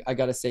reason, I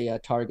got to say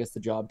Tara gets the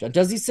job done.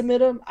 Does he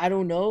submit him? I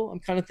don't know. I'm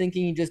kind of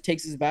thinking he just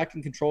takes his back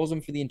and controls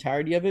him for the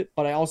entirety of it.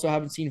 But I also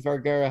haven't seen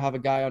Vergara have a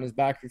guy on his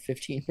back for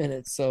 15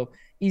 minutes. So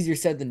easier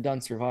said than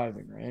done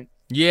surviving, right?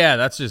 Yeah,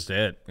 that's just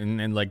it.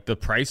 And like the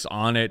price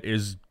on it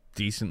is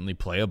decently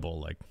playable.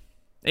 Like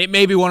it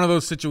may be one of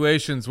those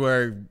situations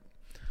where,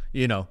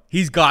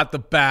 he's got the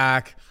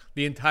back.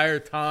 The entire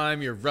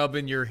time you're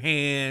rubbing your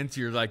hands,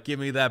 you're like, give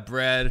me that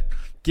bread,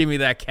 give me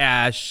that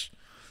cash.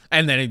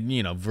 And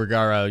then,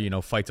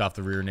 Vergara, fights off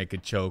the rear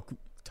naked choke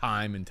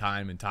time and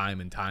time and time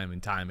and time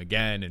and time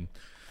again. And,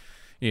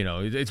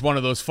 it's one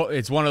of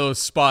those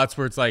spots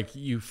where it's like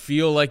you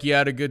feel like you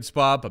had a good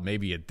spot, but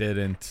maybe it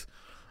didn't.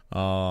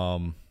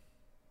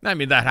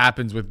 That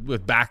happens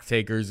with back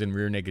takers and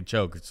rear naked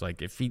choke. It's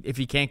like if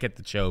he can't get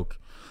the choke,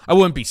 I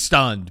wouldn't be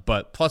stunned.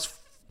 But plus,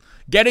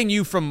 getting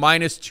you from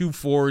minus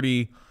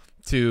 240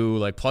 to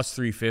like plus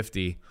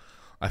 350,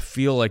 I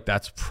feel like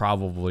that's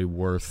probably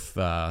worth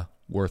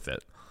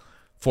it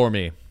for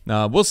me.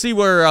 We'll see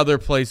where other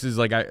places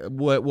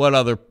what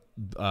other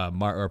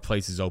or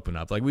places open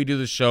up. Like we do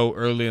the show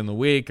early in the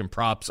week, and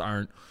props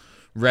aren't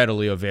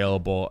readily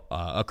available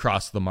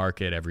across the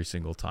market every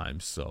single time.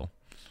 So.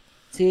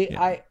 See,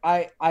 yeah.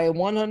 I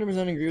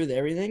 100% agree with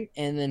everything.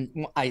 And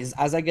then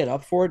as I get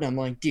up for it, I'm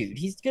like, dude,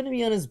 he's going to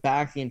be on his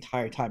back the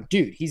entire time.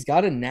 Dude, he's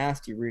got a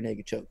nasty rear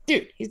naked choke.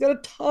 Dude, he's got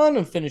a ton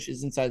of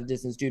finishes inside the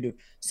distance due to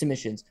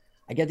submissions.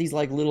 I get these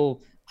like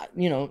little,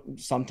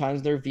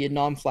 sometimes they're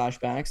Vietnam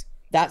flashbacks,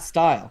 that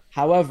style.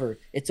 However,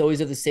 it's always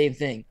of the same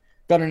thing.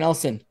 Gunnar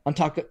Nelson on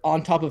top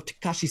of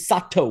Takashi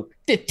Sato,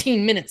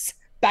 15 minutes,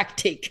 back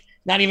take.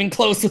 Not even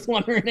close with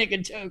one rear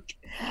naked choke.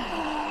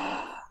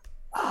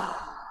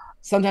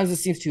 Sometimes it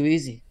seems too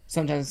easy.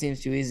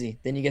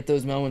 Then you get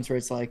those moments where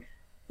it's like,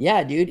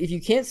 yeah, dude, if you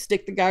can't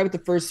stick the guy with the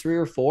first 3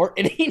 or 4,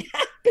 it ain't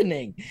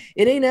happening.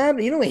 You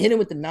don't hit him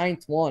with the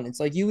 9th one. It's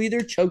like you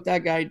either choke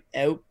that guy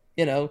out,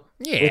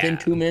 within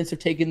 2 minutes of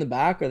taking the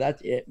back, or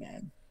that's it,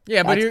 man.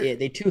 Yeah, that's it.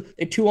 They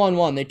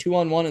 2-on-1. They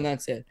 2-on-1, and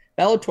that's it.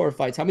 Bellator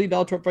fights. How many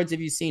Bellator fights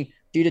have you seen?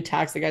 Dude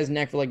attacks the guy's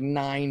neck for like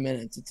 9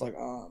 minutes. It's like,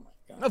 oh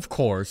my God. Of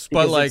course,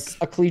 because but like it's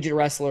a collegiate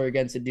wrestler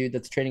against a dude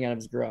that's training out of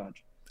his garage.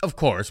 Of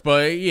course,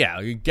 but yeah,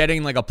 you're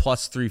getting like a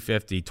plus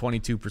 350,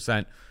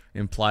 22%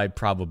 implied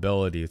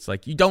probability. It's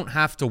like you don't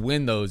have to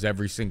win those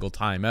every single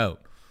time out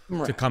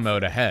to come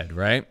out ahead,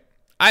 right?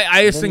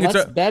 I just think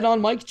let's bet on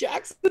Mike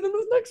Jackson in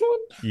this next one.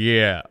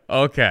 Yeah,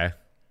 okay.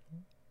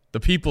 The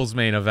people's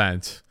main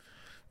event.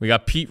 We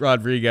got Pete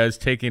Rodriguez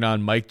taking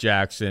on Mike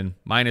Jackson,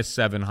 minus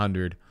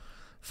 700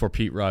 for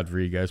Pete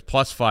Rodriguez,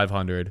 plus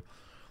 500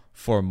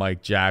 for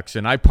Mike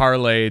Jackson. I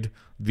parlayed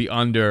the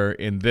under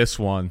in this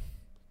one.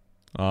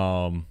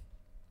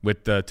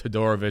 With the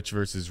Todorovic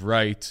versus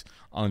Wright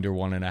under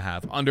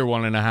 1.5. Under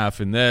 1.5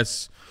 in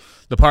this.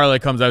 The parlay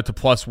comes out to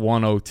plus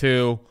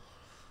 102.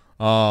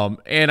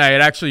 And I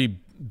had actually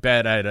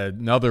bet at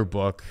another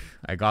book.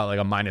 I got like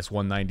a minus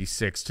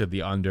 196 to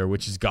the under,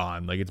 which is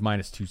gone. Like it's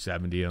minus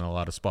 270 in a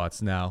lot of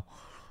spots now.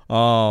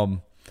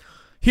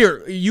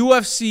 Here,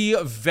 UFC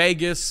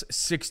Vegas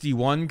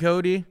 61,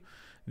 Cody.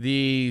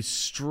 The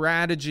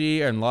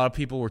strategy, and a lot of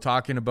people were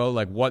talking about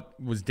like what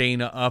was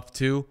Dana up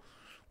to,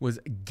 was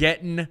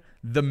getting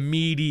the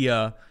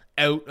media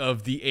out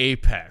of the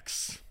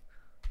Apex.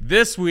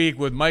 This week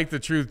with Mike the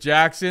Truth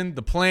Jackson,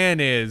 the plan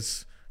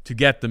is to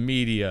get the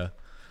media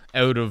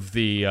out of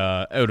the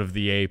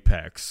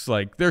Apex.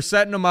 Like they're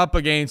setting him up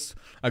against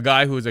a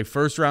guy who is a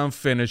first-round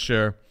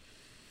finisher.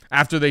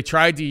 After they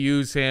tried to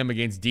use him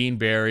against Dean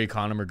Barry,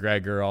 Conor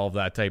McGregor, all of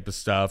that type of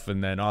stuff,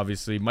 and then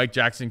obviously Mike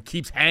Jackson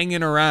keeps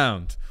hanging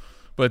around.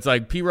 But it's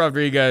like Pete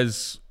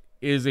Rodriguez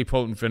is a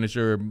potent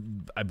finisher,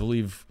 I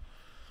believe.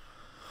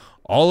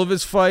 All of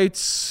his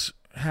fights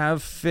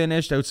have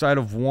finished outside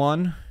of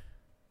one.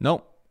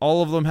 Nope.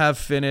 All of them have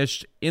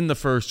finished in the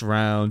first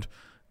round.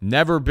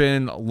 Never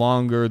been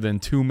longer than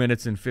 2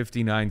 minutes and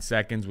 59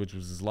 seconds, which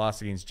was his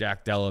loss against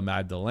Jack Della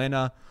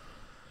Maddalena.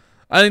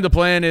 I think the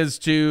plan is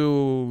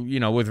to,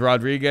 with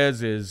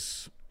Rodriguez,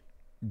 is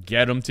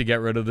get him to get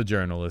rid of the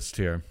journalist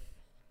here.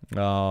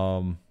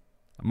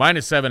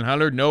 Minus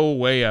 700, no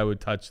way I would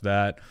touch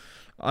that.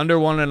 Under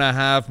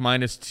 1.5,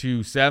 minus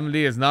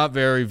 270 is not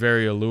very,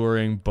 very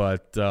alluring,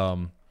 but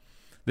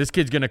this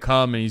kid's going to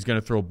come and he's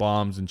going to throw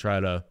bombs and try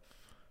to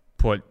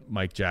put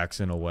Mike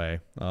Jackson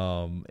away.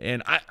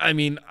 And I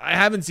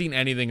haven't seen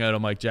anything out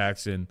of Mike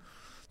Jackson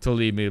to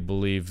lead me to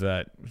believe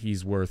that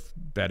he's worth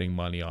betting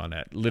money on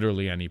at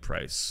literally any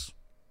price.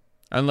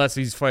 Unless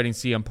he's fighting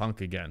CM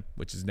Punk again,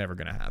 which is never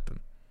going to happen.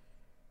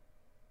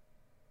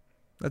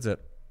 That's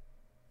it.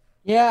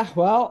 Yeah,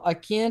 well, I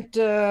can't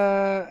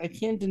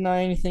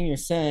deny anything you're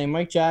saying.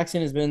 Mike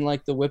Jackson has been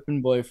like the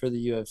whipping boy for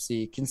the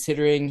UFC,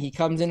 considering he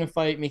comes in to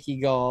fight Mickey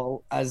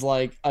Gall as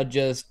like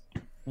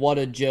what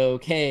a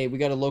joke. Hey, we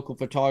got a local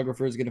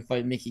photographer who's going to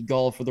fight Mickey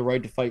Gall for the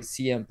right to fight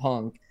CM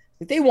Punk.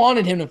 Like, they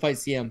wanted him to fight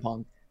CM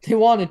Punk. They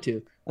wanted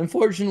to.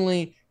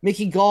 Unfortunately,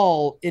 Mickey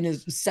Gall in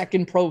his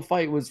second pro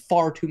fight was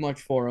far too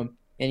much for him,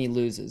 and he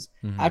loses.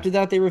 Mm-hmm. After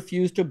that, they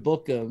refused to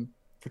book him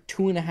for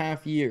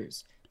 2.5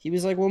 years. He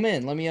was like, well,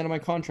 man, let me out of my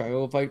contract.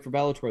 I'll fight for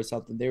Bellator or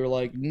something. They were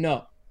like,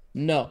 no,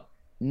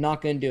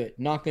 not going to do it.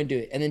 Not going to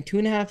do it. And then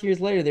 2.5 years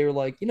later, they were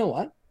like, you know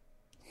what?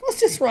 Let's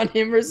just run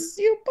him versus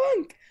CM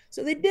Punk.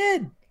 So they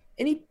did.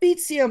 And he beat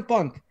CM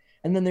Punk.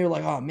 And then they were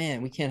like, oh,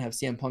 man, we can't have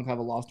CM Punk have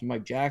a loss to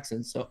Mike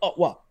Jackson. So,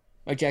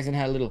 Mike Jackson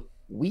had a little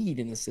weed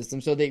in the system.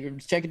 So they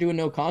check it to a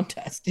no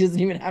contest. He doesn't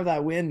even have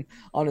that win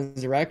on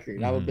his record.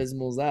 Mm-hmm. How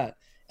abysmal is that?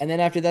 And then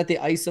after that, they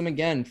ice him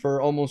again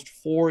for almost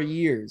 4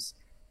 years.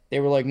 They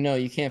were like, no,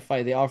 you can't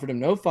fight. They offered him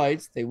no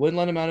fights. They wouldn't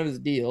let him out of his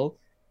deal.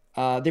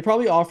 They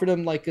probably offered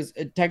him like, because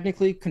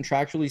technically,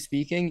 contractually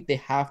speaking, they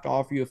have to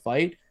offer you a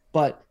fight.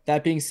 But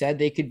that being said,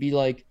 they could be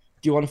like,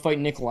 do you want to fight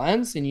Nick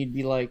Lentz? And you'd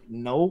be like,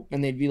 no.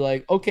 And they'd be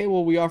like, okay,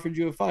 well, we offered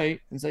you a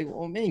fight. And it's like,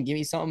 well, man, give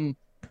me something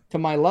to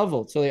my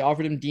level. So they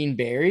offered him Dean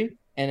Barry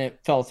and it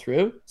fell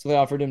through. So they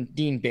offered him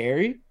Dean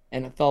Barry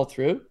and it fell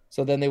through.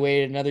 So then they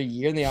waited another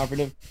year and they offered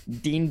him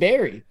Dean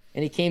Barry.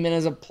 And he came in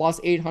as a plus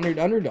 800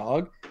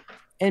 underdog.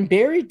 And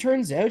Barry,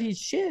 turns out he's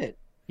shit.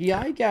 He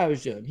eye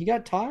gouged him. He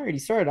got tired. He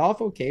started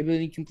off okay, but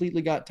then he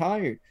completely got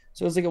tired.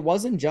 So it's like it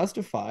wasn't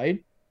justified.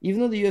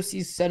 Even though the UFC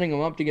is setting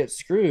him up to get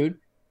screwed,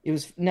 it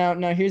was now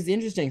here's the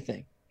interesting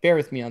thing. Bear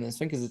with me on this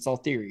one because it's all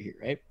theory here,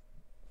 right?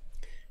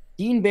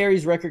 Dean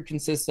Barry's record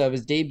consists of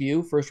his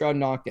debut, first round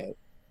knockout.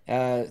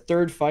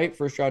 Third fight,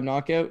 first round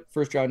knockout,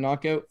 first round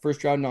knockout,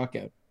 first round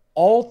knockout.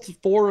 All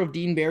four of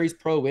Dean Barry's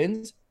pro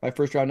wins by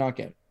first round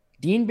knockout.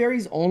 Dean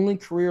Barry's only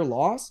career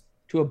loss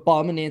to a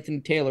bum in Anthony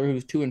Taylor, who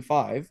was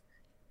 2-5.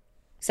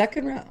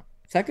 Second round,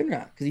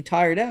 because he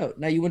tired out.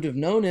 Now you wouldn't have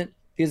known it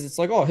because it's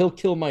like, oh, he'll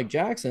kill Mike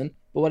Jackson.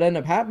 But what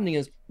ended up happening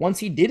is once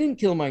he didn't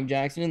kill Mike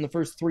Jackson in the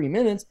first 3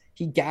 minutes,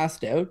 he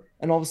gassed out,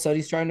 and all of a sudden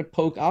he's trying to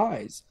poke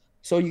eyes.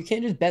 So you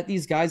can't just bet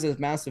these guys as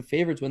massive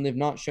favorites when they've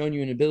not shown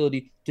you an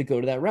ability to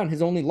go to that round.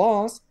 His only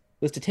loss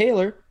was to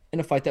Taylor in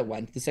a fight that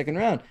went to the second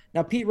round.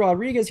 Now, Pete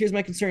Rodriguez, here's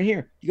my concern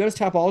here. You got his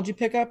Tapology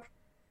pickup?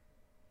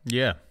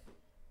 Yeah.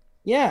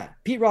 Yeah,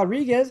 Pete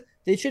Rodriguez.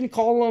 They shouldn't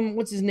call him,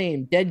 what's his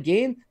name, Dead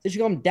Game. They should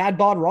call him Dad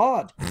Bod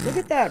Rod. Look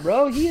at that,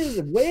 bro. He is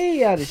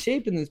way out of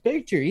shape in this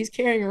picture. He's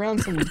carrying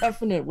around some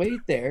definite weight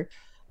there.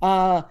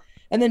 And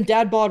then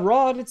Dad Bod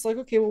Rod, it's like,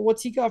 okay, well,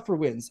 what's he got for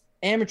wins?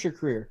 Amateur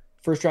career,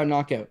 first round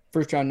knockout,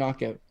 first round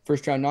knockout,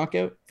 first round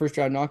knockout, first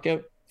round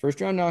knockout,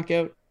 first round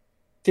knockout.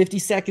 50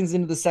 seconds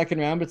into the second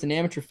round, but it's an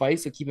amateur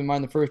fight, so keep in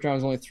mind the first round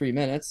was only 3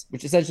 minutes,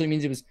 which essentially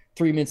means it was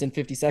 3 minutes and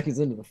 50 seconds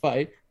into the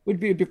fight, would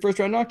be a first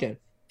round knockout.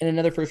 And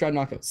another first round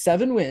knockout.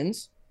 7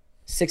 wins.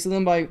 6 of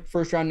them by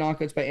first round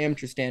knockouts by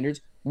amateur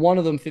standards. 1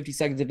 of them 50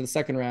 seconds into the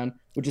second round,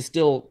 which is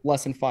still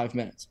less than 5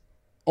 minutes.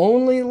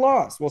 Only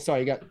lost. Well,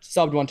 sorry, he got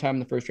subbed 1 time in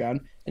the first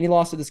round, and he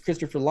lost to this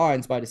Christopher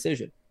Lyons by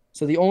decision.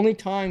 So the only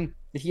time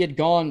that he had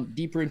gone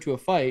deeper into a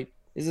fight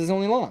is his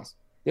only loss.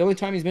 The only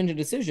time he's been to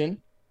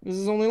decision is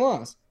his only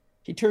loss.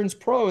 He turns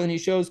pro and he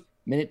shows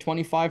minute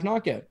 25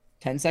 knockout,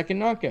 10-second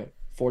knockout,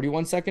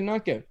 41-second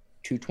knockout,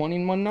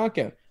 221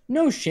 knockout.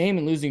 No shame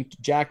in losing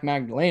to Jack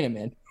Magdalena,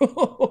 man.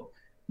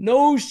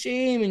 No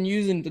shame in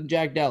using to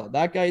Jack Della.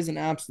 That guy is an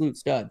absolute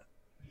stud.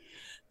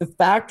 The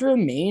fact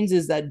remains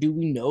is that do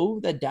we know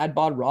that Dad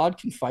Bod Rod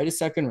can fight a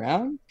second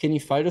round? Can he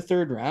fight a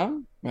third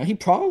round? Well, he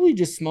probably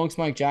just smokes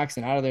Mike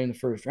Jackson out of there in the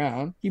first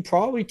round. He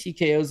probably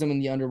TKOs him in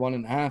the under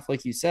 1.5,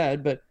 like you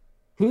said. But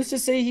who's to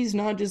say he's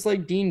not just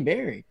like Dean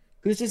Barry?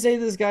 Who's to say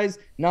this guy's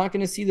not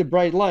going to see the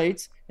bright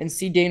lights and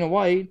see Dana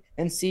White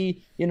and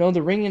see,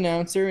 the ring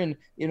announcer and,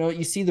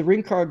 you see the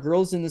ring card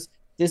girls in this,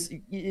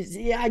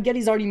 I get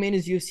he's already made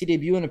his UFC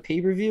debut in a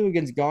pay-per-view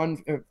against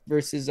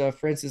versus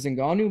Francis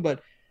Ngannou,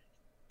 but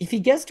if he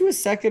gets to a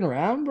second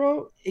round,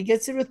 bro, it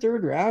gets to a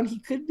third round, he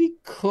could be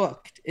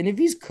cooked. And if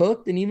he's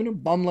cooked, then even a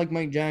bum like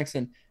Mike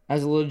Jackson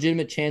has a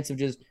legitimate chance of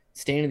just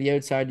staying to the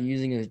outside and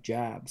using his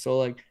jab.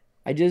 So,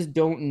 I just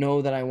don't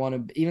know that I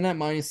want to, even at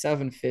minus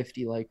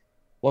 750,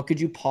 what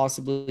could you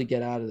possibly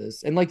get out of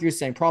this? And like you're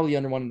saying, probably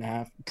under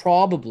 1.5,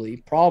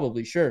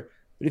 probably, sure.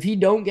 But if he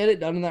don't get it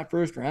done in that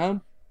first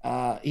round,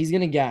 he's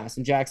going to gas,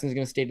 and Jackson's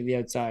going to stay to the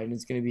outside, and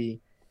it's going to be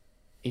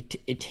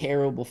a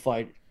terrible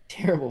fight,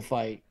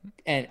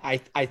 and I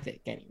think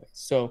anyway.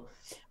 So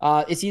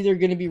it's either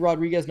going to be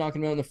Rodriguez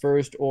knocking him out in the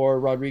first, or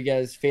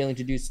Rodriguez failing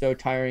to do so,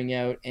 tiring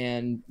out,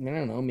 and I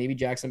don't know, maybe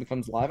Jackson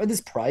becomes live at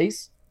this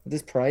price.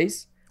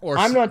 Or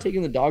I'm not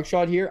taking the dog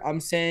shot here. I'm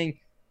saying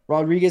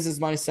Rodriguez is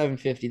minus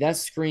 750. That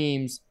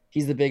screams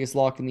he's the biggest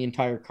lock in the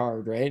entire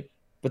card, right?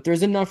 But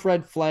there's enough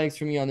red flags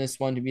for me on this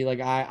one to be like,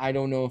 I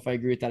don't know if I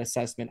agree with that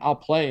assessment. I'll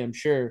play, I'm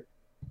sure.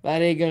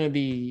 That ain't going to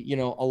be,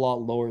 a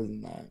lot lower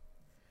than that.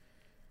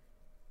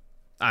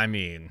 I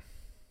mean,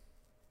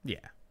 yeah.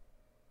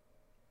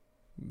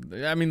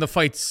 I mean, the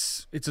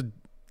fight's,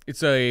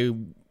 it's a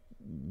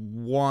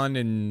one,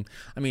 and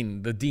I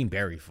mean, the Dean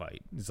Barry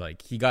fight is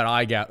like, he got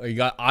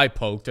eye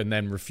poked and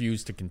then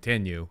refused to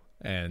continue.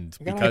 And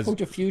I got eye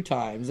poked a few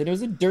times, and it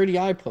was a dirty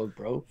eye poke,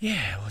 bro.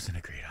 Yeah, it wasn't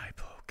a great eye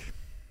poke.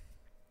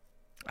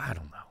 I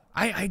don't know.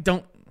 I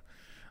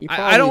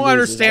don't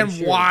understand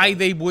why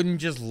they wouldn't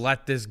just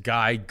let this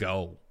guy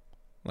go.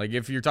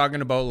 If you're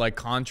talking about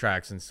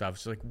contracts and stuff,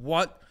 it's like,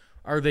 what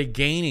are they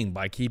gaining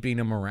by keeping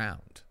him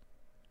around?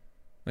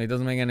 It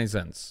doesn't make any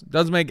sense. It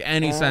doesn't make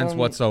any sense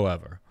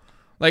whatsoever.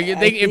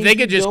 If they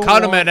could just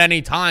cut him at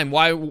any time,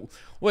 why?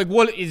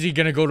 What is he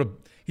gonna go to?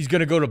 He's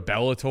gonna go to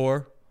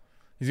Bellator.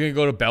 He's gonna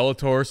go to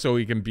Bellator so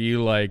he can be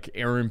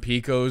Aaron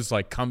Pico's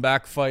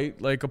comeback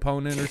fight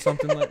opponent or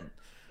something like.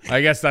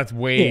 I guess that's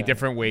way Yeah.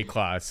 different weight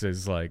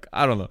classes. Like,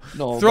 I don't know.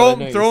 No, throw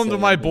but I know throw you him to said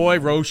my it, but boy yeah.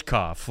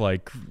 Roshkoff.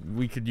 Like,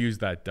 we could use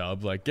that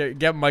dub. Like,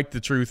 get Mike the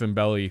Truth and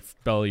Belly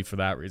for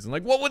that reason.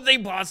 Like, what would they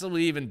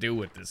possibly even do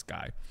with this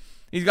guy?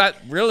 He's got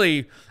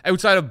really,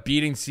 outside of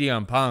beating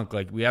CM Punk,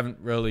 like, we haven't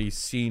really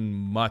seen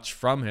much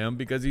from him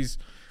because he's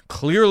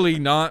clearly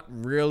not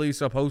really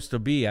supposed to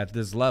be at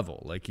this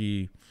level. Like,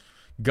 he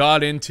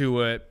got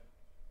into it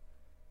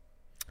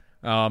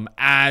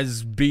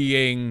as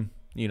being,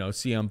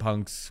 CM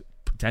Punk's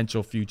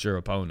potential future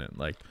opponent.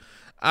 Like,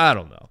 I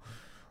don't know.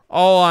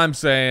 All I'm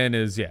saying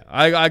is, yeah,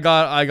 I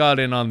got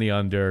in on the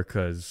under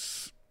because,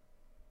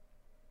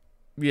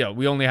 we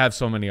only have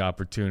so many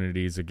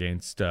opportunities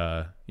against,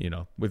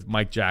 with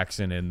Mike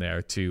Jackson in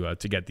there to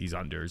get these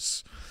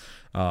unders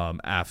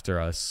after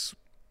us.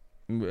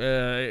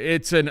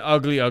 It's an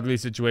ugly, ugly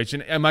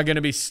situation. Am I going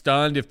to be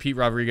stunned if Pete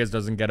Rodriguez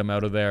doesn't get him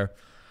out of there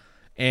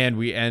and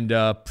we end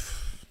up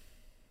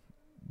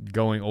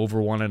going over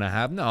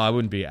 1.5? No, I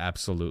wouldn't be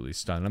absolutely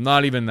stunned. I'm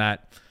not even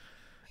that.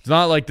 It's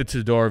not like the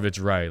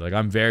Todorovic right. Like,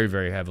 I'm very,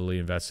 very heavily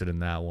invested in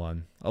that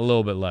one. A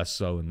little bit less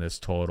so in this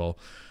total.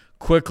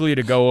 Quickly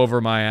to go over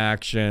my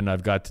action,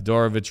 I've got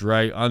Todorovic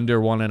right under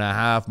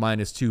 1.5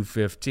 minus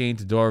 215.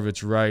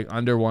 Todorovic right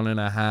under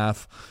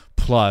 1.5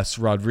 plus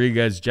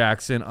Rodriguez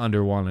Jackson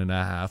under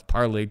 1.5.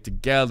 Parlayed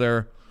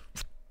together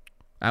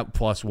at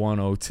plus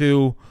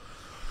 102.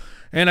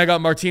 And I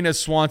got Martinez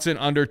Swanson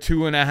under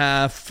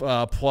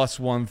 2.5 plus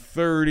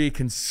 130.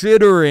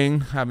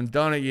 Considering, haven't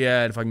done it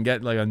yet, if I can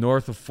get like a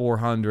north of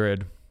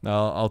 400,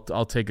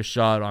 I'll take a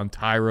shot on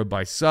Tyra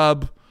by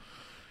sub.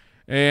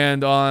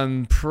 And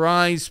on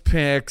Prize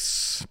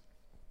Picks,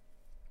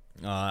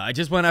 I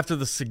just went after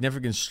the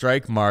significant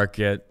strike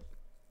market.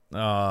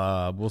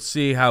 We'll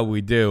see how we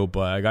do,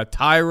 but I got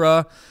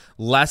Tyra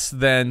less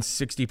than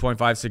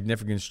 60.5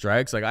 significant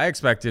strikes. Like, I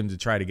expect him to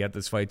try to get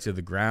this fight to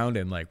the ground,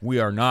 and like, we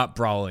are not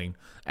brawling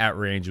at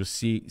range with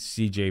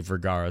CJ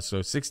Vergara. So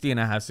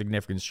 60.5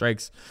 significant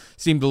strikes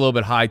seemed a little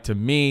bit high to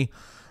me.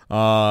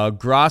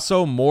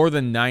 Grasso more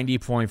than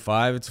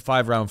 90.5. It's a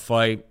 5-round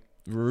fight.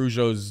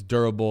 Rougeau's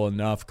durable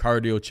enough.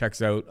 Cardio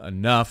checks out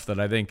enough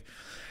that I think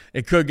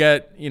it could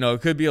get,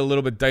 it could be a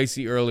little bit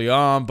dicey early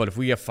on, but if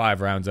we get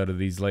 5 rounds out of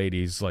these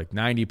ladies, like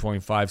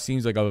 90.5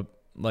 seems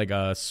like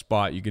a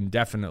spot you can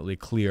definitely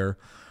clear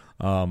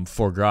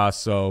for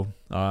Grasso.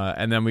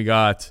 And then we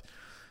got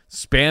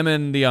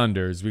spamming the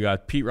unders. We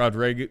got Pete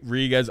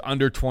Rodriguez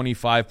under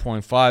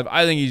 25.5.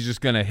 I think he's just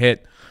going to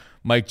hit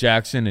Mike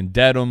Jackson and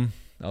dead him.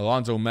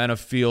 Alonzo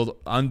Menafield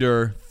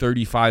under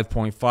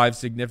 35.5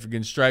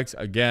 significant strikes.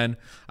 Again,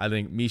 I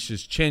think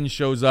Misha's chin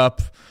shows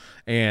up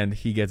and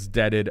he gets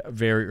deaded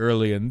very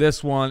early in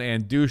this one.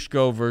 And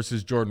Dushko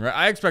versus Jordan Wright.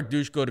 I expect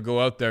Dushko to go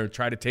out there and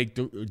try to take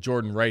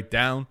Jordan Wright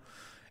down.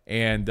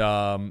 And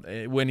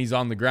when he's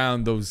on the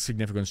ground, those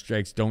significant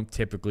strikes don't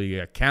typically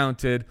get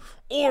counted.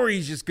 Or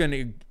he's just going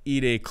to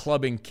eat a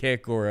clubbing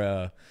kick or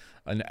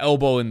an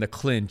elbow in the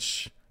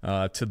clinch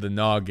to the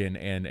noggin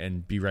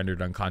and be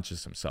rendered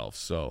unconscious himself.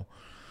 So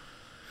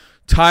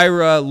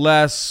Tyra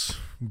less,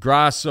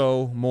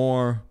 Grasso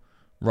more,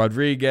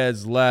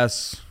 Rodriguez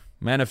less,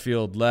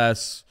 Menafield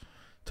less,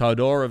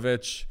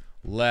 Todorovic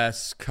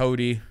less,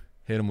 Cody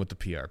hit him with the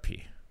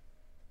PRP.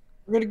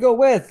 We're going to go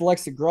with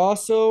Alexa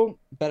Grasso,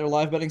 better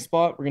live betting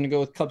spot. We're going to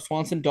go with Cub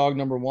Swanson, dog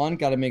number 1.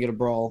 Got to make it a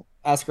brawl.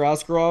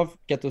 Askarov,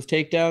 get those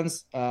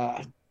takedowns.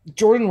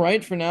 Jordan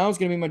Wright for now is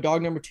going to be my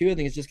dog number 2. I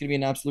think it's just going to be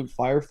an absolute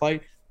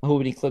firefight. I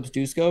hope he clips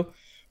Dusko.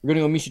 We're going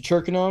to go Misha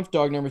Churkinov,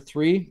 dog number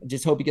 3. I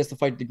just hope he gets the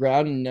fight to the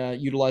ground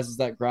and utilizes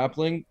that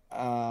grappling.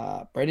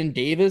 Brendan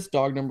Davis,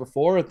 dog number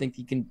 4. I think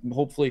he can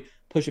hopefully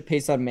push a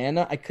pace on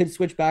Mana. I could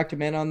switch back to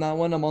Mana on that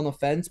one. I'm on the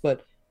fence,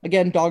 but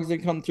again, dogs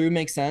that come through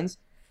make sense.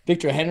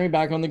 Victor Henry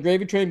back on the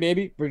gravy train,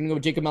 baby. We're going to go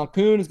with Jacob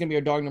Malkoon. Is going to be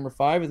our dog number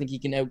 5. I think he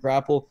can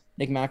out-grapple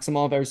Nick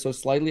Maximov ever so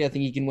slightly. I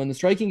think he can win the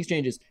striking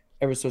exchanges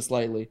ever so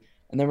slightly.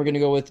 And then we're going to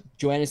go with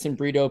Joannison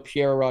Brito,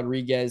 Piero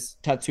Rodriguez,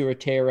 Tatsura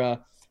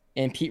Terra,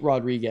 and Pete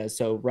Rodriguez.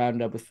 So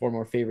rounded up with 4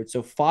 more favorites.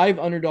 So 5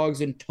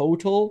 underdogs in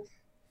total.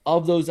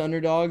 Of those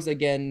underdogs,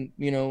 again,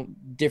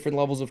 different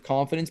levels of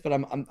confidence, but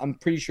I'm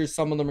pretty sure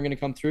some of them are going to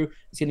come through.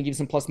 It's going to give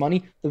some plus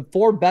money. The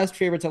 4 best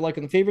favorites I like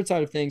on the favorite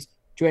side of things: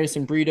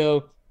 Joannison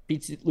Brito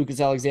beats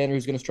Lucas Alexander,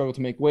 who's going to struggle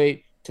to make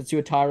weight.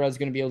 Tetsuya Taira is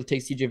going to be able to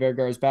take CJ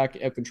Vergara's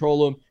back, out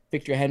control him.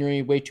 Victor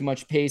Henry, way too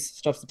much pace,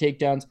 stuffs the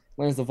takedowns,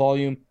 lands the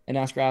volume, and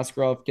Askar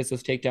Askarov gets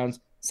those takedowns,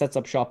 sets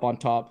up shop on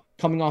top.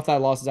 Coming off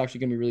that loss is actually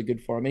going to be really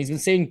good for him. And he's been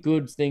saying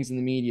good things in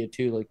the media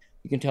too. Like,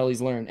 you can tell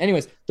he's learned.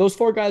 Anyways, those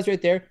 4 guys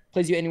right there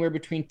plays you anywhere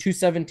between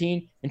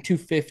 217 and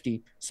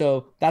 250.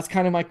 So that's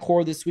kind of my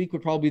core this week,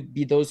 would probably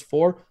be those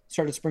 4.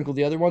 Start to sprinkle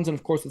the other ones. And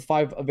of course, with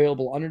 5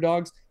 available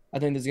underdogs, I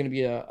think there's going to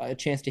be a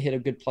chance to hit a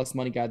good plus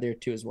money guy there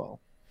too as well.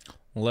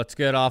 Well, let's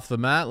get off the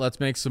mat. Let's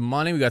make some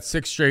money. We got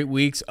 6 straight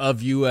weeks of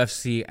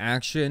UFC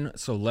action,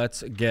 so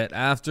let's get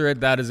after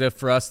it. That is it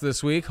for us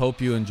this week.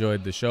 Hope you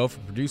enjoyed the show. For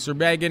producer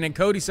Megan and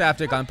Cody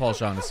Saftik, I'm Paul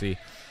Shaughnessy,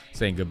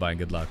 saying goodbye and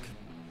good luck.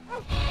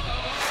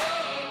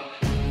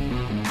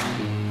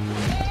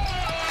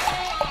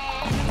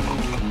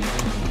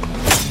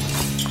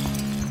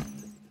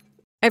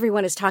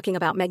 Everyone is talking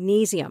about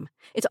magnesium.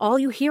 It's all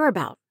you hear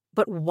about.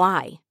 But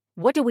why?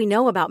 What do we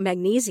know about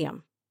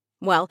magnesium?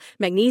 Well,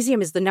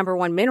 magnesium is the number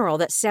one mineral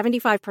that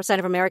 75%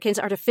 of Americans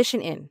are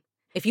deficient in.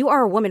 If you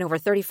are a woman over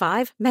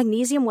 35,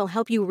 magnesium will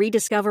help you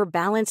rediscover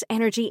balance,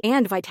 energy,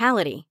 and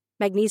vitality.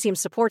 Magnesium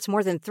supports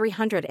more than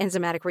 300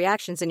 enzymatic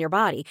reactions in your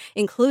body,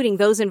 including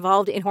those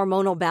involved in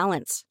hormonal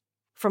balance.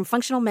 From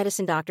functional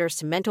medicine doctors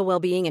to mental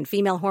well-being and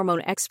female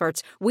hormone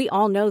experts, we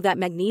all know that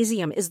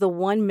magnesium is the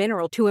one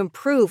mineral to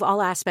improve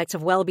all aspects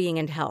of well-being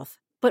and health.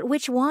 But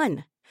which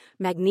one?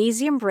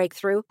 Magnesium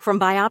Breakthrough from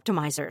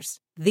Bioptimizers,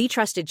 the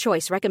trusted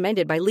choice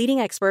recommended by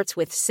leading experts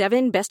with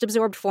 7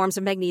 best-absorbed forms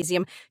of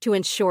magnesium to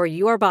ensure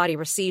your body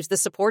receives the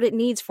support it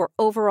needs for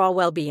overall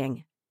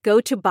well-being. Go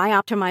to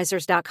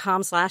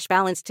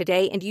bioptimizers.com/balance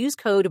today and use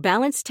code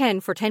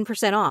BALANCE10 for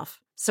 10%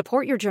 off.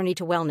 Support your journey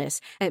to wellness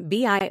at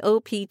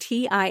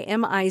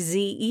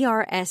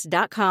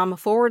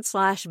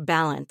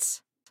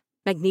bioptimizers.com/balance.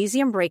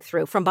 Magnesium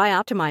Breakthrough from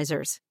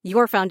Bioptimizers,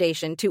 your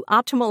foundation to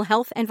optimal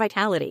health and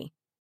vitality.